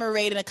Gretchen Whitmer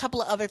raid and a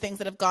couple of other things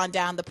that have gone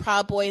down. The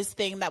Proud Boys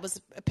thing that was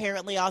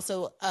apparently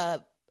also a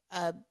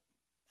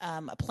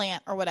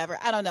plant or whatever.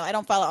 I don't know. I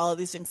don't follow all of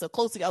these things so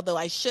closely, although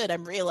I should.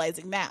 I'm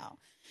realizing now.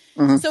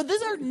 So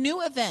these are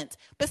new events.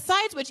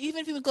 Besides which,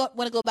 even if you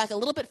want to go back a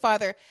little bit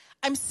farther,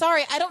 I'm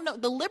sorry, I don't know.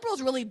 The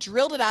liberals really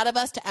drilled it out of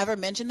us to ever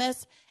mention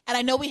this. And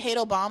I know we hate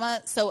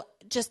Obama, so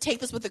just take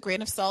this with a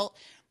grain of salt.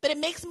 But it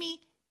makes me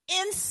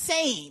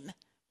insane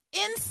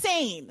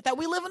that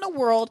we live in a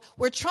world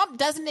where Trump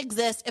doesn't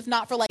exist, if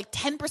not for like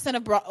 10%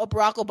 of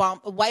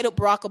white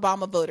Barack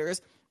Obama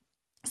voters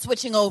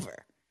switching over.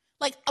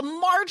 Like a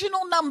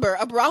marginal number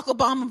of Barack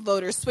Obama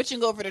voters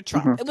switching over to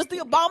Trump. It was the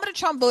Obama to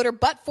Trump voter,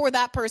 but for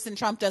that person,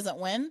 Trump doesn't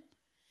win.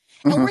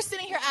 And we're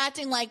sitting here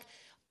acting like,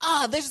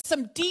 there's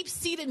some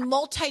deep-seated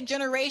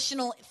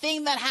multi-generational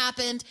thing that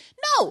happened.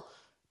 No,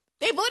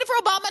 they voted for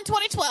Obama in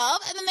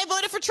 2012, and then they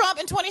voted for Trump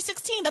in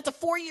 2016. That's a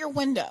 4-year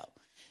window.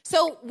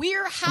 So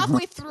we're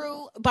halfway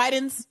through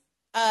Biden's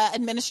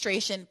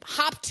administration.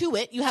 Hop to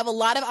it. You have a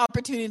lot of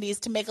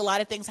opportunities to make a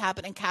lot of things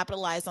happen and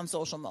capitalize on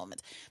social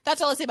moments.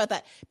 That's all I'll say about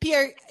that.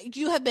 Pierre,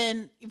 you have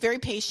been very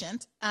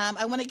patient.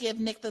 I want to give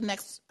Nick the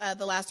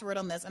last word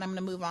on this, and I'm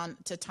going to move on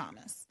to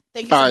Thomas.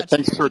 Thank you so much. All right.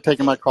 Thanks for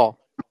taking my call.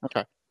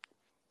 Okay.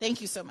 Thank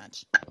you so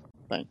much.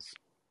 Thanks.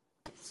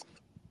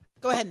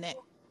 Go ahead, Nick.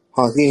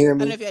 Can you hear me? I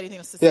don't know if you had anything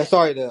else to say. Yeah,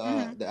 sorry,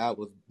 the app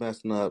was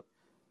messing up.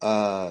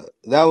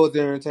 That was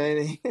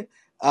entertaining.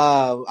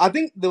 I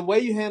think the way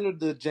you handled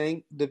the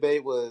Cenk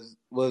debate was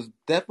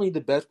definitely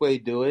the best way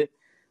to do it.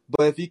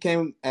 But if you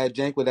came at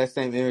Cenk with that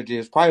same energy,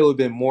 it probably would have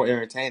been more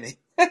entertaining.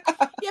 Yeah,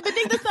 but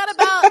Nick, that's not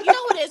about, you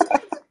know what it is?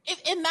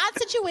 If in that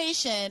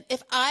situation,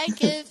 if I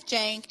give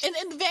Cenk,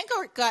 and the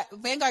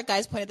Vanguard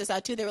guys pointed this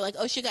out too, they were like,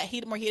 oh, she got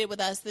more heated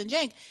with us than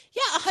Cenk.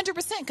 Yeah,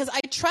 100%, because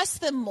I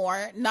trust them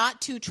more not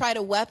to try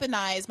to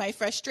weaponize my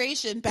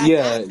frustration back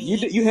at me.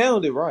 Yeah, you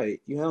handled it right.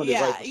 You handled it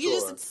right for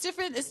sure.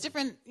 It's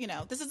different, you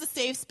know, this is a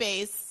safe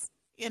space,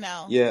 you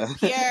know. Yeah.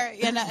 Pierre,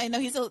 you know, I know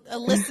he's a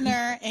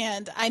listener,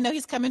 and I know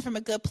he's coming from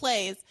a good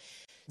place.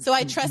 So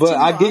I trust but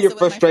him. I get your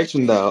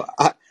frustration, though.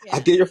 I Yeah.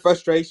 get your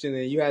frustration,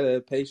 and you had the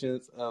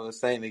patience of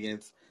saying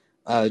against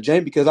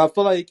Cenk, because I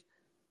feel like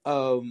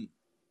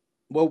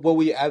what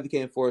we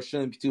advocating for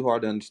shouldn't be too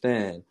hard to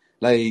understand.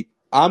 Like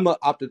I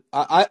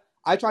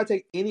try to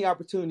take any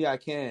opportunity I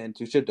can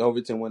to shift the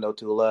Overton window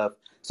to the left.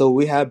 So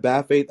we have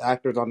bad faith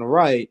actors on the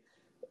right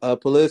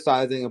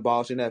politicizing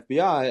abolishing the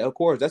FBI. Of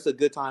course, that's a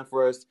good time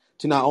for us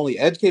to not only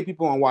educate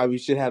people on why we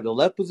should have the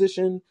left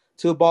position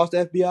to abolish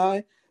the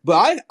FBI,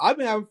 but I've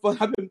been having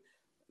fun.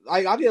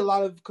 I get a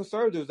lot of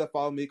conservatives that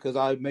follow me because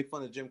I make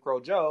fun of Jim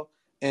Crow Joe,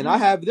 and I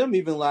have them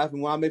even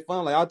laughing when I make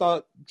fun. Like, I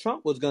thought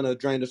Trump was gonna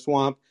drain the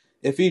swamp.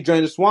 If he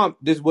drained the swamp,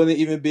 this wouldn't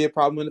even be a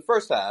problem in the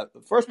first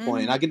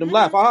point. And I get them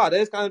laugh.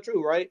 That's kind of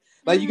true, right?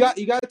 Like you got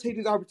to take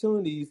these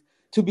opportunities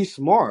to be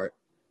smart,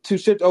 to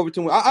shift over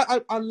to.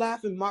 I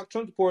laugh and mock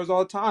Trump supporters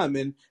all the time,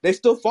 and they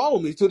still follow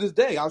me to this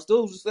day. I'll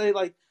still just say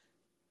like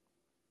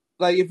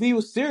if he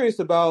was serious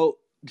about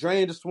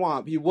draining the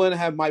swamp, he wouldn't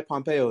have Mike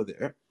Pompeo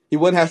there. He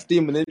wouldn't have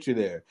Steve Mnuchin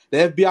there.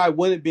 The FBI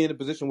wouldn't be in a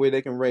position where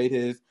they can raid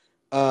his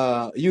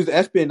use the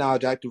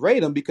Espionage Act to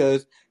raid him,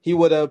 because he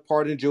would have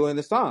pardoned Julian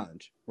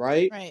Assange,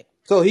 right? Right.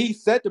 So he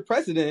set the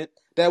precedent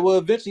that will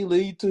eventually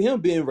lead to him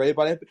being raided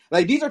by that.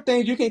 Like, these are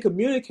things you can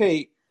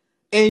communicate,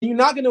 and you're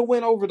not going to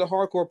win over the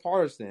hardcore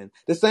partisan.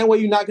 The same way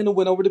you're not going to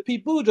win over the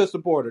Pete Buttigieg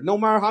supporter. No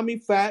matter how many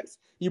facts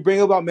you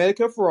bring about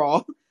Medicare for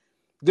all,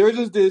 there's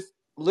just this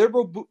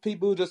liberal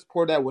Pete Buttigieg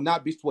supporter that will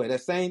not be swayed.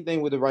 That same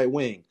thing with the right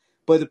wing.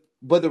 But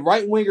the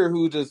right winger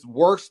who just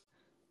works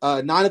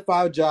a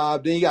 9-to-5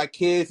 job, then you got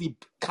kids, he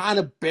kind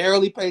of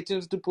barely pays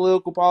attention to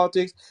political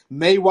politics,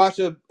 may watch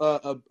a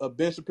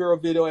Ben Shapiro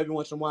video every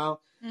once in a while,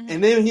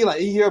 and then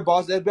he hear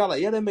Abolish the FBI, like,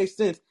 yeah, that makes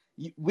sense.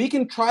 We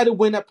can try to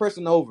win that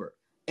person over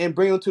and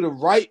bring them to the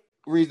right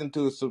reason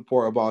to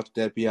support Abolish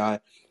the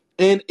FBI.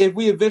 And if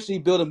we eventually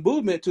build a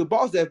movement to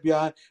abolish the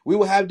FBI, we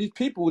will have these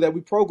people that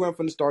we programmed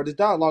from the start of this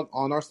dialogue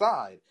on our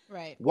side.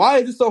 Right. Why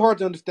is it so hard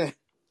to understand?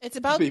 It's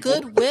about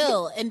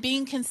goodwill and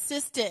being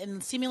consistent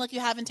and seeming like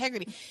you have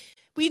integrity.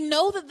 We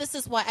know that this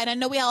is why, and I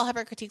know we all have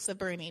our critiques of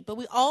Bernie, but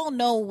we all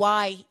know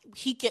why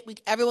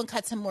everyone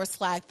cuts him more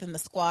slack than the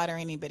Squad or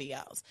anybody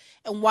else,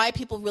 and why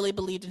people really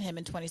believed in him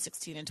in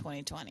 2016 and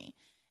 2020.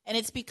 And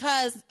it's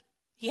because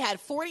he had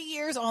 40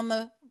 years on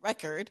the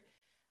record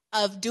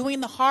of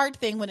doing the hard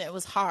thing when it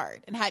was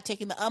hard, and had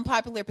taken the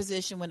unpopular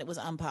position when it was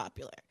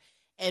unpopular.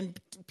 And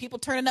people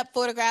turning up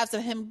photographs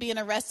of him being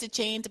arrested,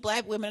 chained to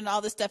black women and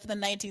all this stuff in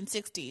the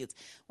 1960s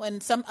when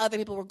some other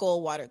people were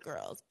Goldwater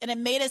girls. And it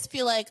made us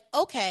feel like,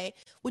 okay,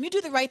 when you do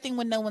the right thing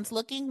when no one's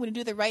looking, when you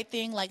do the right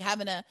thing, like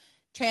having a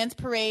trans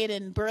parade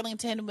in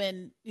Burlington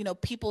when,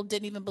 people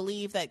didn't even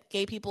believe that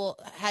gay people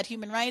had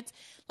human rights,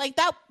 like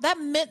that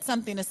meant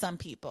something to some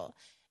people.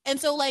 And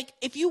so, like,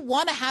 if you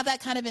want to have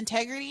that kind of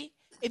integrity,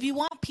 if you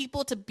want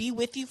people to be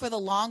with you for the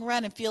long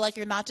run and feel like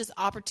you're not just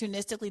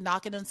opportunistically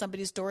knocking on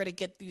somebody's door to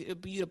get you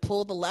to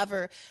pull the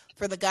lever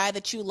for the guy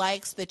that you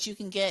like so that you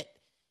can get,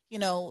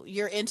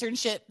 your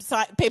internship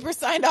paper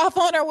signed off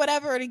on or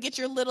whatever, or to get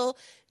your little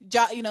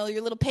job,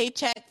 your little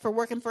paycheck for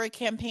working for a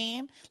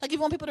campaign. Like, if you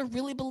want people to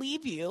really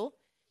believe you,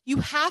 you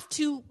have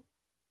to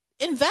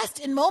invest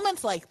in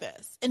moments like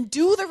this and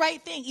do the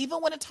right thing,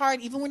 even when it's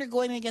hard, even when you're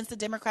going against the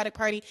Democratic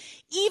Party,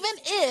 even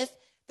if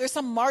there's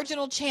some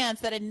marginal chance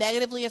that it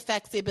negatively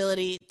affects the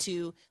ability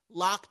to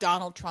lock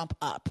Donald Trump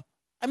up.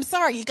 I'm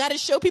sorry, you got to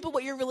show people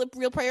what your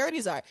real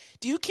priorities are.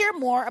 Do you care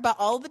more about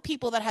all of the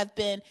people that have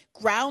been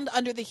ground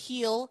under the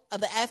heel of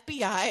the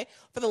FBI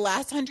for the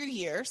last 100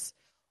 years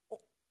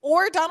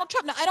or Donald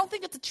Trump? Now, I don't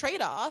think it's a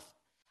trade-off.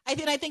 I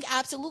think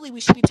absolutely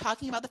we should be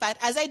talking about the fact,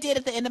 as I did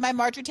at the end of my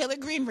Marjorie Taylor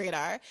Greene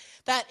radar,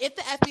 that if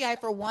the FBI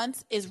for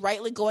once is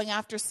rightly going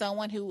after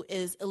someone who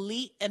is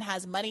elite and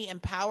has money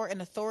and power and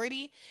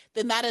authority,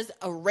 then that is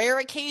a rare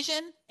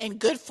occasion and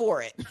good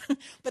for it.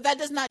 But that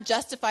does not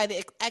justify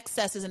the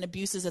excesses and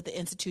abuses of the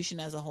institution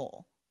as a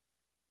whole.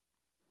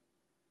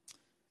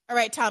 All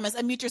right, Thomas,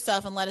 unmute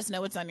yourself and let us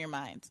know what's on your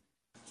mind.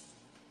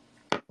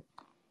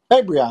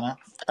 Hey, Brianna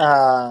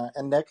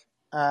and Nick.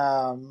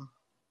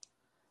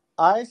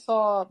 I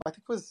think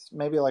it was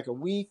maybe like a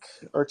week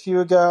or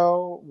two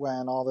ago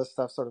when all this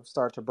stuff sort of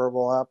started to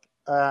burble up.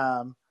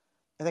 I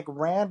think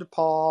Rand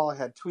Paul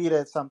had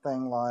tweeted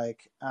something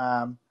like,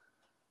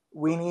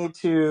 we need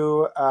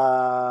to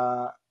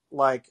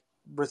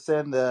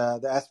rescind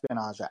the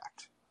Espionage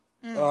Act.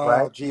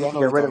 Right? Gee, I know what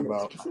you're talking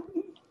about.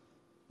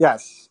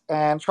 Yes.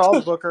 And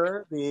Charles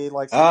Booker, the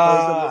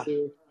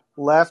supposedly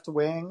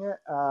left-wing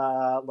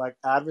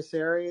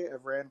adversary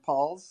of Rand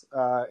Paul's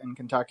in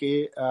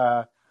Kentucky,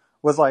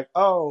 was like,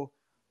 oh,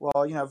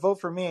 well,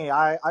 vote for me.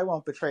 I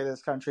won't betray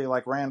this country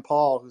like Rand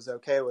Paul, who's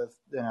okay with,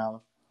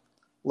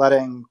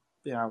 letting,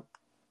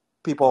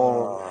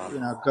 people,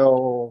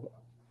 go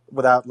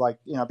without,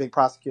 being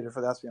prosecuted for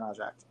the Espionage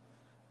Act.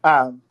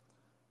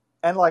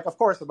 And, of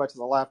course, a bunch of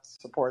the left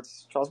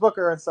supports Charles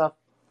Booker and stuff,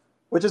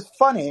 which is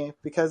funny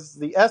because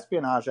the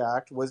Espionage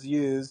Act was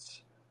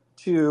used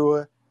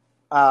to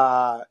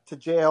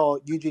jail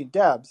Eugene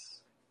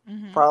Debs,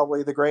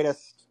 probably the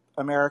greatest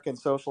American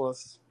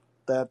socialist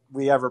that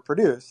we ever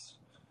produced,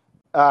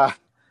 as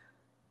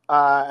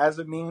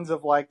a means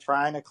of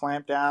trying to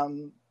clamp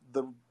down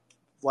the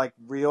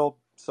real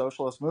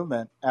socialist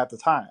movement at the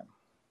time.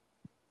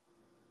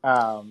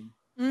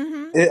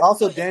 It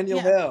also Daniel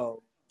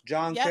Hell,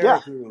 John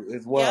Carreyrou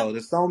as well. Yep.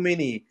 There's so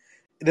many.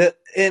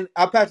 And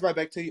I'll pass it right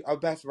back to you. I'll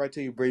pass it right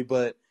to you, Bree.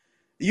 But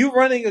you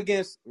running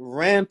against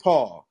Rand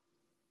Paul,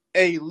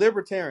 a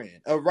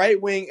libertarian, a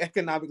right-wing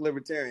economic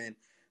libertarian,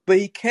 but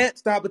he can't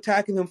stop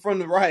attacking him from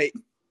the right.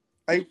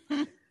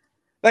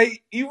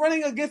 Like you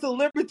running against a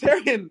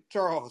libertarian,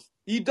 Charles.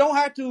 You don't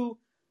have to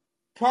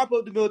prop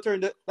up the military.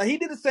 Like he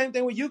did the same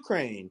thing with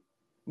Ukraine,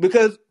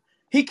 because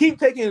he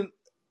keeps taking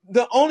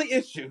the only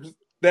issues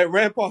that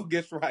Rand Paul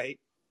gets right,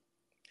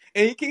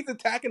 and he keeps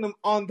attacking him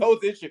on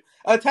those issues.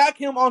 Attack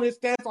him on his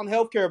stance on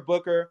healthcare,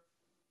 Booker.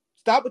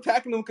 Stop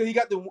attacking him because he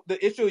got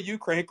the issue of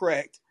Ukraine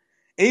correct.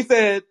 And he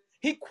said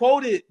he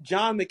quoted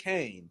John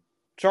McCain.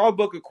 Charles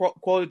Booker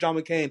quoted John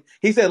McCain.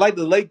 He said, like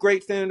the late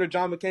great Senator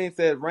John McCain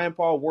said, Rand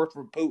Paul worked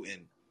for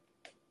Putin.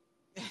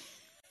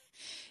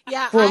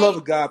 Yeah, For the love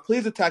of God,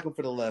 please attack him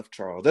for the left,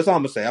 Charles. That's all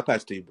I'm gonna say. I'll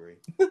pass to you, Bree.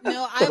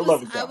 No, For the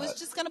love of I God. was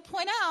just gonna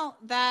point out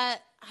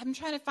that I'm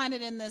trying to find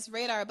it in this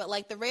radar, but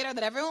like the radar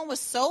that everyone was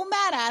so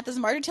mad at, this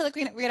Marjorie Taylor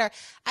Greene radar,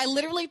 I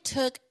literally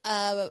took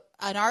an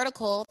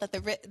article that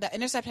the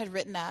Intercept had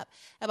written up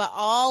about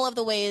all of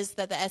the ways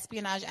that the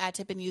Espionage Act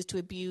had been used to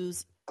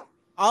abuse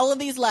all of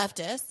these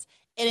leftists,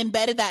 and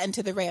embedded that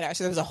into the radar.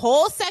 So there was a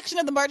whole section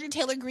of the Marjorie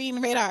Taylor Greene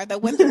radar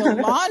that went through a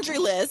laundry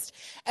list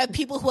of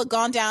people who had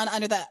gone down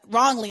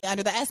wrongly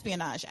under the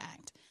Espionage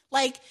Act.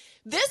 Like,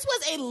 this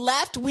was a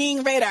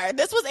left-wing radar.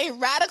 This was a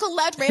radical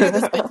left radar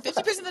that spent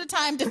 50% of the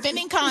time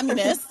defending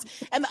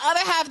communists and the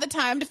other half of the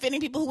time defending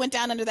people who went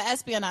down under the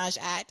Espionage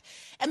Act.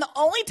 And the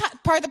only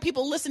part that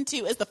people listened to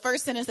is the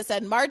first sentence that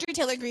said, Marjorie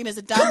Taylor Greene is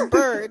a dumb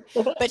bird,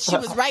 but she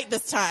was right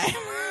this time.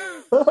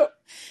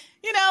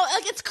 You know,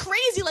 like, it's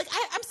crazy. Like,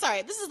 I'm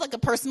sorry, this is like a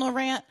personal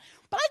rant,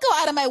 but I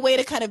go out of my way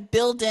to kind of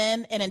build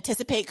in and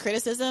anticipate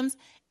criticisms,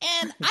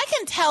 and I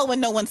can tell when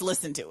no one's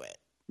listened to it.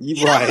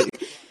 Right.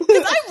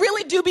 Because I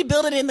really do be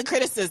building in the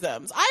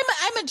criticisms.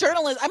 I'm a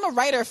journalist. I'm a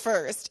writer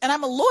first, and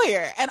I'm a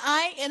lawyer. And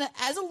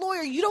as a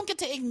lawyer, you don't get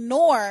to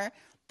ignore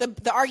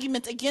the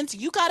arguments against you.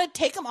 You got to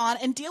take them on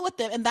and deal with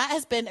them. And that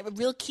has been a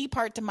real key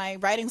part to my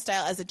writing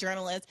style as a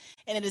journalist,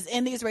 and it is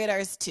in these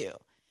radars too.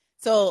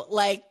 So,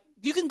 like,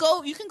 you can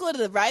go to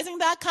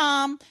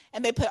therising.com,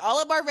 and they put all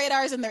of our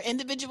radars in their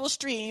individual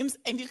streams,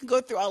 and you can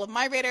go through all of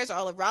my radars, or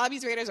all of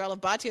Robbie's radars, or all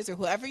of Batia's, or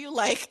whoever you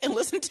like, and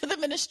listen to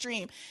them in a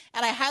stream.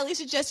 And I highly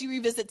suggest you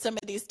revisit some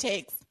of these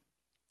takes,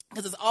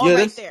 because it's all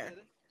right there.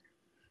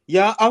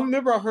 Yeah, I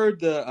remember I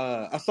heard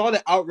I saw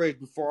the outrage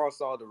before I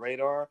saw the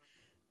radar,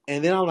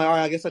 and then I'm like, all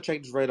right, I guess I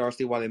checked this radar,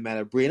 see why they mad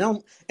at Bree,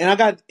 and I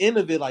got the end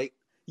of it like,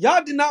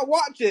 y'all did not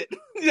watch it.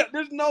 Yeah,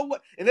 there's no way,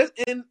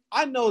 and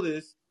I know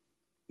this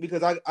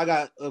because I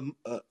got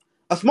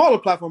a smaller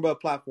platform, but a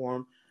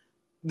platform.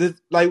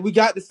 Like, we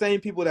got the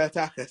same people that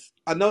attack us.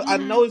 I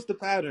know it's the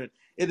pattern.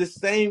 It's the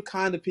same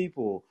kind of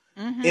people,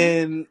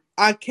 and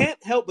I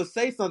can't help but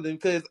say something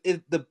because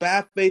the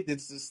bad faith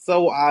is just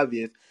so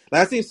obvious.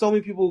 Like, I've seen so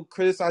many people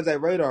criticize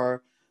that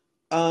radar.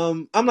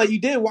 I'm like,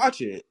 you didn't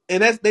watch it,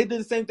 and they did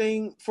the same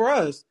thing for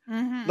us.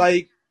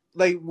 Like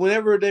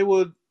whenever they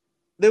would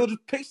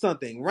just pick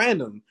something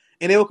random,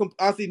 and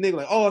I see nigga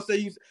like, oh,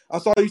 I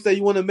saw you say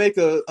you want to make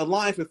a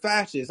alliance with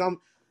fascists.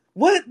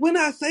 What? When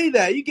I say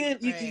that, you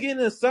getting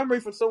a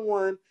summary from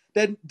someone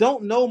that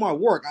don't know my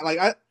work.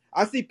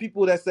 I see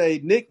people that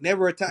say Nick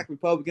never attacked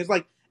Republicans.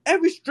 Like,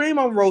 every stream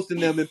I'm roasting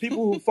them, and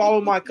people who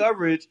follow my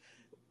coverage,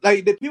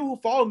 like the people who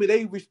follow me,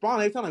 they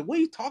respond. They sound like, what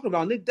are you talking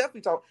about? Nick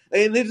definitely talk,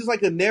 and it's just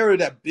like a narrative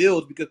that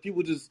builds because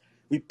people just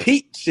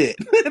repeat shit,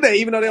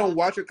 even though they don't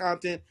watch your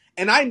content.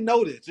 And I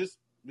know this just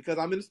because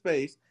I'm in the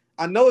space.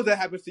 I know that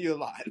happens to you a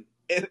lot,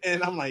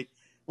 and I'm like,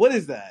 what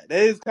is that?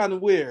 That is kind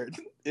of weird.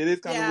 It is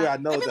kind of weird. I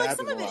know that happens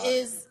a lot. Some of it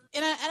is,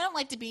 and I don't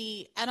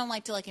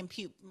like to like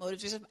impute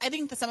motives or something. I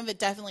think that some of it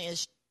definitely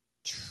is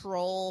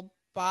troll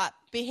bot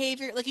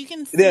behavior. Like, you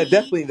can see,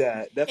 definitely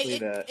that.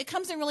 It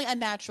comes in really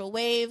unnatural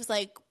waves.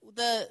 Like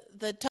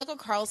the Tucker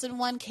Carlson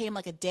one came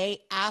like a day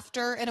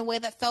after in a way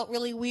that felt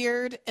really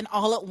weird, and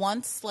all at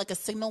once, like, a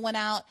signal went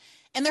out.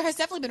 And there has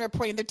definitely been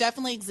reporting. There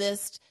definitely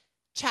exist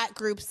chat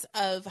groups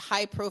of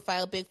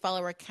high-profile, big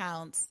follower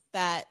accounts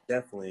that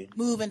definitely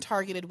move in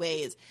targeted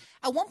ways.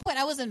 At one point,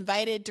 I was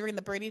invited during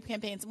the Bernie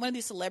campaigns. One of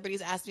these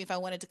celebrities asked me if I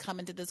wanted to come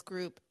into this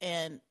group,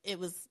 and it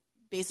was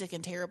basic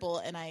and terrible,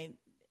 and I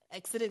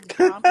exited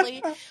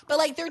promptly. But,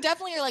 like, there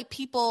definitely are, like,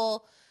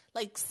 people,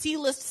 like,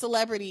 C-list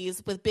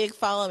celebrities with big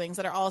followings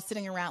that are all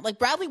sitting around. Like,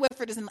 Bradley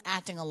Whitford isn't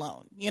acting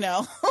alone, you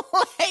know?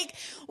 Like,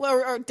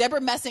 or Deborah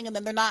Messing, and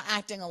then they're not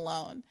acting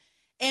alone.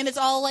 And it's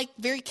all, like,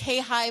 very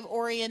K-Hive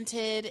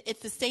oriented.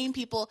 It's the same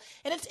people.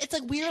 And it's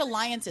like weird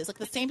alliances. Like,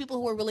 the same people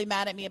who were really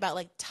mad at me about,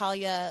 like,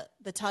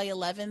 the Talia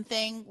Levin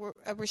thing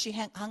where she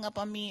hung up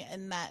on me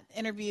in that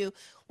interview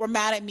were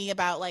mad at me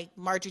about, like,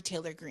 Marjorie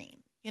Taylor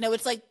Greene. You know,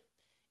 it's like,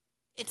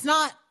 it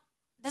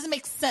doesn't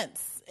make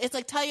sense. It's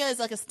like Talia is,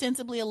 like,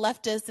 ostensibly a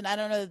leftist, and I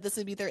don't know that this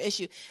would be their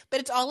issue. But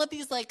it's all of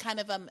these, like, kind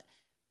of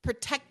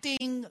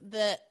protecting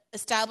the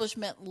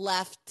establishment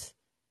left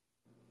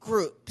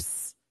groups.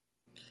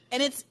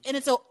 And it's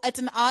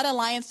an odd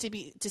alliance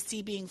to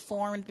see being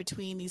formed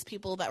between these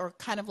people that were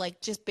kind of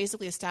like just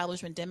basically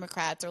establishment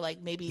Democrats, or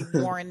like maybe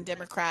Warren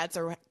Democrats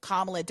or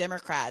Kamala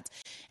Democrats,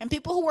 and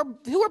people who were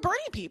Bernie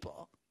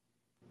people,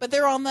 but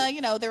they're on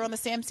the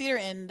Sam Cedar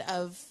end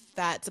of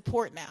that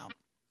support now.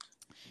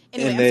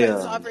 Anyway, I'm sorry, this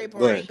is all very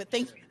boring, but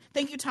thank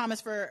you, Thomas,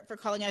 for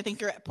calling in. I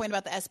think your point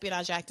about the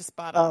Espionage Act is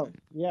spot on. Oh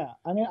yeah,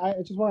 I mean, I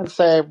just wanted to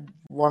say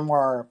one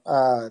more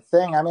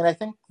thing. I mean, I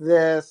think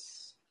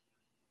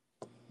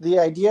the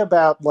idea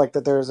about, like,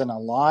 that there's an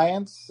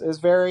alliance is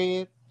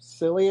very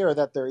silly, or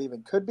that there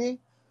even could be.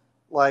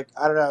 Like,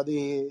 I don't know,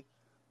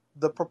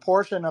 the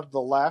proportion of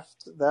the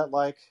left that,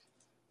 like,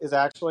 is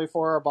actually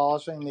for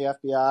abolishing the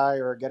FBI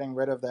or getting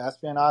rid of the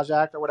Espionage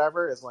Act or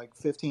whatever is like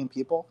 15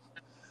 people.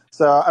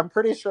 So I'm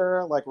pretty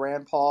sure, like,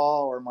 Rand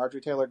Paul or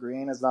Marjorie Taylor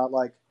Greene is not,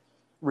 like,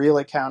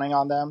 really counting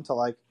on them to,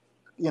 like,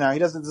 you know, he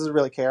doesn't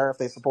really care if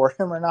they support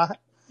him or not.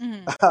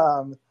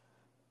 Um,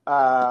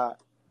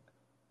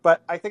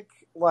 but I think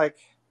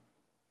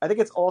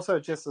it's also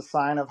just a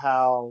sign of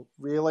how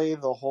really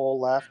the whole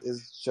left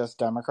is just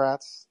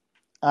Democrats.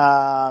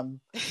 That's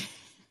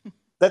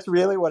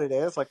really what it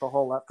is, like the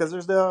whole left, because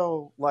there's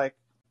no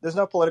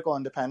political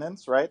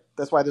independence, right?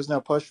 That's why there's no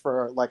push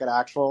for like an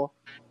actual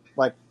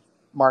like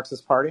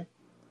Marxist party.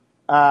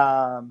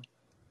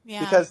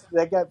 Because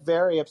they get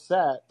very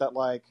upset that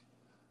like,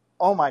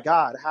 oh my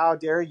God, how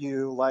dare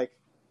you like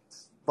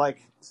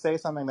say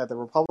something that the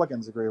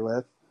Republicans agree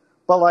with,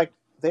 but like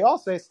they all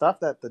say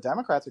stuff that the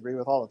Democrats agree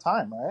with all the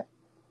time, right?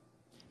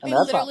 They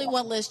literally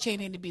want Liz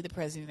Cheney to be the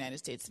president of the United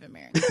States of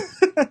America.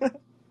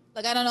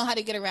 Like, I don't know how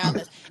to get around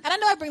this. And I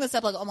know I bring this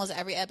up like almost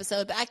every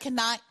episode, but I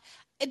cannot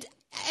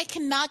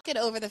get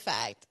over the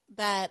fact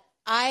that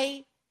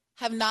I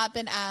have not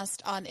been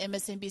asked on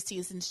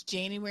MSNBC since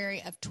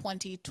January of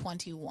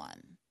 2021.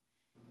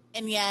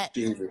 And yet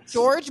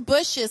George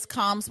Bush's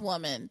comms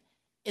woman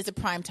is a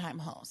primetime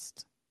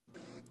host.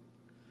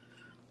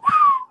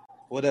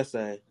 What did I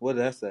say?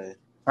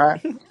 All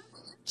right.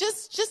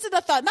 Just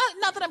the thought,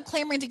 not that I'm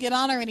clamoring to get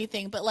on or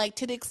anything, but like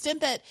to the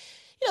extent that,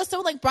 so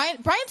like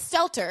Brian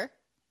Stelter,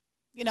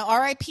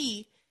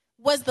 RIP,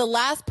 was the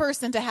last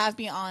person to have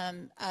me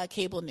on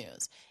cable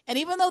news. And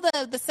even though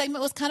the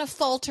segment was kind of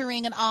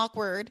faltering and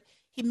awkward,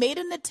 he made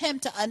an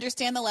attempt to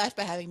understand the left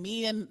by having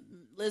me and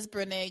Liz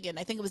Brunig, and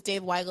I think it was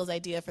Dave Weigel's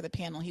idea for the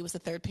panel. He was the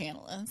third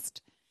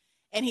panelist.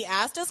 And he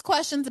asked us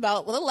questions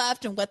about the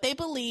left and what they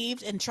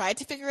believed and tried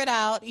to figure it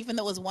out, even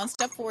though it was one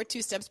step forward,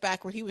 two steps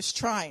backward. He was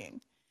trying.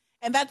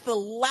 And that's the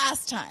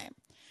last time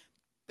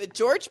that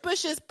George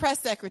Bush's press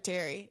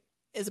secretary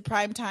is a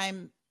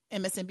primetime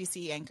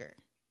MSNBC anchor.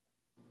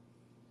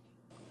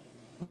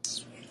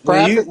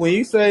 When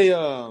you say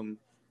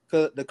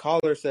the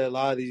caller said a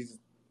lot of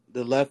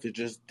the left is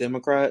just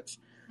Democrats,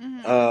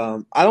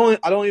 I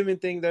don't even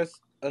think that's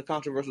a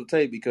controversial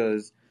take,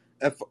 because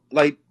if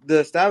like the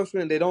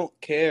establishment, they don't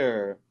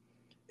care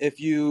if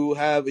you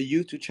have a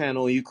YouTube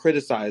channel and you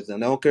criticize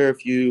them. They don't care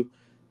if you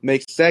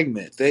make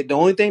segments. The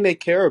only thing they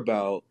care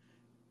about,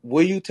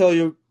 will you tell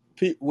your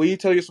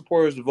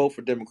supporters to vote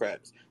for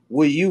Democrats?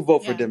 Will you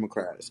vote for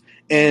Democrats?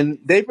 And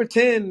they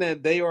pretend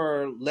that they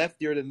are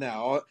leftier than that.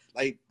 Or,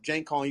 like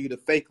Jane calling you the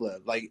fake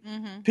left. Like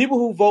people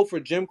who vote for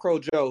Jim Crow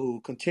Joe,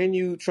 who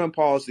continue Trump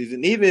policies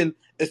and even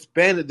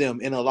expanded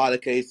them in a lot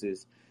of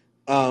cases.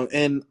 I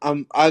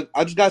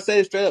just gotta say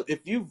it straight up: if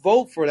you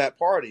vote for that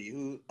party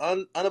who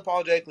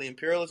unapologetically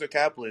imperialist or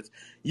capitalist,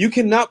 you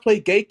cannot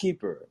play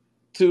gatekeeper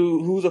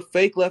to who's a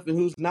fake left and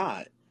who's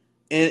not.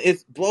 And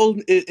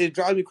it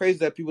drives me crazy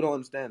that people don't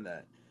understand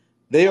that.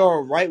 They are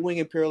a right-wing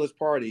imperialist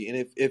party,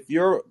 and if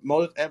your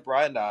modus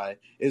operandi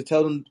is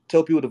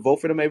tell people to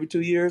vote for them every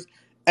 2 years,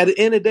 at the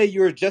end of the day,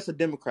 you're just a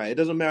Democrat. It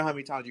doesn't matter how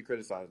many times you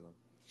criticize them.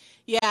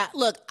 Yeah,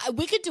 look,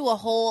 we could do a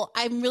whole.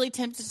 I'm really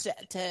tempted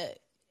to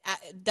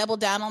double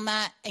down on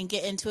that and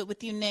get into it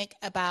with you, Nick,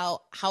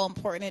 about how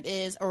important it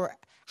is, or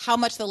how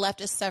much the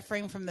left is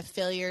suffering from the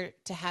failure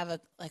to have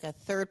a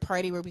third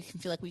party where we can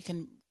feel like we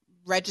can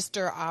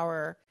register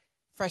our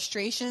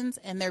frustrations,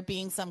 and there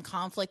being some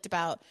conflict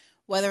about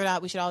whether or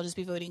not we should all just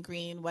be voting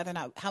green, whether or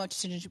not how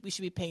much we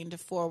should be paying to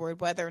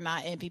forward, whether or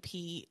not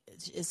NPP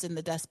is in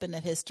the dustbin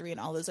of history and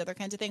all those other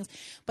kinds of things.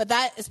 But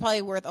that is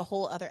probably worth a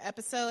whole other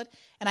episode.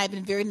 And I've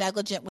been very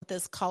negligent with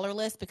this caller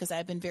list because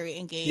I've been very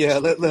engaged. Yeah,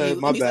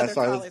 my bad.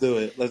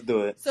 Sorry, let's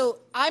do it. So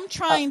I'm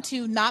trying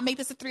to not make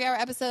this a 3-hour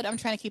episode. I'm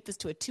trying to keep this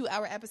to a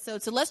 2-hour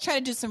episode. So let's try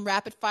to do some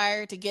rapid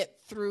fire to get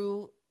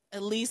through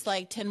at least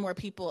like 10 more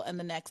people in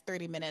the next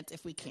 30 minutes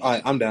if we can. All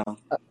right, I'm down.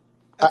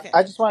 Okay.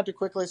 I just wanted to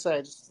quickly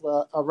say just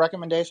a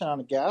recommendation on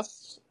a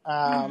guest.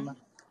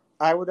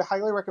 I would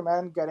highly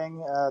recommend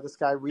getting this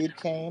guy, Reed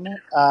Kane.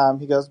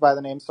 He goes by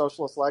the name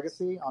Socialist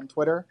Legacy on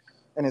Twitter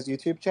and his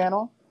YouTube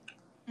channel.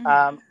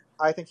 I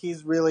think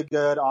he's really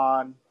good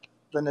on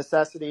the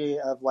necessity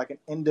of like an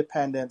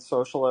independent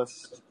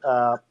socialist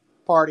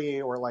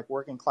party or like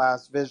working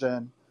class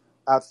vision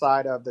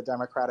outside of the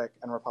Democratic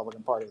and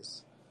Republican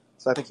parties.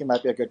 So I think he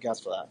might be a good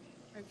guest for that.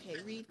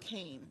 Okay, Reed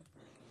Kane.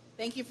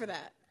 Thank you for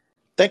that.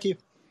 Thank you.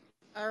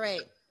 All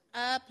right.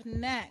 Up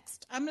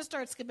next. I'm going to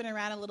start skipping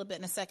around a little bit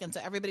in a second,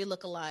 so everybody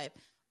look alive.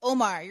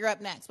 Omar, you're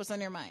up next. What's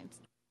on your mind?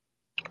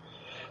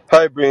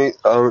 Hi, Bree.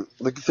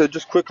 Like you said,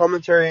 just quick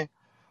commentary.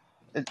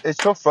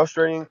 It's so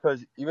frustrating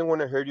because even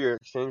when I heard your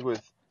exchange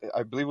with,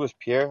 I believe it was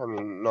Pierre. I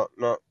mean, not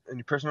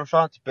any personal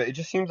shots, but it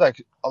just seems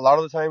like a lot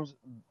of the times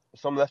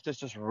some leftists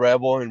just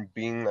rebel and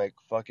being like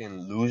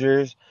fucking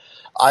losers.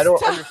 I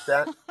don't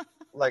understand.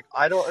 Like,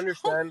 I don't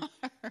understand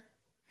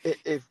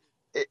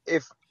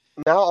if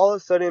now all of a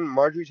sudden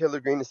Marjorie Taylor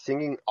Greene is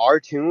singing our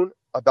tune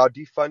about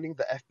defunding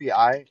the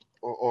FBI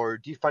or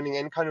defunding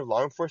any kind of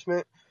law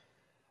enforcement.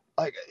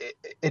 Like,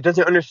 it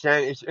doesn't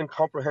understand. It's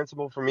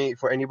incomprehensible for me,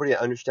 for anybody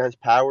that understands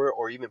power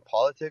or even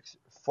politics,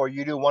 for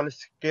you to want to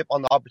skip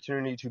on the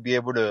opportunity to be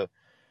able to,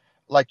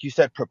 like you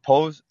said,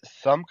 propose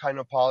some kind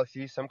of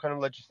policy, some kind of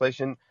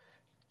legislation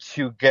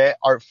to get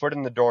our foot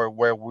in the door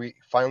where we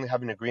finally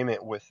have an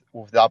agreement with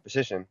the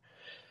opposition.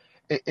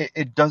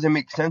 It doesn't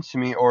make sense to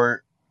me,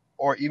 or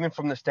or even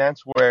from the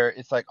stance where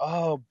it's like,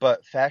 oh,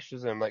 but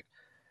fascism, like,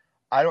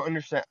 I don't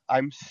understand.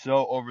 I'm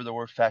so over the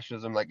word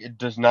fascism. Like, it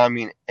does not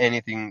mean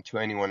anything to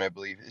anyone, I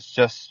believe. It's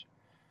just,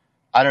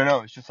 I don't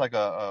know. It's just like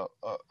a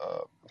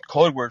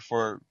code word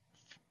for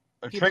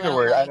a People trigger don't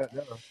word. I like. don't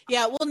know.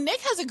 Yeah, well, Nick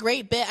has a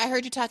great bit. I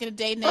heard you talking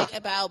today, Nick,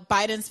 about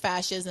Biden's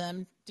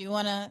fascism. Do you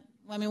want to?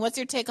 I mean, what's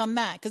your take on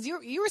that? Because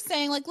you were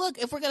saying, like, look,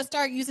 if we're going to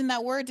start using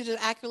that word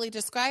to accurately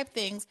describe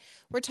things,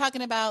 we're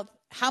talking about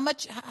how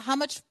much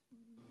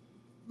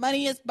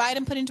money is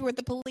Biden putting toward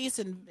the police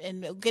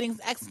and getting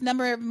X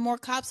number of more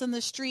cops on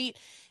the street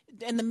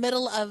in the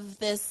middle of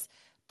this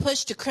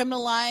push to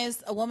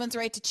criminalize a woman's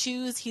right to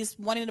choose. He's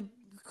wanting to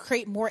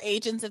create more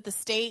agents of the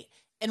state,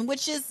 and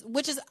which is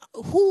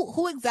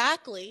who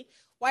exactly?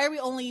 Why are we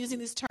only using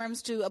these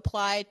terms to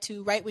apply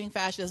to right-wing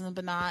fascism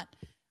but not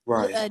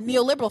Right.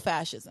 neoliberal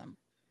fascism?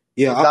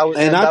 Yeah, I That was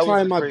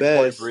try a my great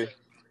point, best. Bree.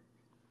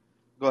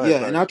 Go ahead. Yeah,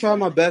 and Sorry. I try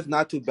my best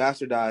not to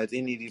bastardize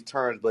any of these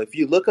terms. But if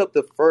you look up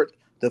the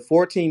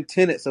 14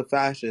 tenets of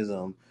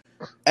fascism,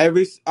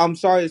 I'm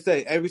sorry to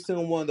say, every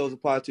single one of those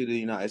apply to the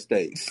United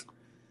States.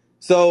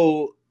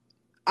 So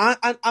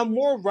I'm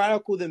more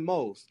radical than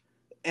most,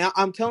 and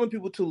I'm telling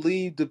people to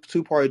leave the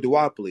two-party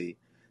duopoly.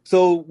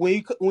 So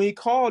when you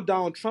call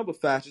Donald Trump a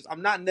fascist,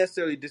 I'm not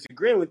necessarily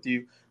disagreeing with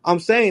you. I'm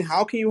saying,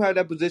 how can you have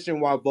that position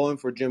while voting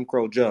for Jim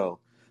Crow Joe?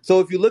 So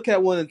if you look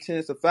at one of the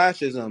tenets of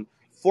fascism,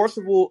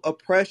 forcible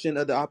oppression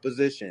of the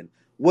opposition,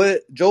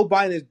 what Joe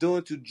Biden is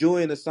doing to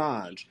Julian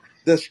Assange,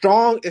 the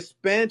strong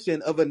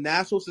expansion of a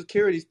national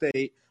security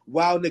state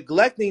while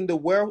neglecting the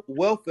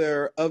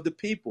welfare of the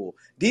people.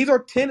 These are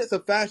tenets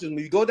of fascism.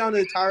 When you go down the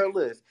entire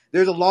list,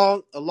 there's a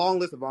long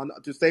list of them.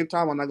 To save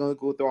time, I'm not going to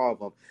go through all of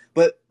them.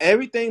 But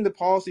everything, the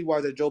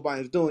policy-wise that Joe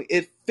Biden is doing,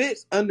 it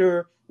fits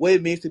under what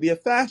it means to be a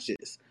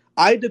fascist.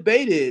 I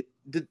debated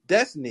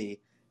Destiny,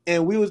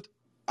 and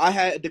I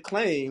had the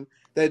claim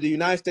that the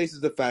United States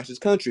is a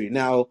fascist country.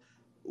 Now,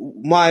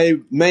 my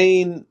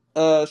main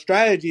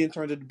strategy in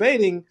terms of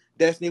debating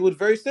Destiny was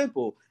very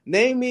simple.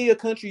 Name me a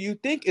country you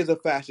think is a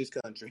fascist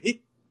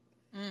country.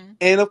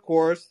 And of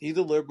course, he's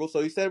a liberal,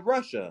 so he said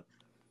Russia.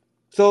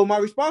 So my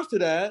response to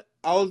that,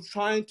 I was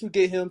trying to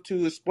get him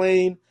to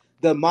explain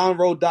the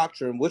Monroe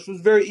Doctrine, which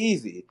was very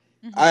easy.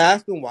 I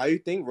asked him, why you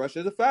think Russia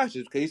is a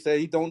fascist? Because he said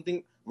he don't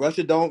think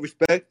Russia don't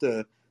respect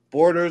the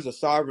borders of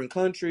sovereign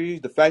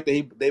countries, the fact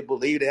that they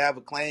believe they have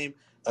a claim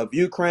of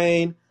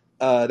Ukraine.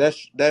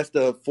 That's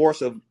the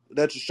force of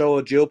that's a show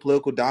of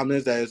geopolitical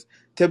dominance that is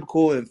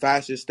typical in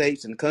fascist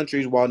states and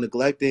countries while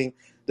neglecting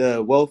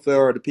the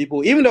welfare of the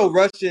people. Even though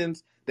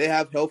Russians, they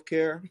have health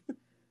care,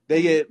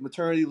 they get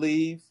maternity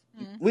leave.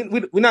 We're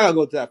not going to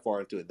go that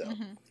far into it, though.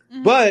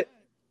 But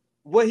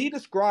what he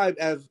described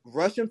as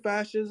Russian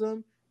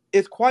fascism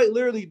is quite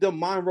literally the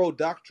Monroe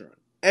Doctrine.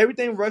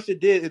 Everything Russia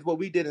did is what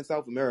we did in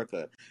South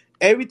America.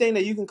 Everything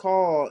that you can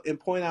call and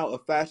point out a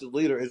fascist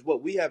leader is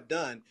what we have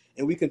done,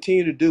 and we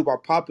continue to do by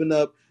popping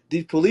up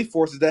these police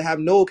forces that have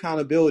no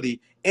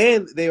accountability,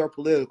 and they are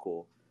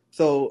political.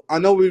 So I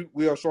know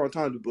we are short on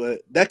time,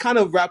 but that kind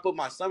of wrap up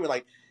my summary.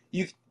 Like,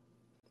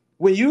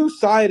 when you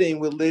siding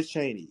with Liz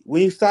Cheney,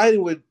 when you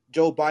siding with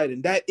Joe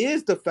Biden, that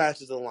is the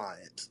fascist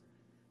alliance.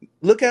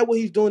 Look at what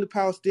he's doing to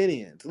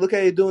Palestinians. Look at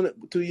what he's doing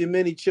to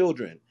Yemeni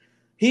children.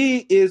 He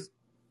is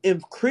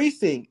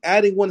increasing,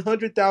 adding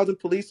 100,000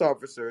 police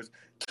officers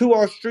to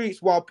our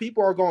streets while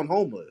people are going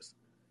homeless.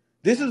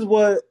 This is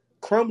what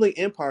crumbling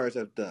empires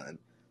have done.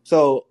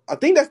 So I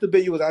think that's the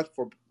bit you was asking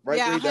for, right?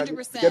 Yeah,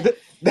 100%.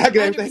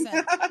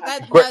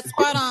 100%. Great, That's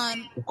spot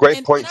on.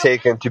 great point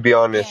taken. To be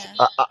honest,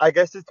 Yeah. I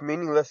guess it's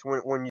meaningless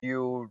when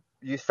you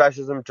use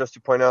fascism just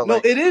to point out, No,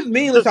 like, it is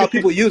meaningless how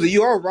people use it.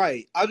 You are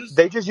right.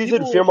 they just use it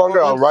to People fearmonger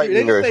are on right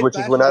unserious. They just wingers, say which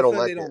is when fascism I is don't something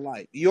like they it. don't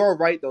like. You are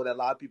right though that a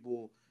lot of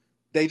people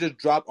they just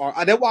drop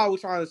our. That's why I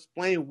was trying to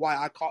explain why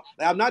I call.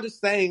 Like, I'm not just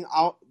saying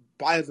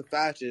Biden's a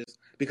fascist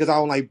because I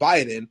don't like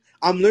Biden.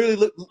 I'm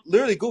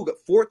literally Google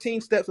 14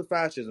 steps of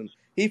fascism.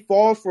 He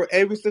falls for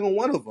every single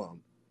one of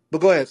them.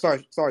 But go ahead.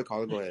 Sorry,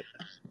 Colin. Go ahead.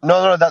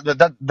 No,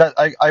 that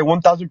I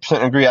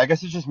 1000% agree. I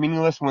guess it's just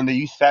meaningless when they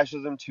use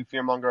fascism to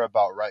fearmonger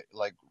about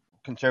like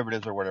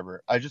conservatives or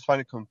whatever. I just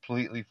find it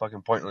completely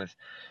fucking pointless.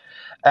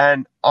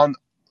 And on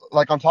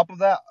top of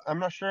that, I'm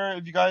not sure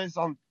if you guys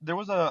there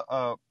was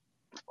a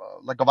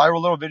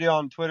viral little video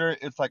on Twitter.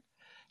 It's like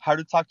how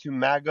to talk to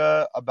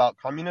MAGA about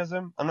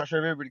communism. I'm not sure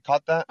if everybody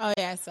caught that. Oh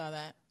yeah, I saw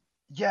that.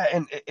 Yeah,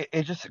 and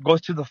it just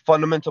goes to the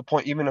fundamental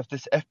point. Even of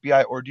this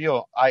FBI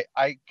ordeal,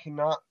 I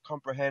cannot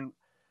comprehend.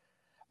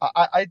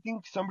 I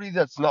think somebody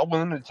that's not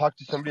willing to talk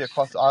to somebody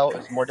across the aisle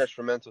is more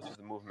detrimental to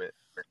the movement.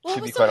 Well,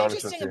 To what be was so quite honest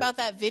with interesting you. about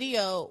that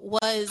video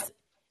was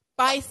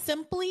by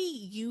simply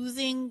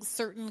using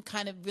certain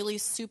kind of really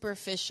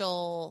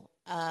superficial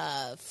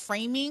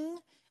framing,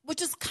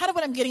 which is kind of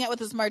what I'm getting at with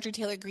this Marjorie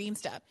Taylor Greene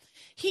stuff.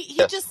 He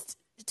just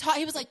taught,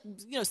 he was like,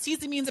 seize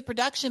the means of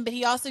production, but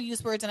he also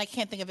used words, and I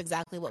can't think of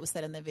exactly what was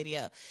said in the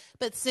video,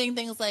 but saying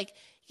things like,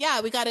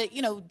 yeah, we got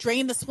to,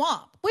 drain the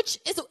swamp, which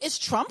is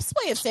Trump's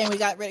way of saying we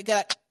got rid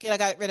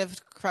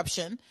of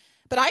corruption.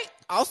 but I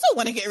also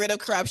want to get rid of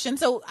corruption.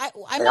 So I'm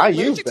Hey, not I use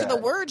allergic to the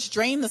that. words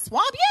drain the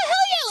swamp. Yeah, hell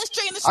yeah, let's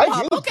drain the I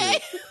swamp. use Okay.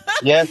 it.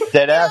 Yes,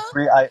 dead You ass know?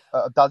 free. I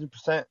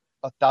 1,000%,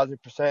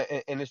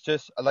 1,000%, and it's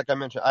just like I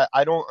mentioned.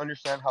 I don't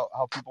understand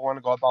how people want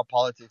to go about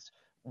politics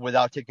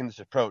without taking this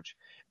approach.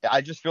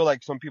 I just feel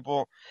like some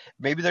people,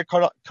 maybe they're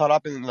caught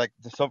up in like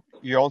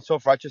your own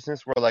self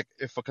righteousness, where like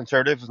if a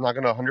conservative is not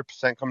going to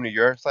 100% come to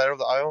your side of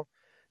the aisle,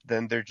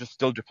 then they're just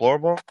still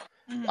deplorable.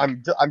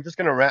 Mm-hmm. I'm just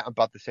gonna rant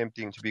about the same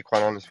thing, to be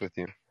quite honest with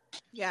you.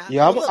 Yeah.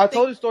 Yeah, Well, I look,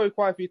 told this story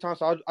quite a few times,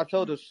 so I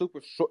tell the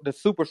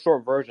super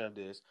short version of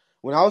this.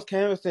 When I was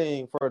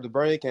canvassing for the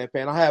Bernie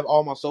campaign, I have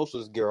all my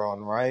socialist gear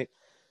on, right?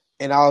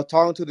 And I was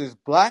talking to this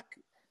black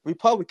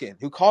Republican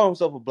who called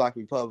himself a black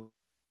Republican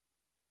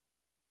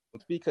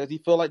because he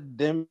felt like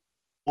them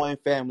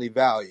family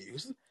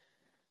values,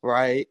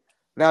 right?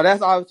 Now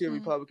that's obviously a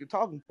Republican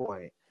talking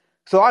point.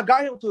 So I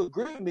got him to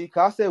agree with me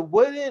because I said,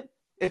 wouldn't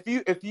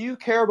if you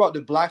care about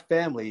the black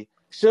family,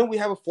 shouldn't we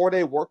have a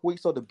 4-day work week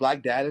so the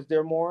black dad is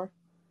there more?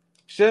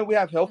 Shouldn't we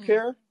have health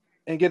care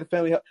and get the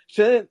family help?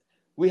 Shouldn't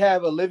we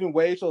have a living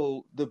wage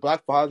so the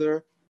black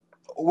father,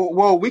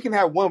 well, we can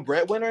have one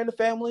breadwinner in the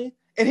family?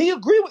 And he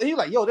agreed with, he's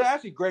like, yo, they're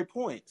actually great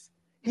points.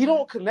 He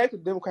don't connect the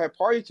Democratic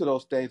Party to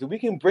those things, and we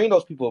can bring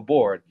those people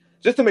aboard.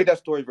 Just to make that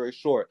story very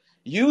short,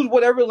 use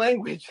whatever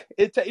language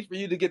it takes for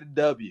you to get a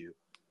W.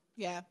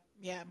 Yeah,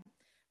 yeah.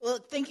 Well,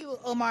 thank you,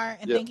 Omar,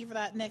 and thank you for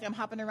that, Nick. I'm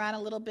hopping around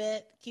a little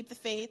bit. Keep the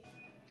faith.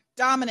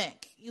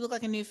 Dominic, you look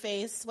like a new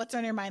face. What's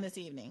on your mind this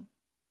evening?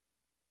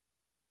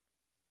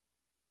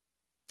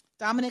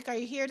 Dominic, are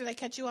you here? Did I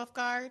catch you off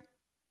guard?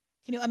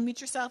 Can you unmute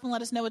yourself and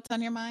let us know what's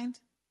on your mind?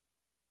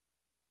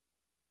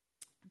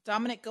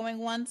 Dominic going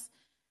once.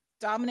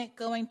 Dominic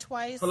going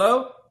twice.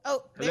 Hello?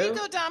 Oh, there Hello? you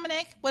go,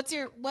 Dominic. What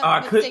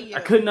I say you?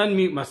 couldn't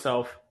unmute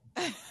myself.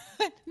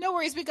 No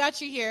worries, we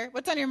got you here.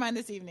 What's on your mind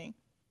this evening?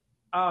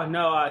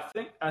 No,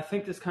 I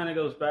think this kind of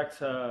goes back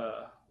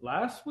to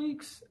last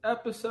week's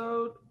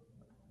episode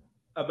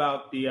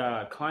about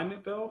the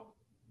climate bill.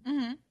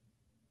 Mm-hmm.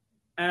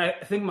 And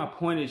I think my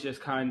point is just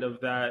kind of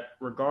that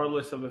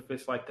regardless of if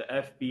it's like the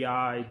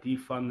FBI,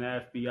 defund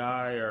the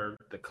FBI, or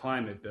the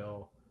climate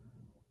bill,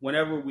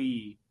 whenever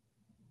we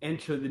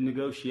enter the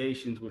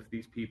negotiations with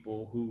these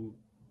people who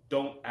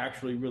don't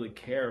actually really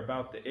care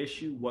about the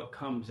issue, what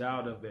comes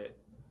out of it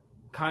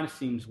kind of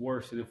seems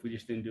worse than if we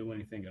just didn't do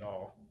anything at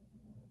all.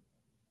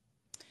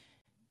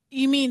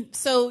 You mean,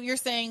 so you're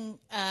saying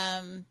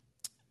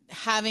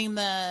having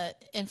the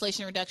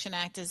Inflation Reduction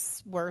Act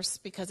is worse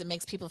because it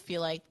makes people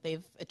feel like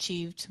they've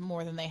achieved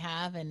more than they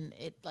have, and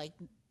it like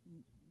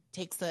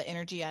takes the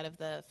energy out of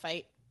the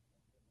fight?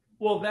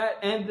 Well, that,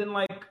 and then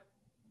like,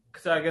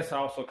 because I guess I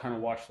also kind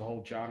of watched the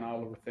whole John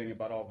Oliver thing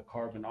about all the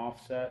carbon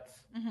offsets,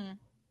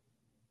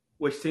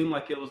 which seemed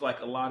like it was like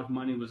a lot of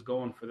money was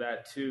going for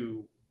that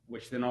too,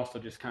 which then also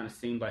just kind of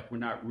seemed like we're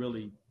not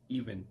really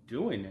even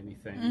doing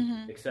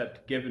anything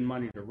except giving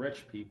money to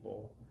rich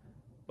people.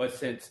 But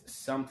since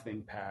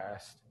something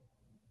passed,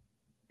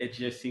 it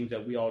just seems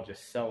that we all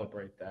just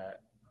celebrate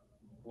that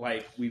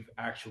like we've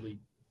actually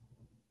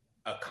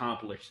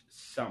accomplished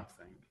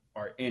something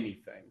or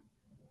anything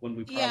when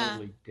we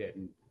probably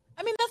didn't.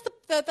 I mean,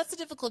 that's a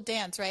difficult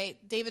dance, right?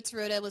 David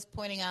Sirota was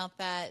pointing out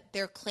that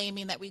they're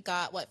claiming that we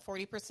got,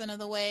 40% of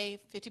the way,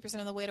 50%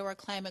 of the way to our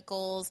climate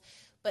goals,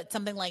 but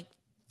something like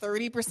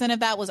 30%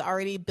 of that was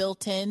already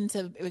built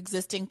into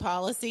existing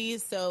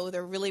policies. So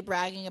they're really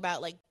bragging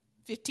about like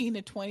 15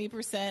 to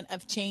 20%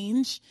 of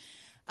change.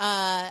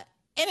 And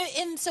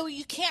so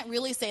you can't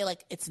really say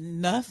like it's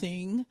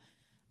nothing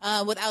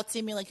without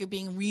seeming like you're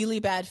being really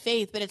bad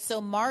faith, but it's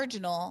so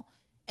marginal.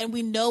 And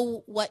we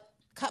know what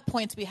cut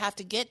points we have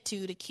to get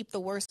to keep the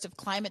worst of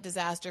climate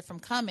disaster from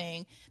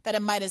coming, that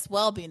it might as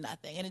well be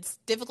nothing. And it's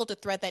difficult to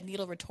thread that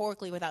needle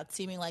rhetorically without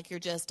seeming like you're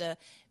just a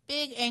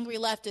big angry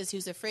leftist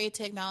who's afraid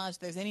to acknowledge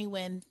there's any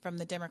win from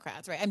the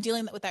Democrats, right? I'm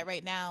dealing with that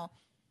right now.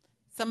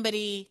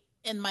 Somebody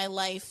in my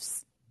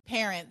life's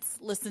parents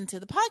listen to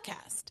the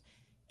podcast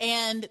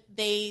and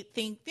they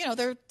think,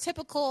 they're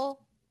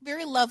typical,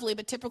 very lovely,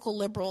 but typical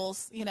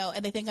liberals,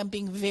 and they think I'm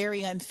being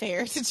very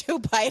unfair to Joe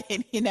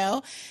Biden,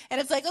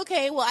 and it's like,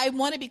 okay, well, I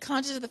want to be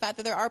conscious of the fact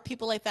that there are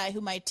people like that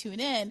who might tune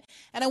in,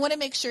 and I want to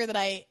make sure that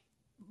I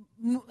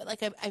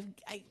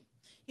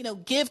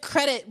give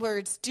credit where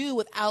it's due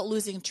without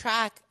losing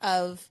track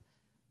of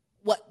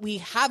what we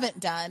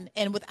haven't done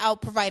and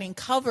without providing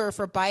cover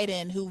for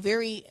Biden, who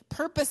very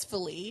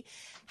purposefully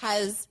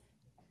has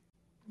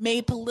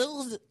made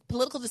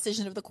political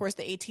decision over the course of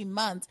the 18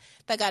 months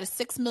that got a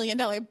 $6 million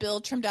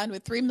bill trimmed down to a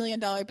 $3 million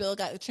bill,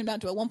 got trimmed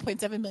down to a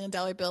 $1.7 million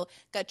bill,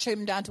 got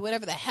trimmed down to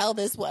whatever the hell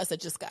this was that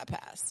just got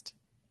passed.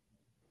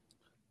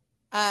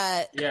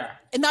 And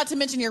not to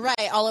mention, you're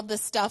right, all of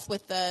this stuff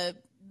with the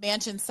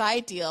Manchin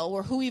side deal,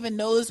 where who even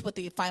knows what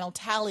the final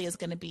tally is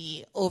going to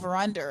be over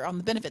under on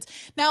the benefits.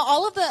 Now,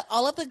 all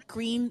of the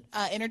green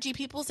energy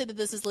people say that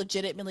this is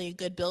legitimately a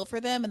good bill for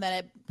them and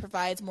that it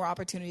provides more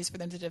opportunities for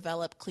them to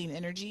develop clean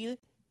energy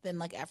than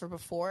like ever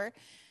before,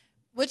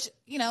 which,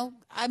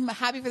 I'm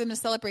happy for them to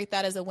celebrate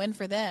that as a win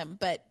for them.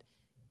 But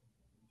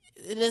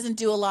it doesn't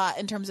do a lot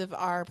in terms of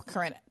our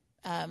current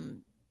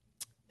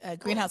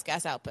greenhouse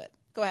gas output.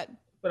 Go ahead.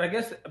 But I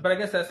guess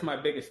that's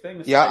my biggest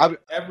thing. It's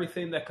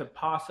everything that could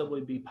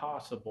possibly be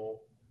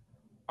possible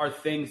are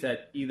things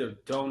that either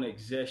don't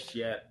exist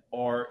yet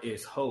or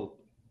is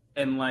hope.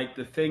 And like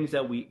the things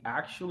that we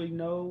actually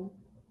know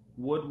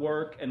would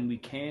work and we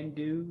can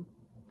do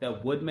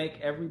that would make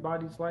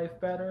everybody's life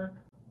better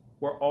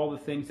were all the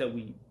things that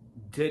we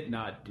did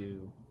not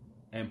do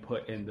and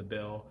put in the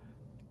bill.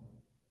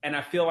 And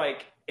I feel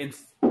like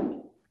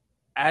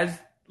as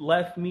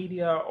left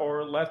media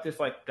or leftists,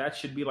 like that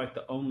should be like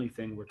the only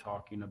thing we're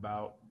talking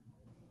about.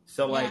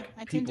 So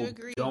like people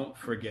don't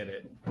forget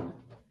it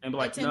and be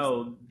like,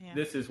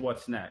 this is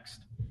what's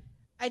next.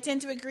 I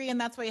tend to agree,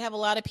 and that's why you have a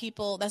lot of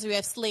people. That's why we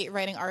have Slate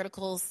writing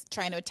articles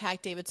trying to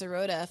attack David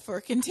Sirota for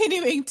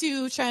continuing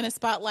to shine a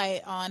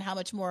spotlight on how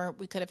much more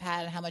we could have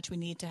had and how much we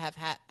need to have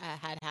had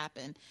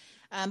happen.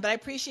 But I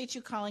appreciate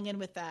you calling in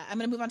with that. I'm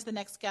going to move on to the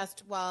next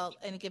guest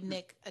and give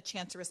Nick a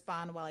chance to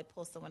respond while I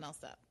pull someone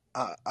else up.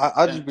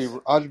 I'll just be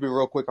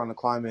real quick on the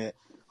climate.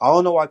 I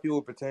don't know why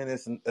people pretend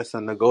it's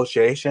a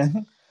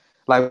negotiation.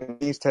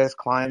 Like these test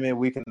climate,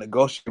 we can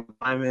negotiate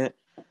climate.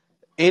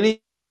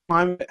 Any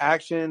climate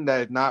action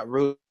that is not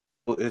real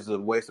is a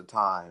waste of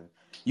time.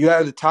 You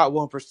have the top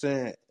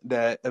 1%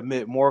 that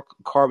emit more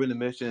carbon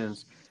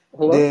emissions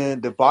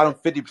than the bottom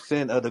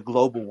 50% of the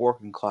global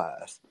working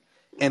class,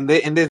 and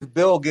this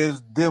bill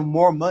gives them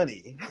more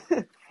money.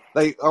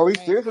 Like, are we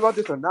serious about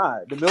this or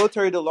not? The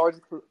military, the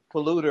largest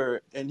polluter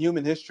in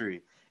human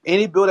history.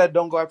 Any bill that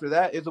don't go after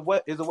that is a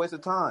waste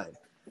of time.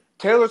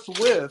 Taylor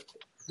Swift,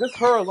 just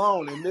her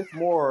alone, emits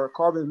more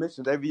carbon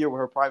emissions every year with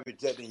her private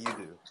jet than you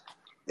do.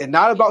 It's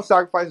not about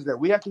sacrifices that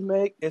we have to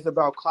make. It's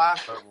about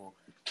class level.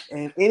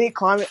 And any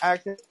climate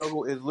action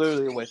level is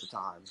literally a waste of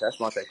time. That's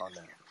my take on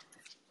that.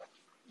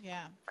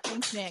 Yeah.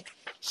 Thanks, Nick.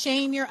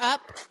 Shane, you're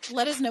up.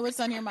 Let us know what's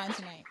on your mind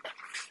tonight.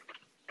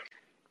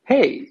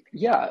 Hey,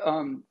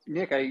 yeah,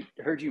 Nick, I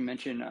heard you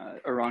mention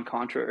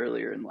Iran-Contra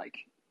earlier, and like,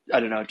 I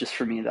don't know, just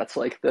for me, that's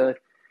like the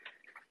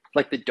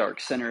dark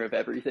center of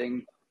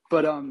everything.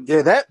 But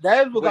yeah,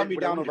 that is what got me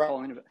down a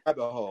rabbit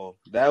hole.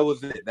 That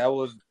was it. That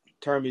was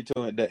turned me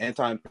to the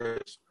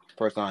anti-imperialist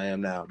person I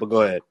am now. But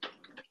go ahead.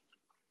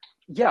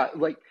 Yeah,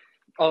 like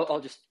I'll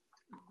just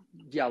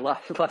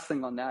last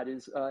thing on that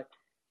is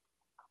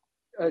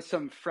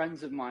some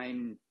friends of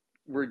mine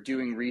were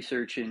doing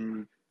research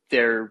in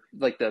their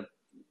like the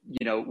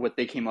what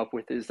they came up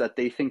with is that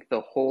they think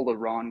the whole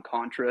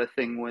Iran-Contra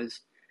thing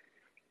was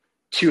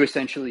to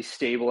essentially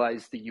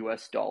stabilize the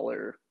US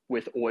dollar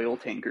with oil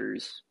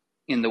tankers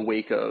in the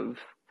wake of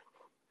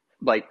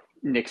like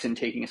Nixon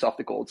taking us off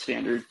the gold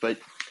standard, but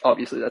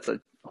obviously that's a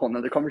whole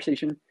nother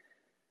conversation.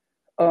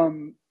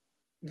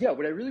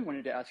 What I really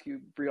wanted to ask you,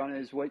 Brianna,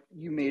 is what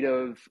you make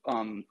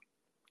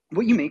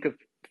of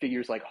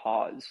figures like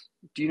Hawes.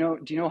 Do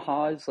you know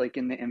Hawes, like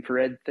in the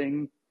infrared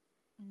thing?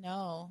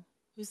 No.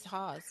 Who's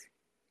Hawes?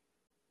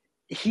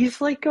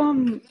 He's like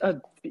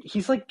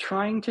he's like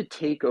trying to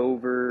take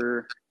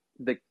over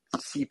the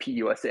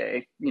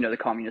CPUSA, the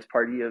Communist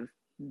Party of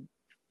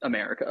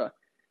America.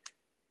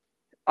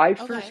 I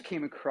first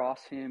came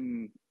across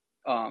him,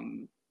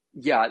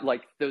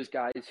 like those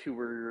guys who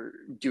were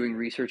doing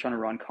research on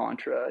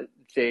Iran-Contra.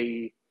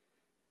 They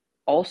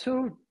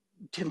also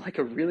did like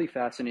a really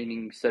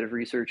fascinating set of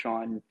research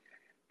on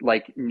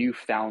like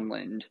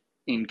Newfoundland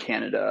in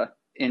Canada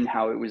and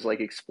how it was like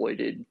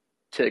exploited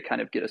to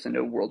kind of get us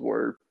into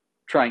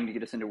trying to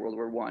get us into World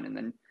War I. And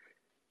then,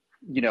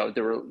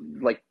 there were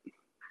like,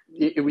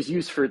 it was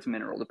used for its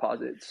mineral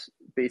deposits.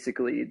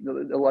 Basically,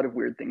 a lot of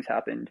weird things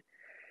happened.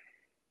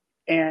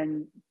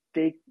 And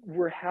they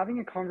were having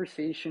a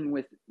conversation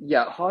with,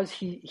 Hawes,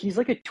 he's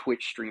like a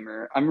Twitch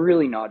streamer. I'm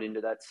really not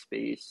into that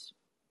space.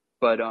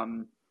 But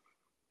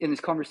in this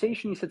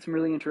conversation, he said some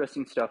really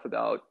interesting stuff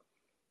about,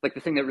 like, the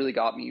thing that really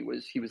got me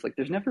was he was like,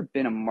 there's never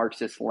been a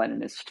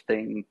Marxist-Leninist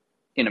thing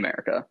in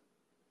America.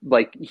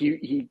 Like,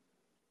 he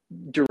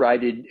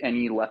derided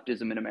any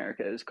leftism in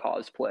America as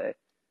cosplay.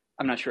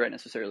 I'm not sure I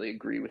necessarily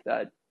agree with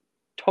that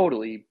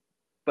totally,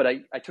 but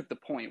I took the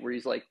point where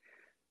he's like,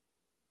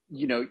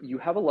 you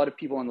have a lot of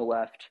people on the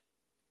left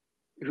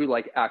who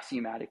like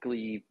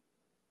axiomatically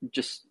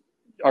just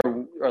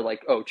are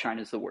like, oh,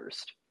 China's the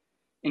worst.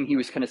 And he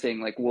was kind of saying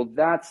like, well,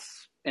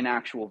 that's an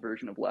actual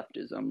version of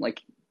leftism.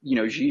 Like,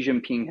 Xi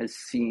Jinping has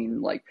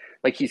seen like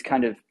he's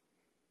kind of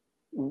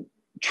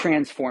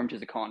transformed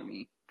his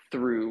economy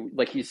through,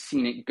 like he's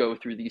seen it go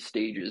through these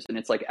stages and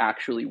it's like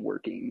actually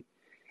working.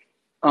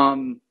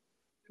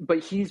 But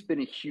he's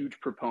been a huge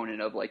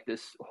proponent of like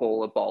this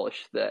whole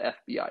abolish the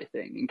FBI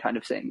thing and kind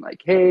of saying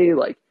like, hey,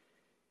 like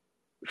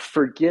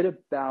forget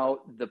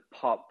about the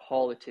pop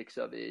politics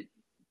of it,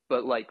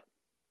 but like,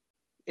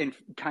 and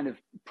kind of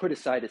put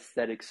aside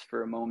aesthetics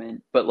for a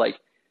moment, but like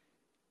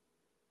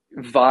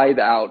vibe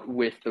out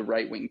with the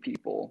right-wing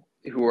people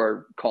who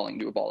are calling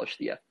to abolish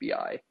the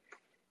FBI.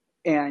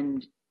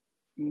 And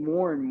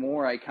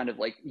more I kind of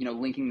like,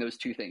 linking those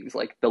two things,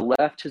 like the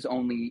left has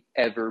only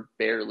ever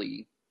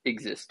barely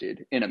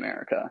existed in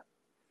America.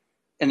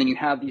 And then you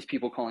have these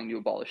people calling to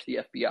abolish the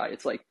FBI.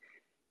 It's like,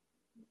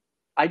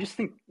 I just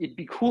think it'd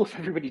be cool if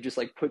everybody just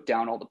like put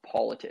down all the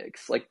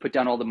politics, like put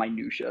down all the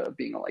minutia of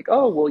being like,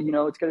 oh, well,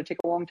 it's going to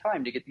take a long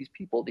time to get these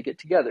people to get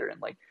together.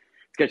 And like,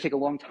 it's going to take a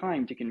long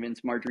time to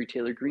convince Marjorie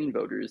Taylor Greene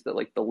voters that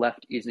like the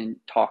left isn't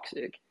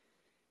toxic.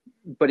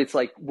 But it's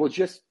like, we'll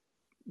just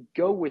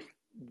go with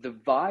the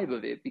vibe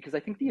of it, because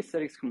I think the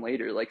aesthetics come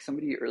later. Like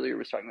somebody earlier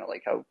was talking about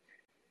like how,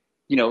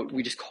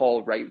 we just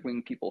call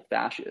right-wing people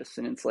fascists.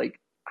 And it's like,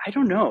 I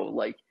don't know.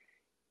 Like,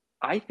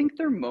 I think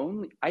they're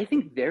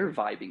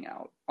vibing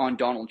out on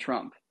Donald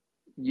Trump,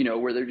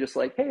 where they're just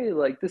like, hey,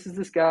 like, this is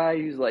this guy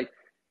who's like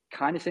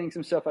kind of saying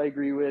some stuff I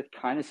agree with,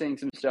 kind of saying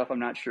some stuff I'm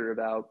not sure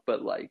about,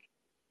 but like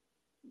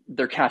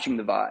they're catching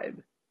the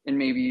vibe. And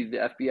maybe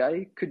the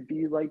FBI could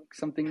be like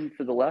something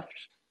for the left.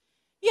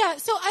 Yeah,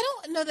 so I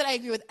don't know that I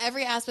agree with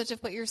every aspect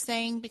of what you're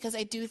saying, because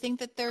I do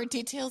think that there are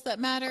details that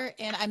matter,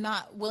 and I'm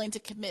not willing to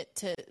commit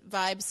to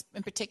vibes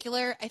in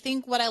particular. I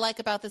think what I like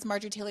about this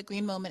Marjorie Taylor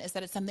Greene moment is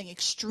that it's something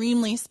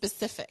extremely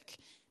specific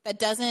that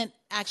doesn't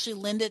actually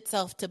lend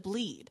itself to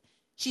bleed.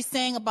 She's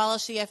saying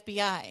abolish the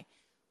FBI.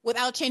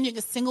 Without changing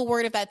a single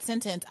word of that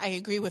sentence, I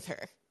agree with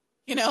her.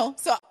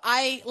 So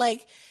I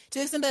like, to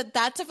the extent that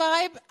that's a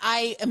vibe,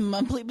 I am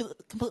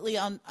completely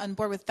on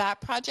board with that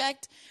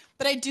project.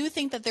 But I do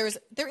think that there is,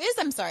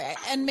 I'm sorry,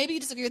 and maybe you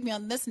disagree with me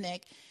on this,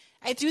 Nick.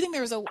 I do think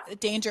there is a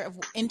danger of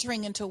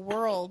entering into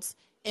worlds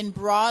and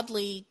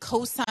broadly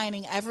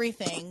co-signing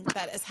everything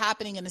that is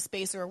happening in a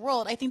space or a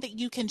world. I think that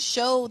you can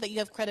show that you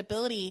have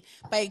credibility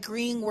by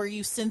agreeing where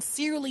you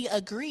sincerely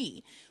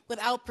agree,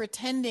 without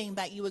pretending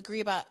that you agree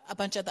about a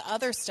bunch of the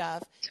other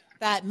stuff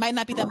that might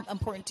not be that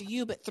important to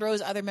you, but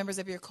throws other members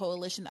of your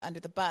coalition under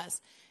the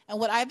bus. And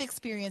what I've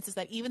experienced is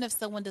that even if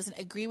someone doesn't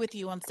agree with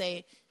you on,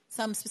 say,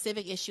 some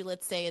specific issue,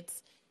 let's say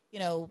it's,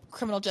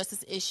 criminal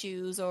justice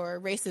issues or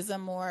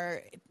racism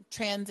or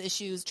trans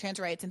issues, trans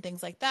rights and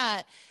things like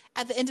that,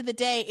 at the end of the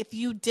day, if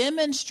you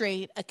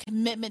demonstrate a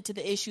commitment to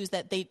the issues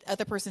that the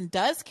other person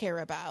does care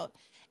about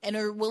and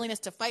a willingness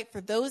to fight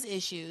for those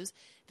issues,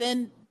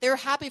 then they're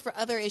happy for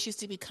other issues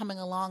to be coming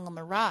along on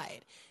the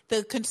ride.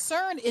 The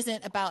concern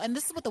isn't about, and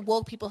this is what the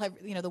woke people have,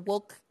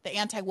 the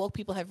anti-woke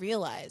people have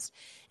realized.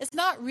 It's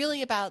not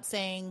really about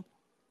saying,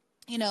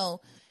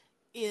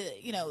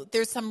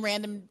 there's some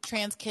random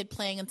trans kid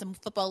playing in some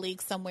football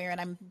league somewhere and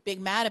I'm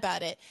big mad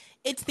about it.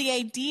 It's the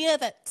idea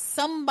that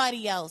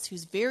somebody else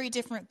who's very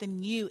different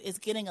than you is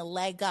getting a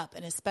leg up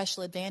and a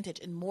special advantage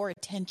and more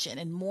attention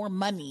and more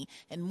money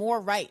and more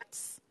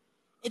rights.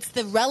 It's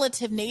the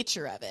relative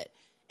nature of it.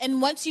 And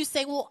once you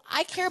say, well,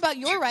 I care about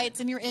your rights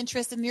and your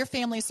interests and your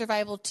family's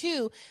survival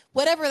too,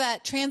 whatever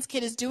that trans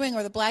kid is doing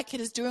or the black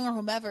kid is doing or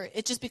whomever,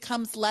 it just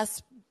becomes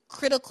less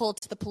critical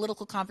to the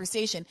political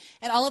conversation.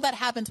 And all of that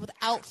happens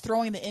without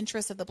throwing the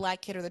interests of the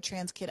black kid or the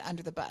trans kid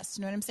under the bus.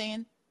 You know what I'm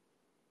saying?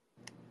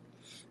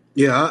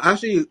 Yeah, I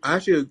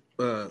actually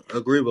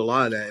agree with a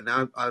lot of that.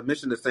 And I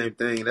mentioned the same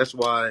thing. That's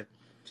why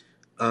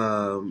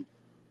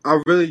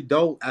I really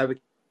don't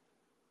advocate,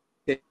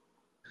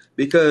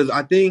 because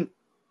I think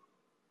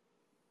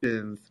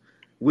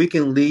we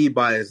can lead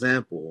by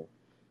example.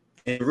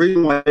 And the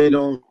reason why they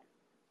don't,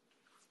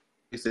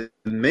 it's in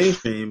the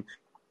mainstream,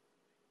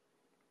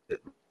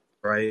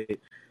 right?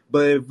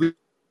 But if we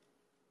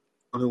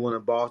want to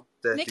boss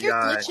that Nick, you're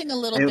glitching a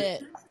little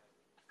bit.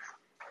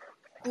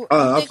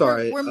 I'm Nick,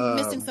 sorry. We're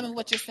missing some of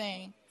what you're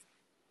saying.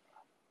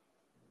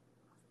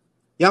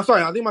 Yeah, I'm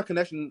sorry. I think my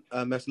connection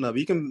messing up.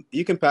 You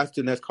can pass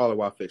to the next caller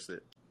while I fix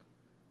it.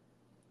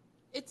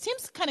 It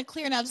seems kind of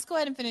clear now. Just go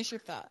ahead and finish your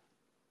thought.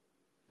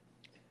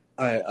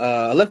 All right.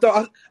 I left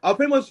off. I'll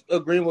pretty much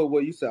agree with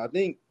what you said. I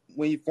think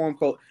when you form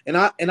and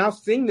I've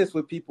seen this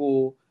with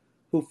people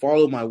who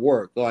follow my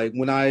work. Like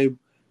when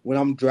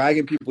I'm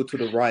dragging people to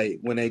the right,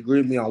 when they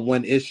agree with me on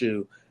one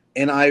issue,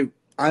 and I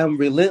am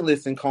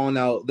relentless in calling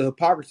out the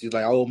hypocrisy.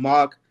 Like I will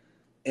mock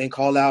and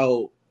call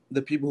out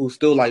the people who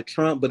still like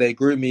Trump, but they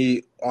agree with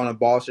me on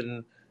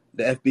abolishing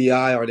the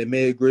FBI, or they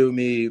may agree with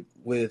me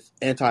with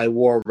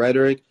anti-war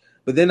rhetoric.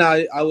 But then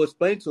I will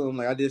explain to them,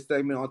 like I did a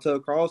segment on Tucker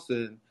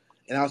Carlson,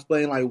 and I'll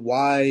explain like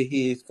why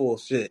he's full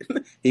of shit,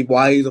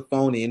 why he's a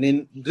phony. And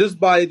then just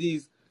by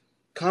these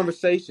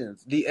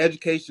conversations, the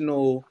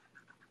educational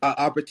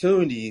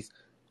opportunities,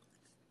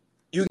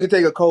 you can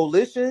take a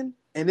coalition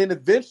and then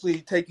eventually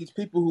take these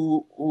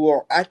people who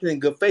are acting in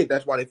good faith.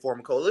 That's why they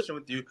form a coalition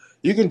with you.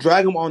 You can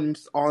drag them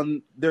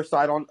on their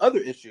side on other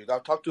issues.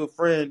 I've talked to a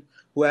friend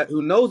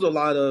who knows a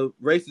lot of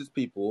racist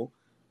people.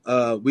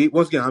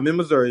 Once again, I'm in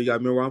Missouri. You got to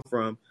remember where I'm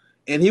from.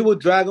 And he will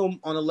drag them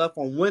on the left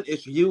on one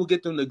issue. He will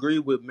get them to agree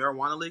with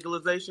marijuana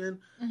legalization,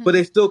 but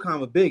they still kind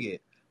of a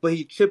bigot. But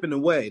he's chipping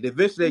away.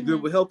 Eventually, they agree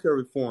with healthcare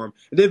reform.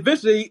 And then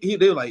eventually,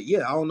 they're like,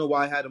 yeah, I don't know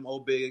why I had them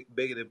old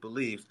bigoted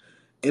beliefs.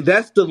 And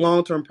that's the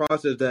long-term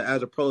process that,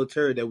 as a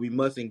proletariat, that we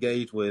must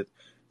engage with,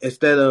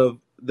 instead of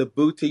the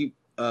boutique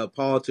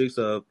politics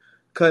of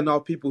cutting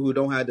off people who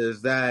don't have the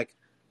exact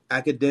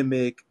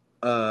academic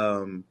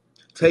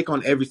take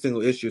on every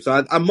single issue.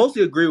 So I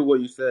mostly agree with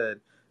what you said.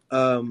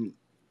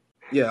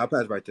 Yeah, I'll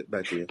pass back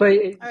to you. But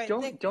All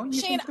right, don't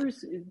you Shane. think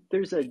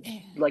there's a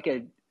like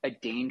a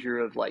danger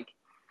of like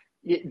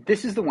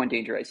this is the one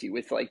danger I see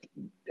with like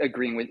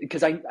agreeing with,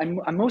 because I'm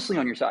mostly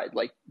on your side,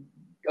 like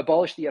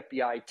abolish the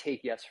FBI,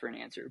 take yes for an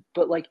answer.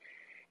 But like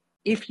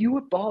if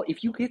you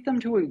get them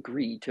to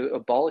agree to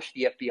abolish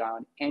the FBI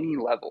on any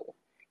level,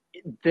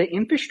 the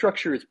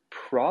infrastructure is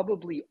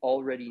probably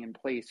already in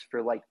place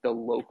for like the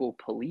local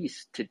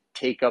police to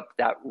take up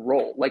that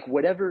role. Like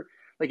whatever,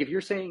 like if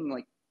you're saying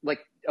like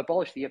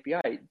abolish the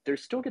FBI, they're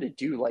still going to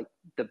do like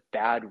the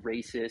bad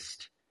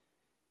racist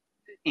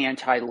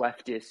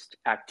anti-leftist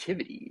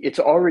activity. It's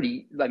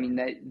already, I mean,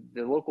 that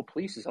the local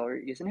police is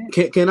already, isn't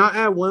it? Can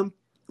I add one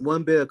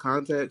bit of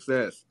context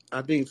that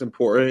I think is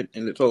important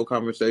in the total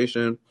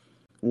conversation,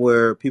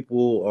 where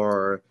people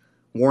are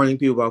warning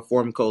people about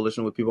forming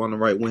coalition with people on the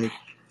right wing?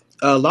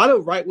 A lot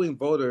of right-wing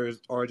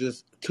voters are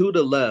just to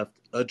the left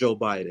of Joe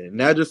Biden.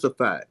 That's just a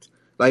fact.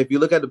 Like, if you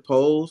look at the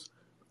polls,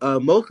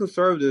 most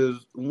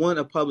conservatives want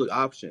a public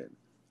option.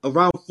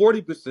 Around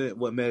 40%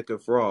 want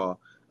Medicare for all.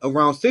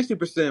 Around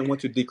 60%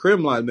 want to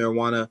decriminalize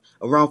marijuana.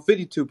 Around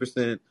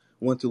 52%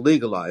 want to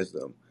legalize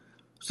them.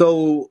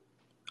 So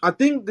I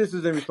think this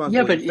is in response to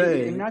Yeah, what but you're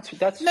saying. that's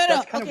kind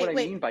of Okay, what I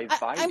wait. mean by I'm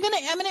vibing.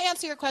 gonna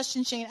answer your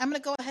question, Shane. I'm gonna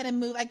go ahead and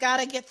move. I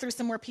gotta get through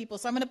some more people,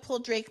 so I'm gonna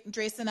pull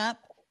Drayson up.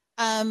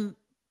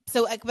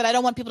 But I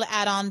don't want people to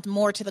add on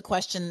more to the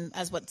question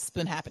as what's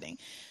been happening.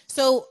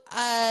 So,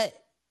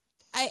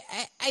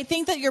 I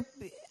think that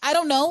I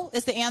don't know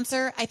is the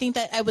answer. I think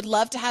that I would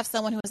love to have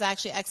someone who is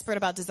actually expert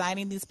about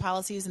designing these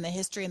policies and the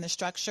history and the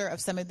structure of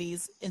some of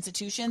these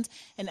institutions,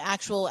 and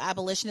actual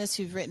abolitionists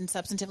who've written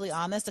substantively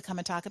on this to come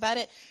and talk about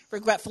it.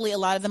 Regretfully, a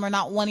lot of them are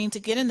not wanting to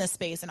get in this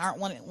space and aren't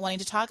wanting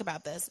to talk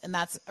about this, and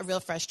that's a real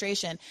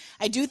frustration.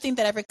 I do think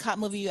that every cop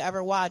movie you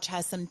ever watch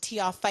has some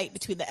tee-off fight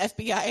between the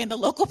FBI and the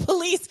local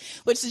police,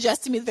 which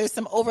suggests to me that there's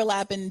some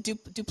overlap and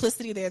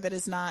duplicity there that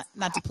is not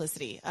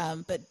duplicity,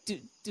 but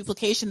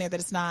duplication there that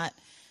is not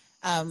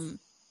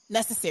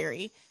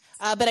necessary.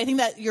 But I think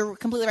that you're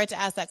completely right to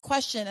ask that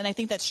question. And I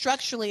think that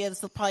structurally it's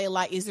probably a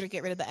lot easier to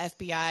get rid of the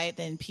FBI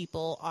than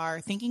people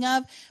are thinking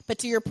of. But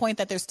to your point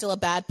that there's still a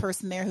bad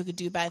person there who could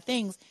do bad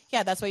things,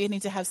 yeah, that's why you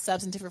need to have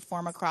substantive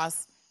reform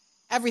across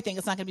everything.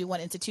 It's not going to be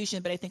one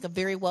institution, but I think a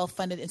very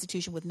well-funded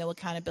institution with no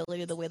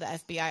accountability the way the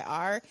FBI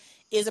are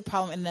is a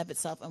problem in and of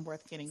itself and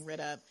worth getting rid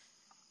of.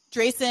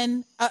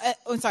 Drayson,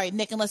 I'm sorry,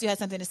 Nick, unless you had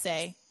something to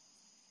say.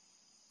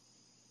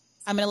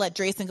 I'm going to let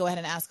Drayson go ahead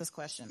and ask this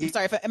question. I'm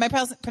sorry, am I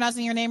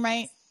pronouncing your name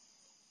right?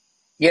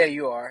 Yeah,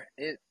 you are.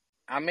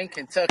 I'm in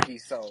Kentucky,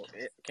 so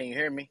can you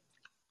hear me?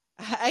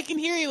 I can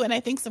hear you, and I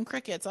think some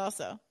crickets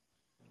also.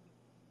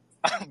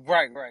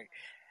 Right.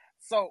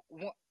 So,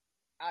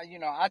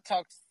 I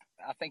talked.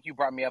 I think you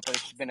brought me up.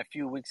 It's been a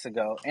few weeks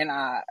ago, and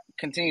I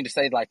continue to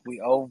say like we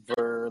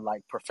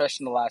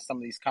professionalize some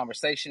of these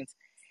conversations.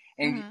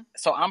 And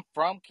so I'm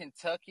from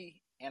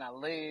Kentucky, and I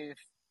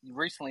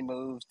recently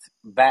moved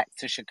back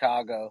to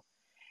Chicago,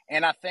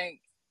 and I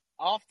think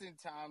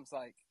oftentimes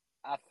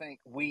I think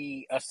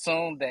we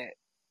assume that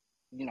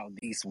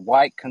these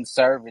white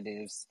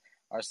conservatives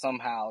are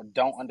somehow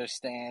don't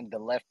understand the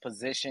left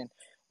position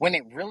when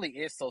it really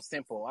is so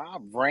simple. I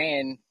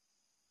ran,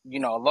 a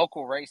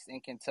local race in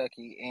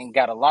Kentucky and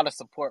got a lot of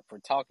support for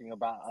talking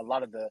about a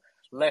lot of the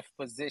left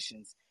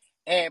positions.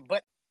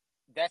 But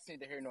that's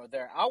neither here nor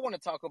there. I want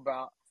to talk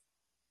about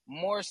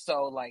more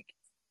so like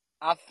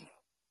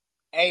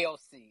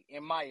AOC,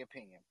 in my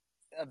opinion,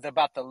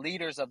 about the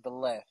leaders of the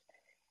left.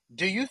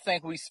 Do you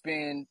think we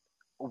spend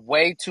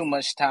way too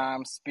much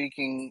time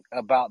speaking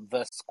about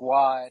the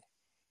squad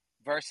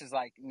versus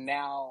like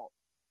now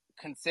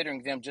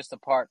considering them just a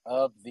part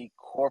of the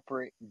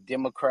corporate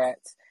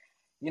Democrats?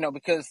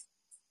 Because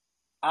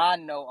I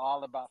know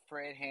all about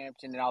Fred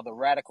Hampton and all the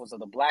radicals of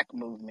the Black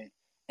movement,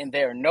 and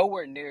they're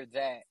nowhere near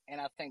that. And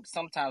I think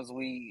sometimes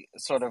we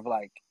sort of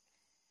like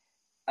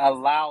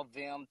allow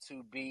them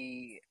to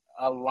be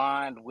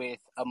aligned with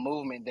a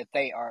movement that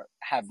they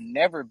have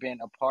never been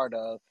a part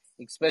of,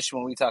 especially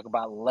when we talk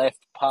about left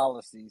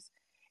policies.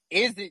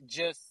 Is it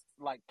just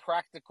like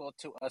practical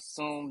to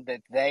assume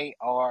that they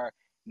are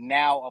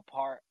now a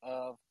part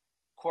of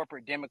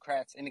corporate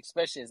Democrats, and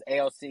especially as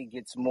AOC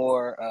gets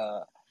more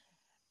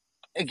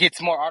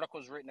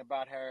articles written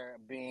about her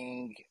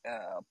being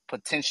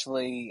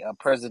potentially a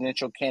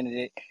presidential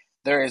candidate?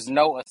 There is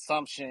no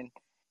assumption.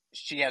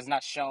 She has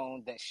not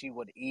shown that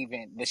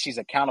she's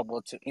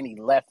accountable to any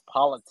left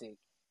politics.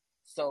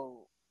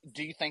 So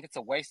do you think it's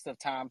a waste of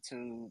time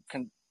to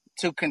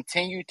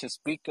continue to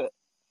speak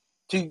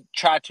to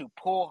try to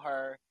pull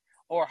her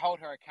or hold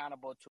her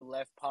accountable to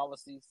left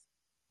policies?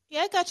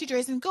 Yeah, I got you,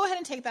 Drayson. Go ahead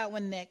and take that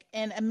one, Nick.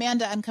 And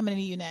Amanda, I'm coming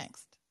to you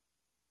next.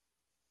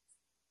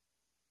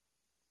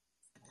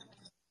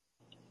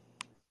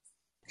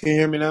 Can you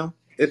hear me now?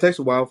 It takes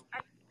a while.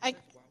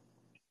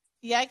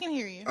 Yeah, I can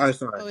hear you. All right,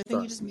 sorry. I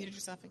think you just muted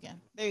yourself again.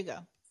 There you go.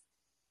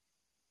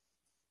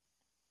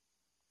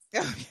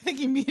 I think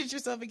you muted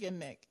yourself again,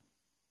 Nick.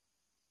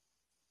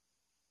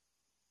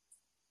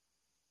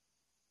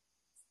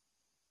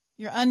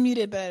 You're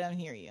unmuted, but I don't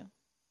hear you.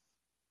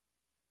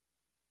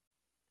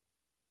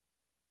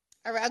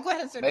 All right, I'll go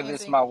ahead and start Maybe answering.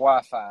 it's my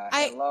Wi-Fi.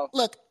 Hello?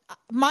 Look,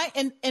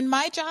 in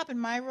my job, in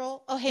my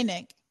role. Oh, hey,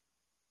 Nick.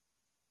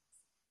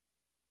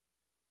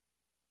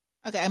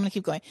 Okay, I'm going to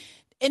keep going.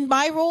 In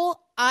my role,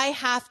 I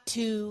have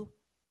to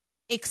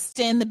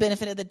extend the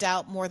benefit of the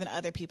doubt more than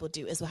other people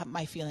do, is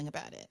my feeling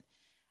about it.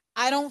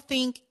 I don't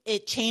think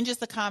it changes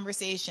the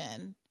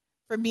conversation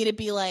for me to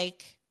be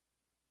like,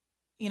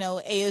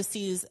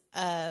 AOC's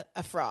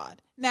a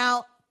fraud.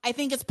 Now, I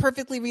think it's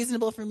perfectly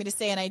reasonable for me to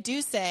say, and I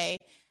do say,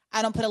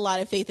 I don't put a lot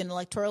of faith in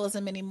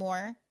electoralism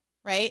anymore,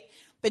 right?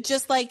 But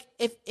just like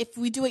if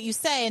we do what you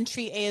say and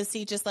treat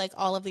AOC just like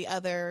all of the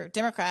other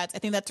Democrats, I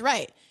think that's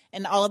right.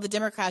 And all of the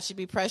Democrats should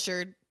be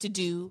pressured to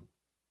do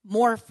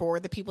more for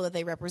the people that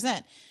they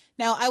represent.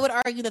 Now, I would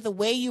argue that the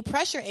way you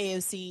pressure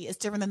AOC is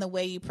different than the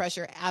way you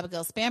pressure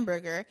Abigail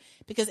Spanberger,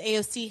 because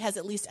AOC has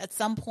at least at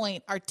some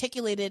point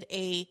articulated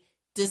a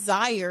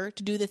desire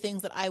to do the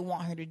things that I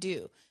want her to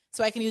do.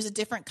 So I can use a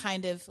different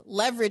kind of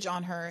leverage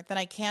on her than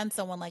I can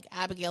someone like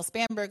Abigail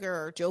Spanberger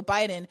or Joe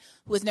Biden,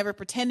 who has never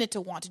pretended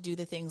to want to do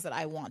the things that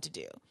I want to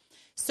do.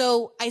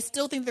 So I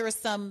still think there is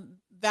some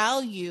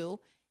value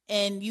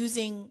in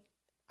using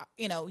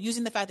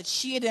the fact that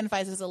she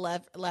identifies as a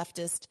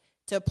leftist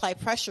to apply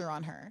pressure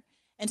on her.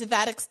 And to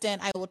that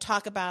extent, I will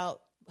talk about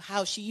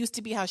how she used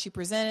to be, how she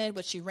presented,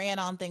 what she ran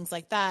on, things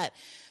like that.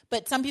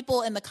 But some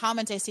people in the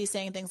comments I see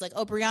saying things like,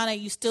 oh, Brianna,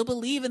 you still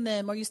believe in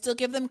them, or you still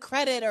give them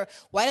credit, or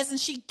why doesn't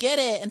she get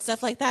it, and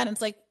stuff like that. And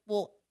it's like,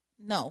 well,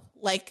 no,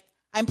 like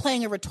I'm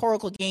playing a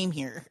rhetorical game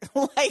here.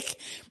 And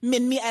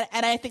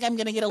I think I'm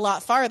going to get a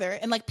lot farther.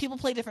 And like people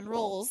play different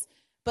roles,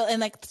 and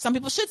like some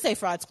people should say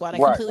fraud squad. I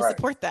completely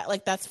support that.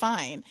 Like that's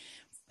fine.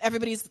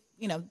 Everybody's,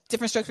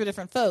 different strokes for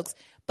different folks.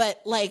 But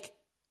like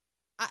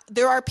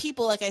there are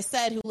people, like I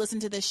said, who listen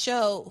to this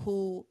show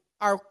who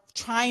are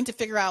trying to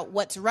figure out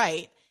what's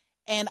right.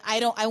 And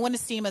I want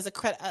to see him as a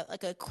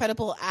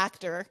credible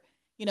actor,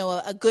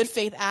 a good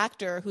faith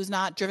actor who's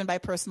not driven by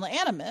personal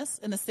animus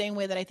in the same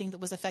way that I think that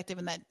was effective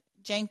in that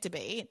Jank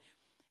debate.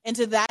 And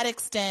to that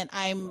extent,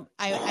 I'm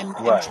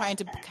trying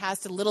to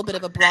cast a little bit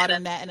of a broader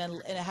net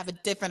and have a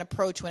different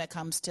approach when it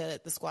comes to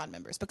the squad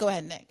members. But go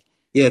ahead, Nick.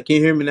 Yeah, can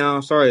you hear me now?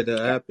 Sorry,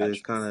 the app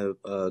is kind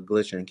of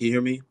glitching. Can you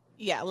hear me?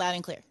 Yeah, loud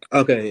and clear.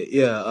 Okay,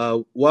 yeah.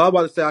 Well, I'm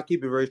about to say I'll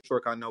keep it very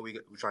short. I know we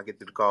try to get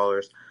to the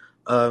callers.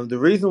 The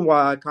reason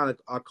why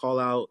I call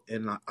out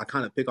and I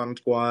kind of pick on the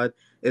squad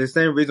is the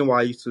same reason why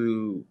I used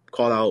to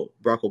call out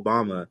Barack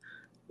Obama.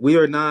 We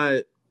are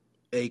not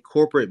a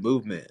corporate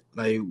movement.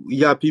 Like, we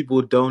got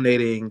people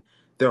donating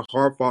their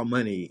hard-fought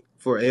money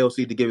for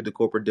AOC to give it to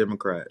corporate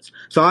Democrats.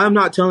 So I'm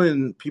not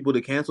telling people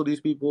to cancel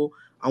these people.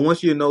 I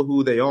want you to know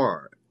who they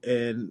are.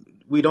 And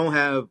we don't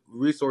have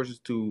resources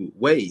to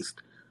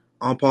waste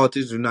on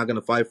politicians who are not going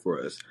to fight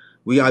for us.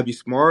 We got to be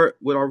smart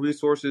with our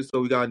resources, so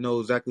we got to know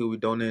exactly who we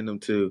donate them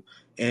to.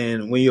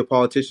 And when you're a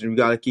politician, you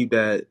got to keep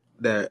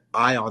that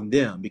eye on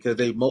them, because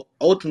they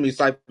ultimately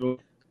siphon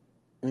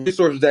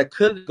resources that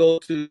could go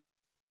to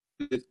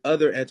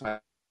other anti.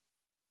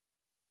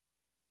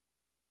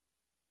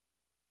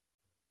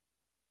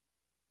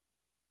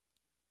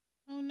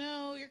 Oh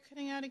no, you're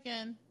cutting out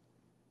again.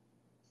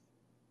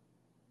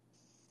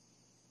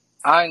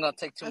 I ain't gonna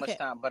take too much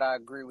time, but I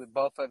agree with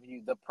both of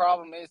you. The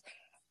problem is,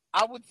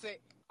 I would say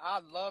I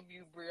love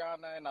you,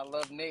 Brianna, and I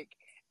love Nick.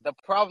 The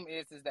problem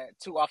is that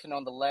too often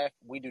on the left,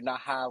 we do not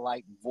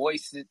highlight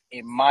voices,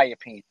 in my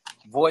opinion,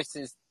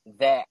 voices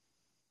that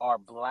are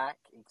Black,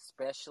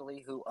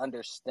 especially who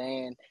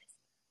understand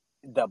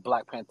the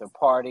Black Panther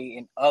Party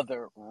and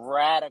other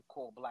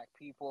radical Black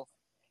people.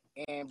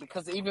 And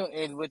because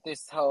even with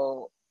this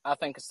whole, I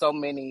think so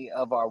many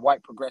of our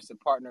white progressive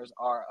partners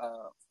are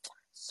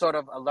sort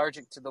of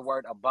allergic to the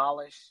word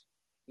abolish,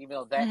 even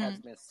though that has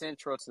been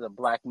central to the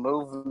Black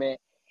movement.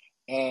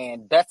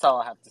 And that's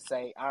all I have to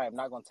say. I am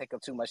not going to take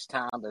up too much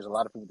time. There's a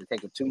lot of people that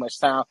take up too much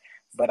time,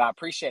 but I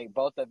appreciate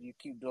both of you.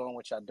 Keep doing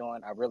what y'all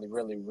doing. I really,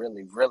 really,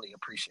 really, really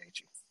appreciate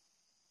you.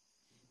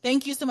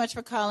 Thank you so much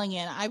for calling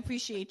in. I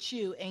appreciate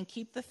you, and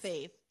keep the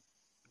faith.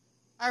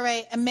 All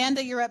right,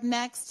 Amanda, you're up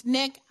next.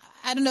 Nick,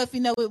 I don't know if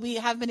you know, we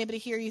have been able to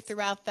hear you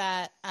throughout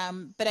that,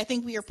 but I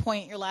think your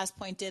last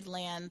point did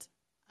land,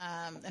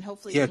 and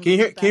hopefully. Yeah, can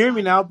you hear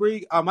me now,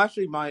 Bree? I'm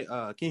actually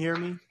can you hear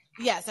me?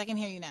 Yes, I can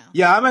hear you now.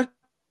 Yeah, I'm actually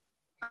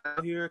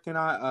here. Can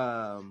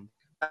I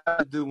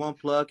do one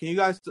plug? Can you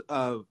guys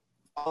follow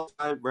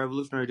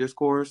Revolutionary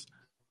Discourse?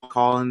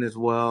 Calling as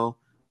well.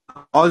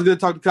 Always good to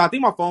talk to you. I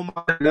think my phone,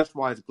 that's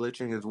why it's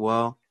glitching as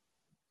well.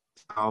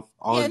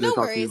 Always good to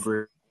talk to you,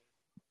 Bree.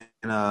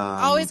 And,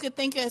 always good.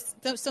 Thank you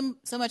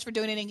so much for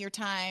donating your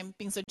time,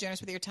 being so generous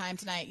with your time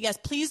tonight. Yes,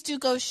 please do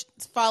go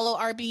follow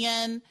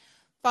RBN,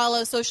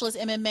 follow Socialist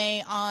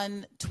MMA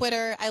on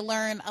Twitter. I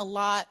learn a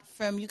lot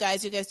from you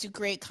guys. You guys do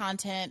great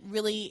content,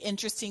 really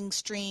interesting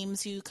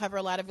streams. You cover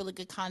a lot of really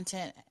good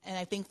content, and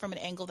I think from an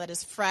angle that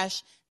is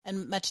fresh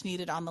and much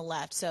needed on the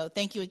left. So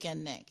thank you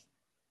again, Nick.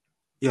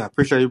 Yeah,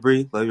 appreciate you,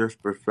 Bree. Love your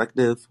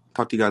perspective.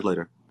 Talk to you guys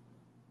later.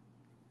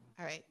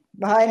 All right.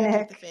 Bye,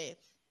 Nick. The faith.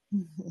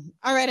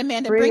 All right,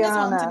 Amanda, bring us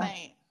home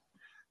tonight.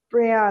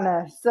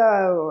 Brianna,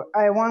 so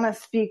I want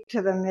to speak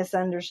to the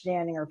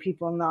misunderstanding or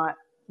people not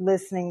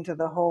listening to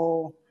the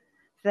whole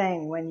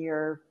thing when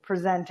you're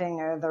presenting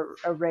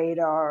a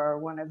radar or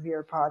one of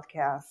your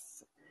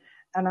podcasts.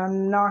 And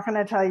I'm not going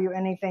to tell you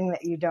anything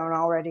that you don't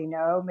already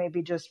know,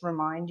 maybe just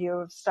remind you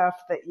of stuff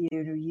that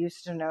you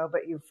used to know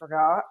but you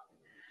forgot,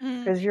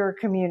 because you're a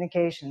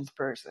communications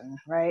person,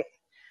 right?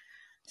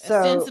 So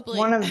Ostensibly.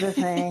 one of the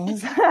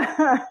things,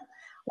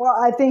 well,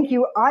 I think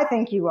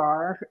you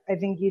are. I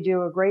think you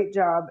do a great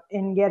job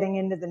in getting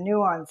into the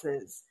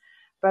nuances,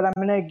 but I'm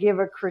going to give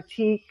a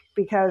critique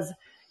because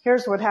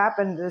here's what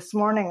happened this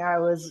morning. I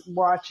was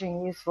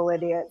watching Useful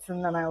Idiots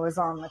and then I was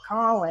on the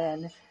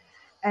call-in,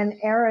 and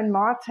Aaron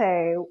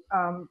Mate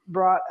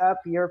brought up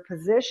your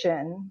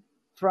position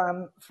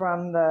from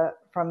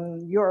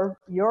your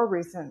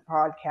recent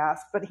podcast,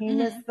 but he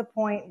missed the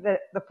point.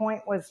 That the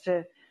point was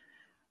to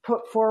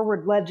put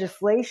forward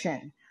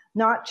legislation,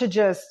 not to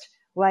just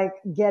like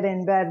get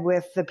in bed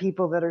with the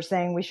people that are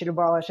saying we should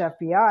abolish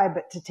FBI,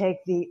 but to take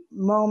the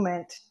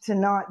moment to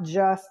not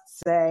just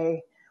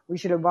say we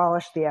should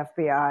abolish the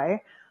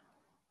FBI,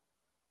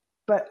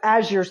 but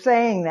as you're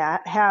saying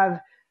that,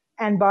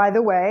 and by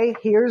the way,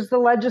 here's the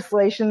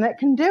legislation that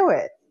can do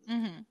it.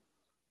 Mm-hmm.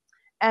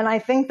 And I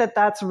think that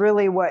that's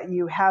really what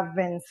you have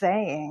been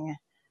saying.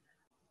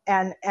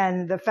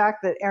 And the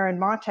fact that Aaron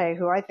Mate,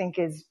 who I think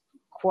is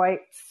quite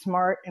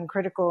smart and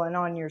critical and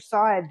on your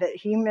side, that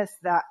he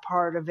missed that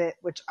part of it,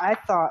 which I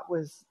thought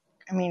was,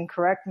 I mean,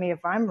 correct me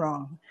if I'm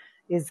wrong,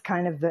 is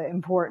kind of the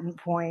important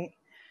point.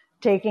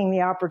 Taking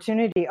the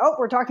opportunity,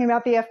 we're talking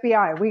about the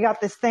FBI. We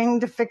got this thing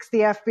to fix the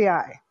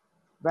FBI,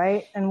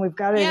 right? And we've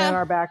got it in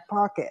our back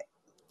pocket.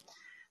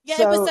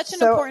 Yeah, it was such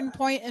an important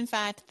point, in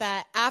fact,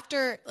 that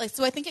after,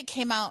 so I think it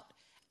came out,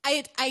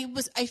 I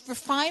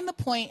refined the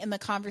point in the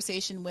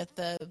conversation with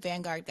the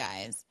Vanguard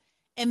guys,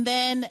 and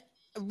then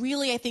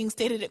really, I think,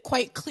 stated it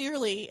quite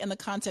clearly in the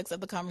context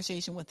of the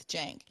conversation with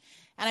Cenk.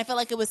 And I felt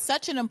like it was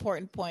such an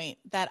important point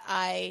that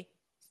I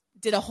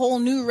did a whole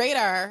new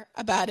radar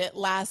about it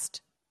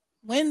last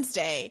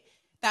Wednesday.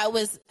 That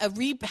was a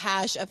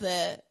rehash of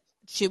the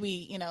should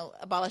we,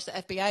 abolish the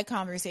FBI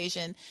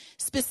conversation,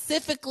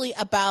 specifically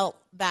about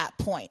that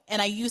point.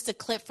 And I used a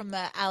clip from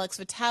the Alex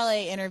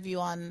Vitale interview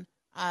on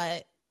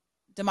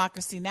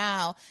Democracy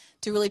Now!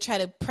 To really try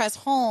to press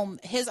home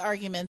his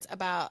arguments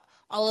about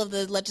all of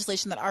the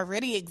legislation that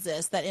already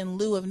exists that in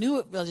lieu of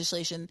new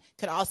legislation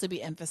could also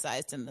be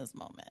emphasized in this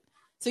moment.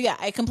 So yeah,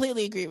 I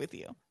completely agree with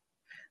you.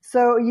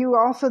 So you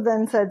also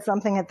then said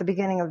something at the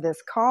beginning of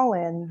this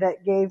call-in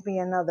that gave me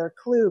another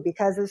clue,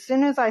 because as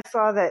soon as I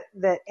saw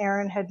that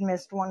Aaron had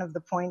missed one of the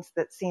points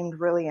that seemed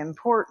really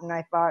important,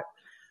 I thought,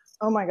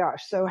 oh my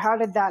gosh, so how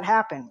did that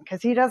happen?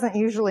 Because he doesn't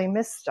usually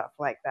miss stuff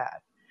like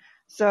that.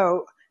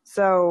 So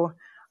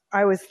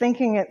I was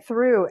thinking it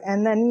through,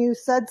 and then you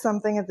said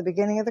something at the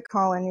beginning of the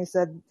call-in. You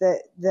said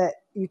that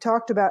you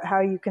talked about how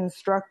you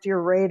construct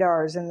your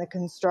radars, and the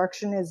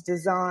construction is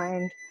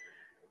designed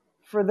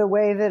for the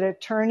way that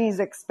attorneys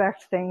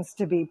expect things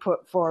to be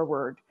put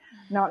forward,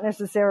 not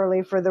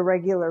necessarily for the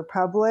regular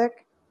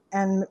public.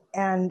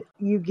 And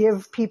you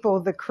give people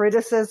the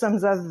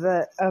criticisms of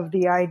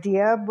the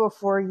idea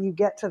before you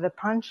get to the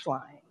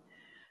punchline.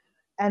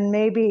 And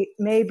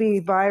maybe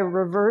by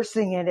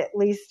reversing it, at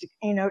least,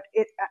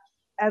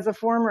 as a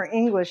former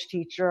English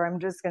teacher, I'm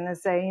just going to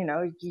say,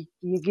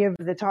 you give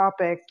the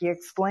topic, you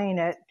explain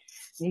it,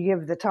 you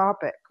give the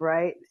topic,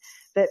 right?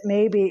 That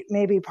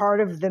maybe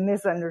part of the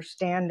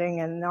misunderstanding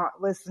and not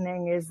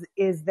listening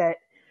is that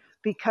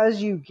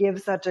because you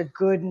give such a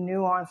good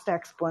nuanced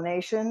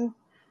explanation,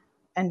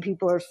 and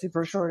people are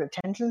super short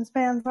attention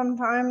span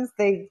sometimes,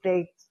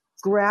 they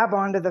grab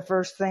onto the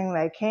first thing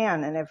they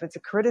can. And if it's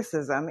a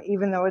criticism,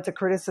 even though it's a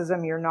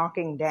criticism you're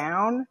knocking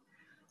down,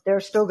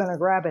 they're still going to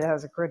grab it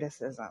as a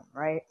criticism,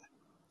 right?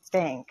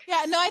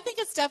 Yeah, no, I think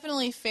it's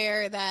definitely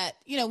fair that,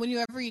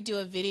 whenever you do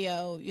a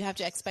video, you have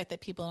to expect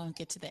that people don't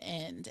get to the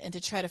end and to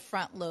try to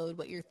front load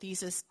what your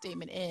thesis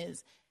statement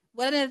is.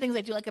 One of the things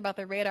I do like about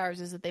the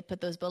radars is that they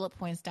put those bullet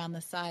points down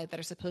the side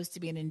that are supposed to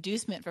be an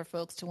inducement for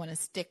folks to want to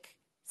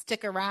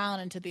stick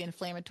around into the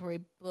inflammatory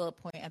bullet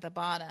point at the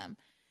bottom.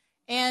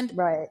 And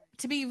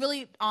to be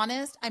really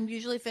honest, I'm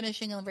usually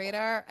finishing a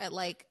radar at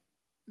like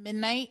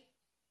midnight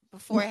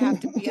before I have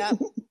to be up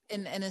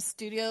in a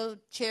studio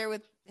chair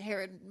with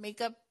hair and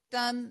makeup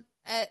done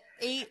at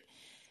 8.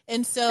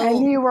 And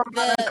you were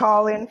on a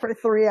call in for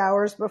 3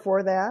 hours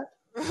before that.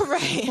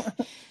 Right.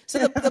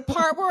 So the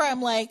part where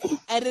I'm like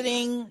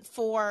editing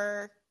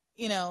for,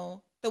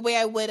 the way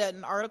I would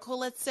an article,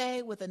 let's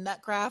say, with a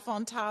nut graph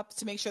on top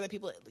to make sure that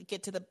people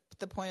get to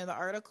the point of the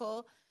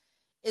article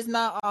is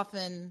not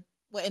often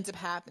what ends up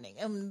happening.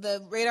 And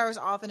the radars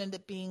often end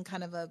up being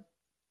kind of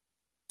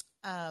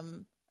a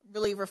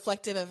really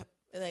reflective of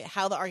like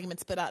how the argument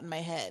spit out in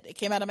my head. It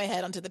came out of my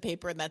head onto the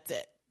paper and that's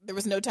it. There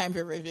was no time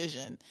for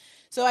revision.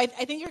 So I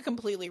think you're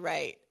completely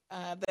right.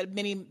 That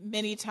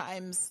many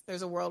times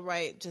there's a world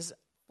right just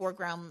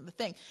foreground the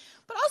thing.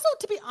 But also,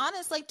 to be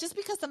honest, like just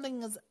because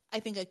something is, I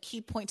think, a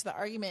key point to the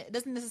argument, it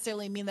doesn't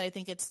necessarily mean that I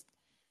think it's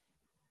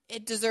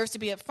it deserves to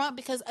be up front,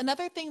 because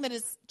another thing that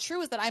is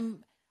true is that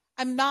I'm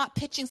not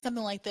pitching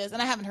something like this,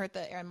 and I haven't heard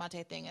the Aaron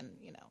Mate thing, and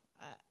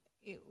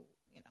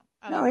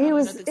No, it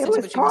was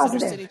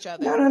positive.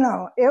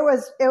 No. It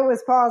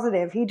was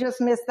positive. He just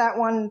missed that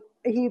one.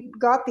 He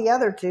got the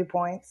other 2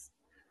 points.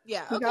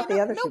 Yeah. He okay. got the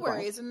other no 2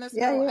 worries. points. And there's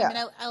I mean,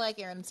 I like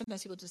Aaron.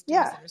 Sometimes people just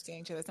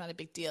misunderstand each other. It's not a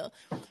big deal.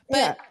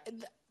 But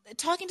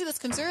talking to this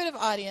conservative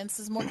audience,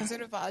 this more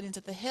conservative audience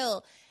at the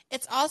Hill,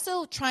 it's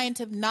also trying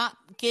to not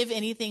give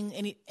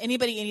anybody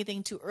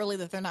anything too early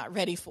that they're not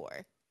ready for.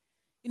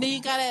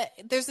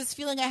 There's this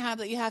feeling I have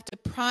that you have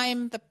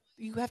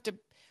to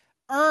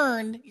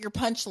earn your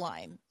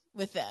punchline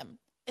with them,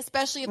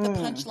 especially if the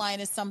punchline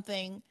is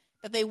something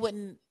that they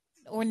wouldn't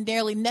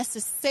ordinarily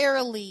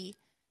necessarily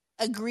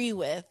agree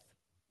with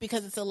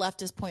because it's a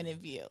leftist point of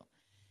view.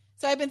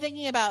 So I've been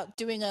thinking about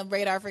doing a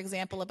radar, for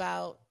example,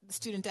 about the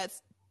student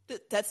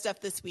debt stuff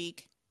this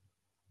week,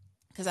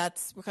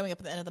 because we're coming up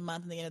at the end of the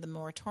month and the end of the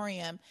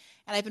moratorium.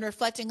 And I've been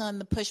reflecting on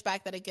the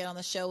pushback that I get on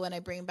the show when I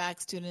bring back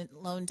student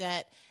loan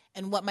debt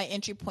and what my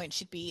entry point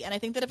should be. And I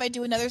think that if I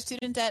do another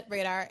student debt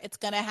radar, it's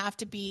going to have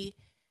to be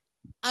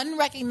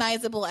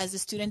unrecognizable as a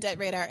student debt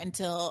radar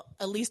until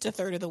at least a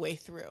third of the way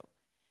through.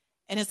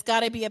 And it's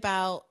got to be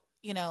about,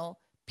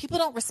 people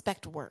don't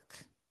respect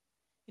work.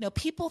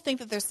 People think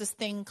that there's this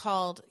thing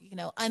called,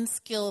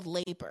 unskilled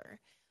labor,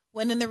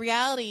 when in the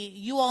reality,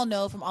 you all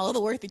know from all of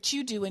the work that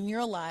you do in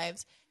your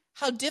lives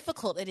how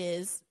difficult it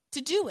is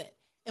to do it.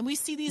 And we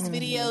see these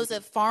videos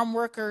of farm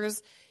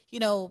workers,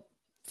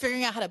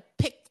 figuring out how to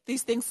pick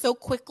these things so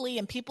quickly,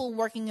 and people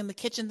working in the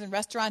kitchens and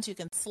restaurants who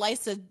can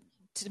slice an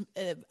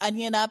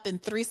onion up in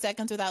 3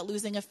 seconds without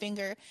losing a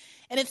finger.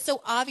 And it's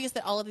so obvious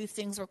that all of these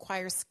things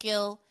require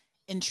skill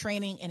and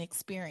training and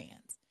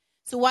experience.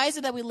 So why is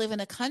it that we live in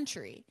a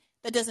country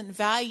that doesn't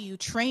value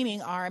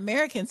training our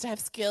Americans to have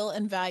skill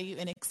and value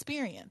and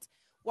experience?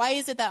 Why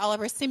is it that all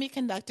of our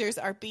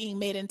semiconductors are being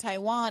made in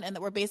Taiwan, and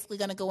that we're basically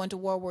going to go into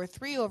World War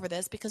III over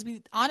this? Because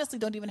we honestly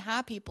don't even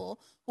have people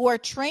who are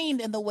trained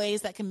in the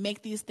ways that can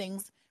make these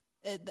things,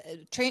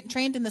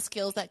 trained in the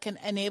skills that can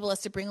enable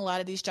us to bring a lot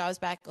of these jobs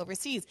back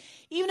overseas.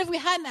 Even if we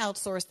hadn't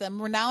outsourced them,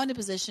 we're now in a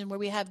position where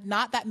we have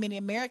not that many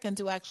Americans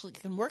who actually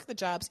can work the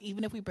jobs,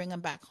 even if we bring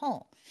them back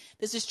home.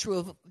 This is true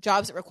of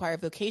jobs that require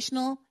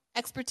vocational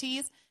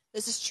expertise.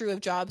 This is true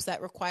of jobs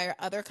that require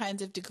other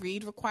kinds of degree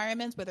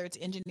requirements, whether it's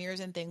engineers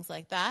and things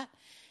like that.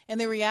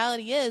 And the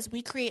reality is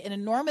we create an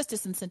enormous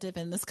disincentive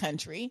in this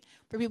country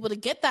for people to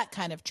get that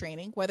kind of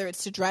training, whether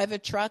it's to drive a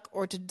truck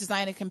or to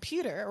design a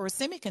computer or a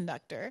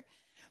semiconductor,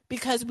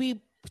 because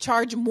we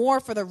charge more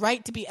for the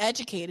right to be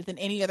educated than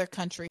any other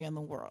country in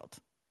the world.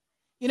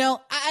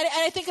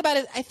 I think about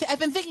it. I've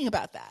been thinking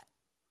about that.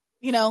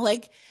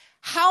 Like,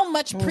 how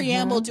much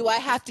preamble do I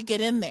have to get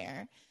in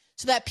there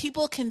so that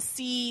people can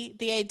see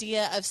the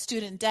idea of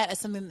student debt as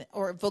something,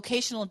 or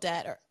vocational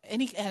debt, or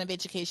any kind of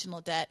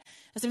educational debt,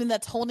 as something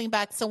that's holding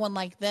back someone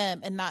like them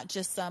and not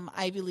just some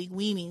Ivy League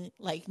weenie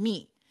like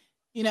me,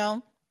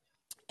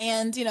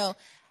 And,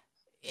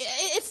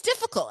 it's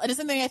difficult. And it's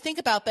something I think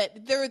about, but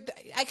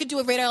I could do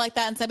a radar like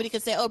that and somebody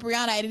could say, oh,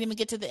 Brianna, I didn't even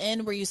get to the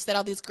end where you said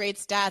all these great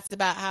stats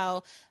about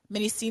how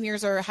many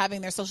seniors are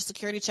having their Social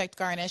Security check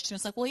garnished. And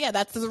it's like, well, yeah,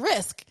 that's the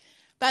risk.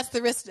 That's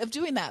the risk of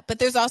doing that. But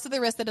there's also the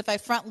risk that if I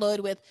front load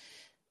with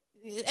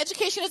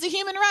education is a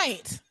human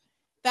right,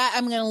 that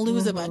I'm going to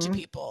lose a bunch of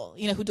people,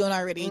 who don't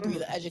already agree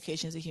that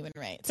education is a human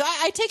right. So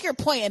I take your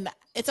point, and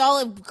it's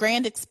all a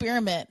grand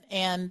experiment.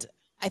 And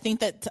I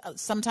think that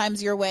sometimes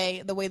the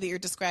way that you're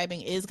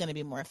describing is going to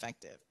be more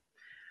effective.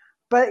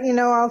 But,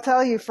 I'll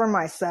tell you for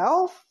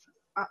myself,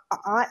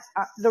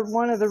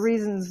 one of the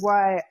reasons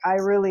why I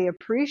really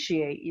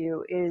appreciate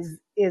you is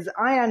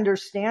I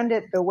understand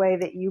it the way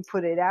that you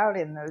put it out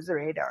in those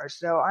radars.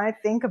 So I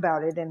think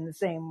about it in the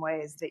same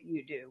ways that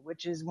you do,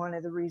 which is one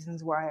of the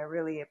reasons why I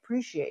really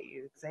appreciate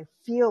you, because I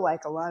feel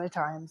like a lot of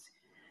times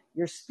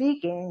you're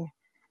speaking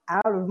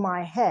out of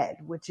my head,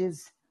 which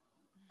is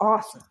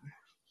awesome.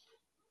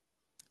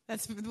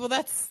 That's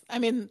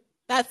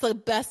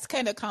the best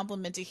kind of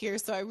compliment to hear.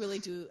 So I really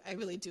do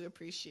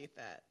appreciate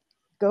that.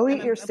 Go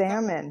eat your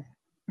salmon.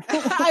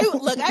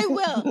 I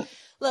will.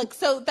 Look,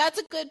 so that's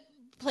a good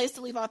place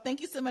to leave off. Thank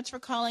you so much for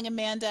calling,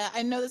 Amanda.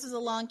 I know this is a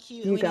long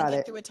queue and we didn't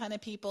get through a ton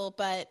of people,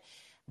 but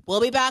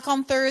we'll be back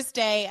on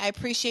Thursday. I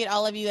appreciate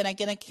all of you, and I'm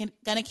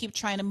gonna keep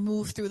trying to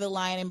move through the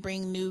line and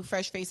bring new,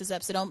 fresh faces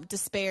up. So don't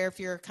despair if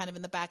you're kind of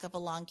in the back of a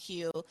long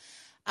queue.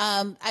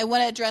 I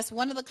want to address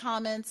one of the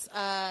comments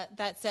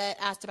that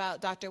asked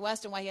about Dr.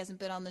 West and why he hasn't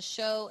been on the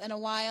show in a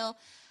while.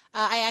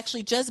 I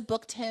actually just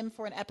booked him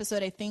for an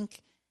episode. I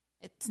think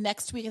it's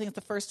next week. I think it's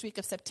the first week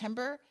of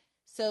September.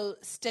 So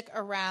stick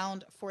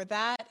around for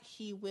that.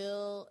 He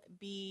will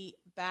be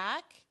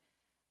back.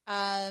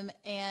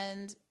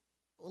 And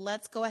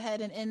let's go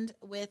ahead and end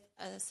with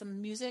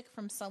some music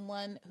from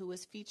someone who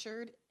was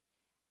featured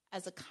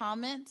as a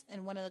comment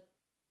in one of the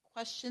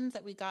questions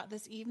that we got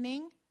this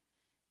evening.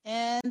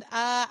 And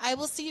I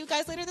will see you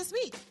guys later this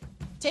week.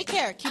 Take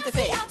care. Keep the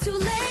faith. Too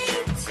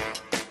late.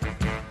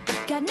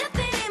 Got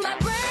nothing in my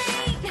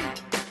brain.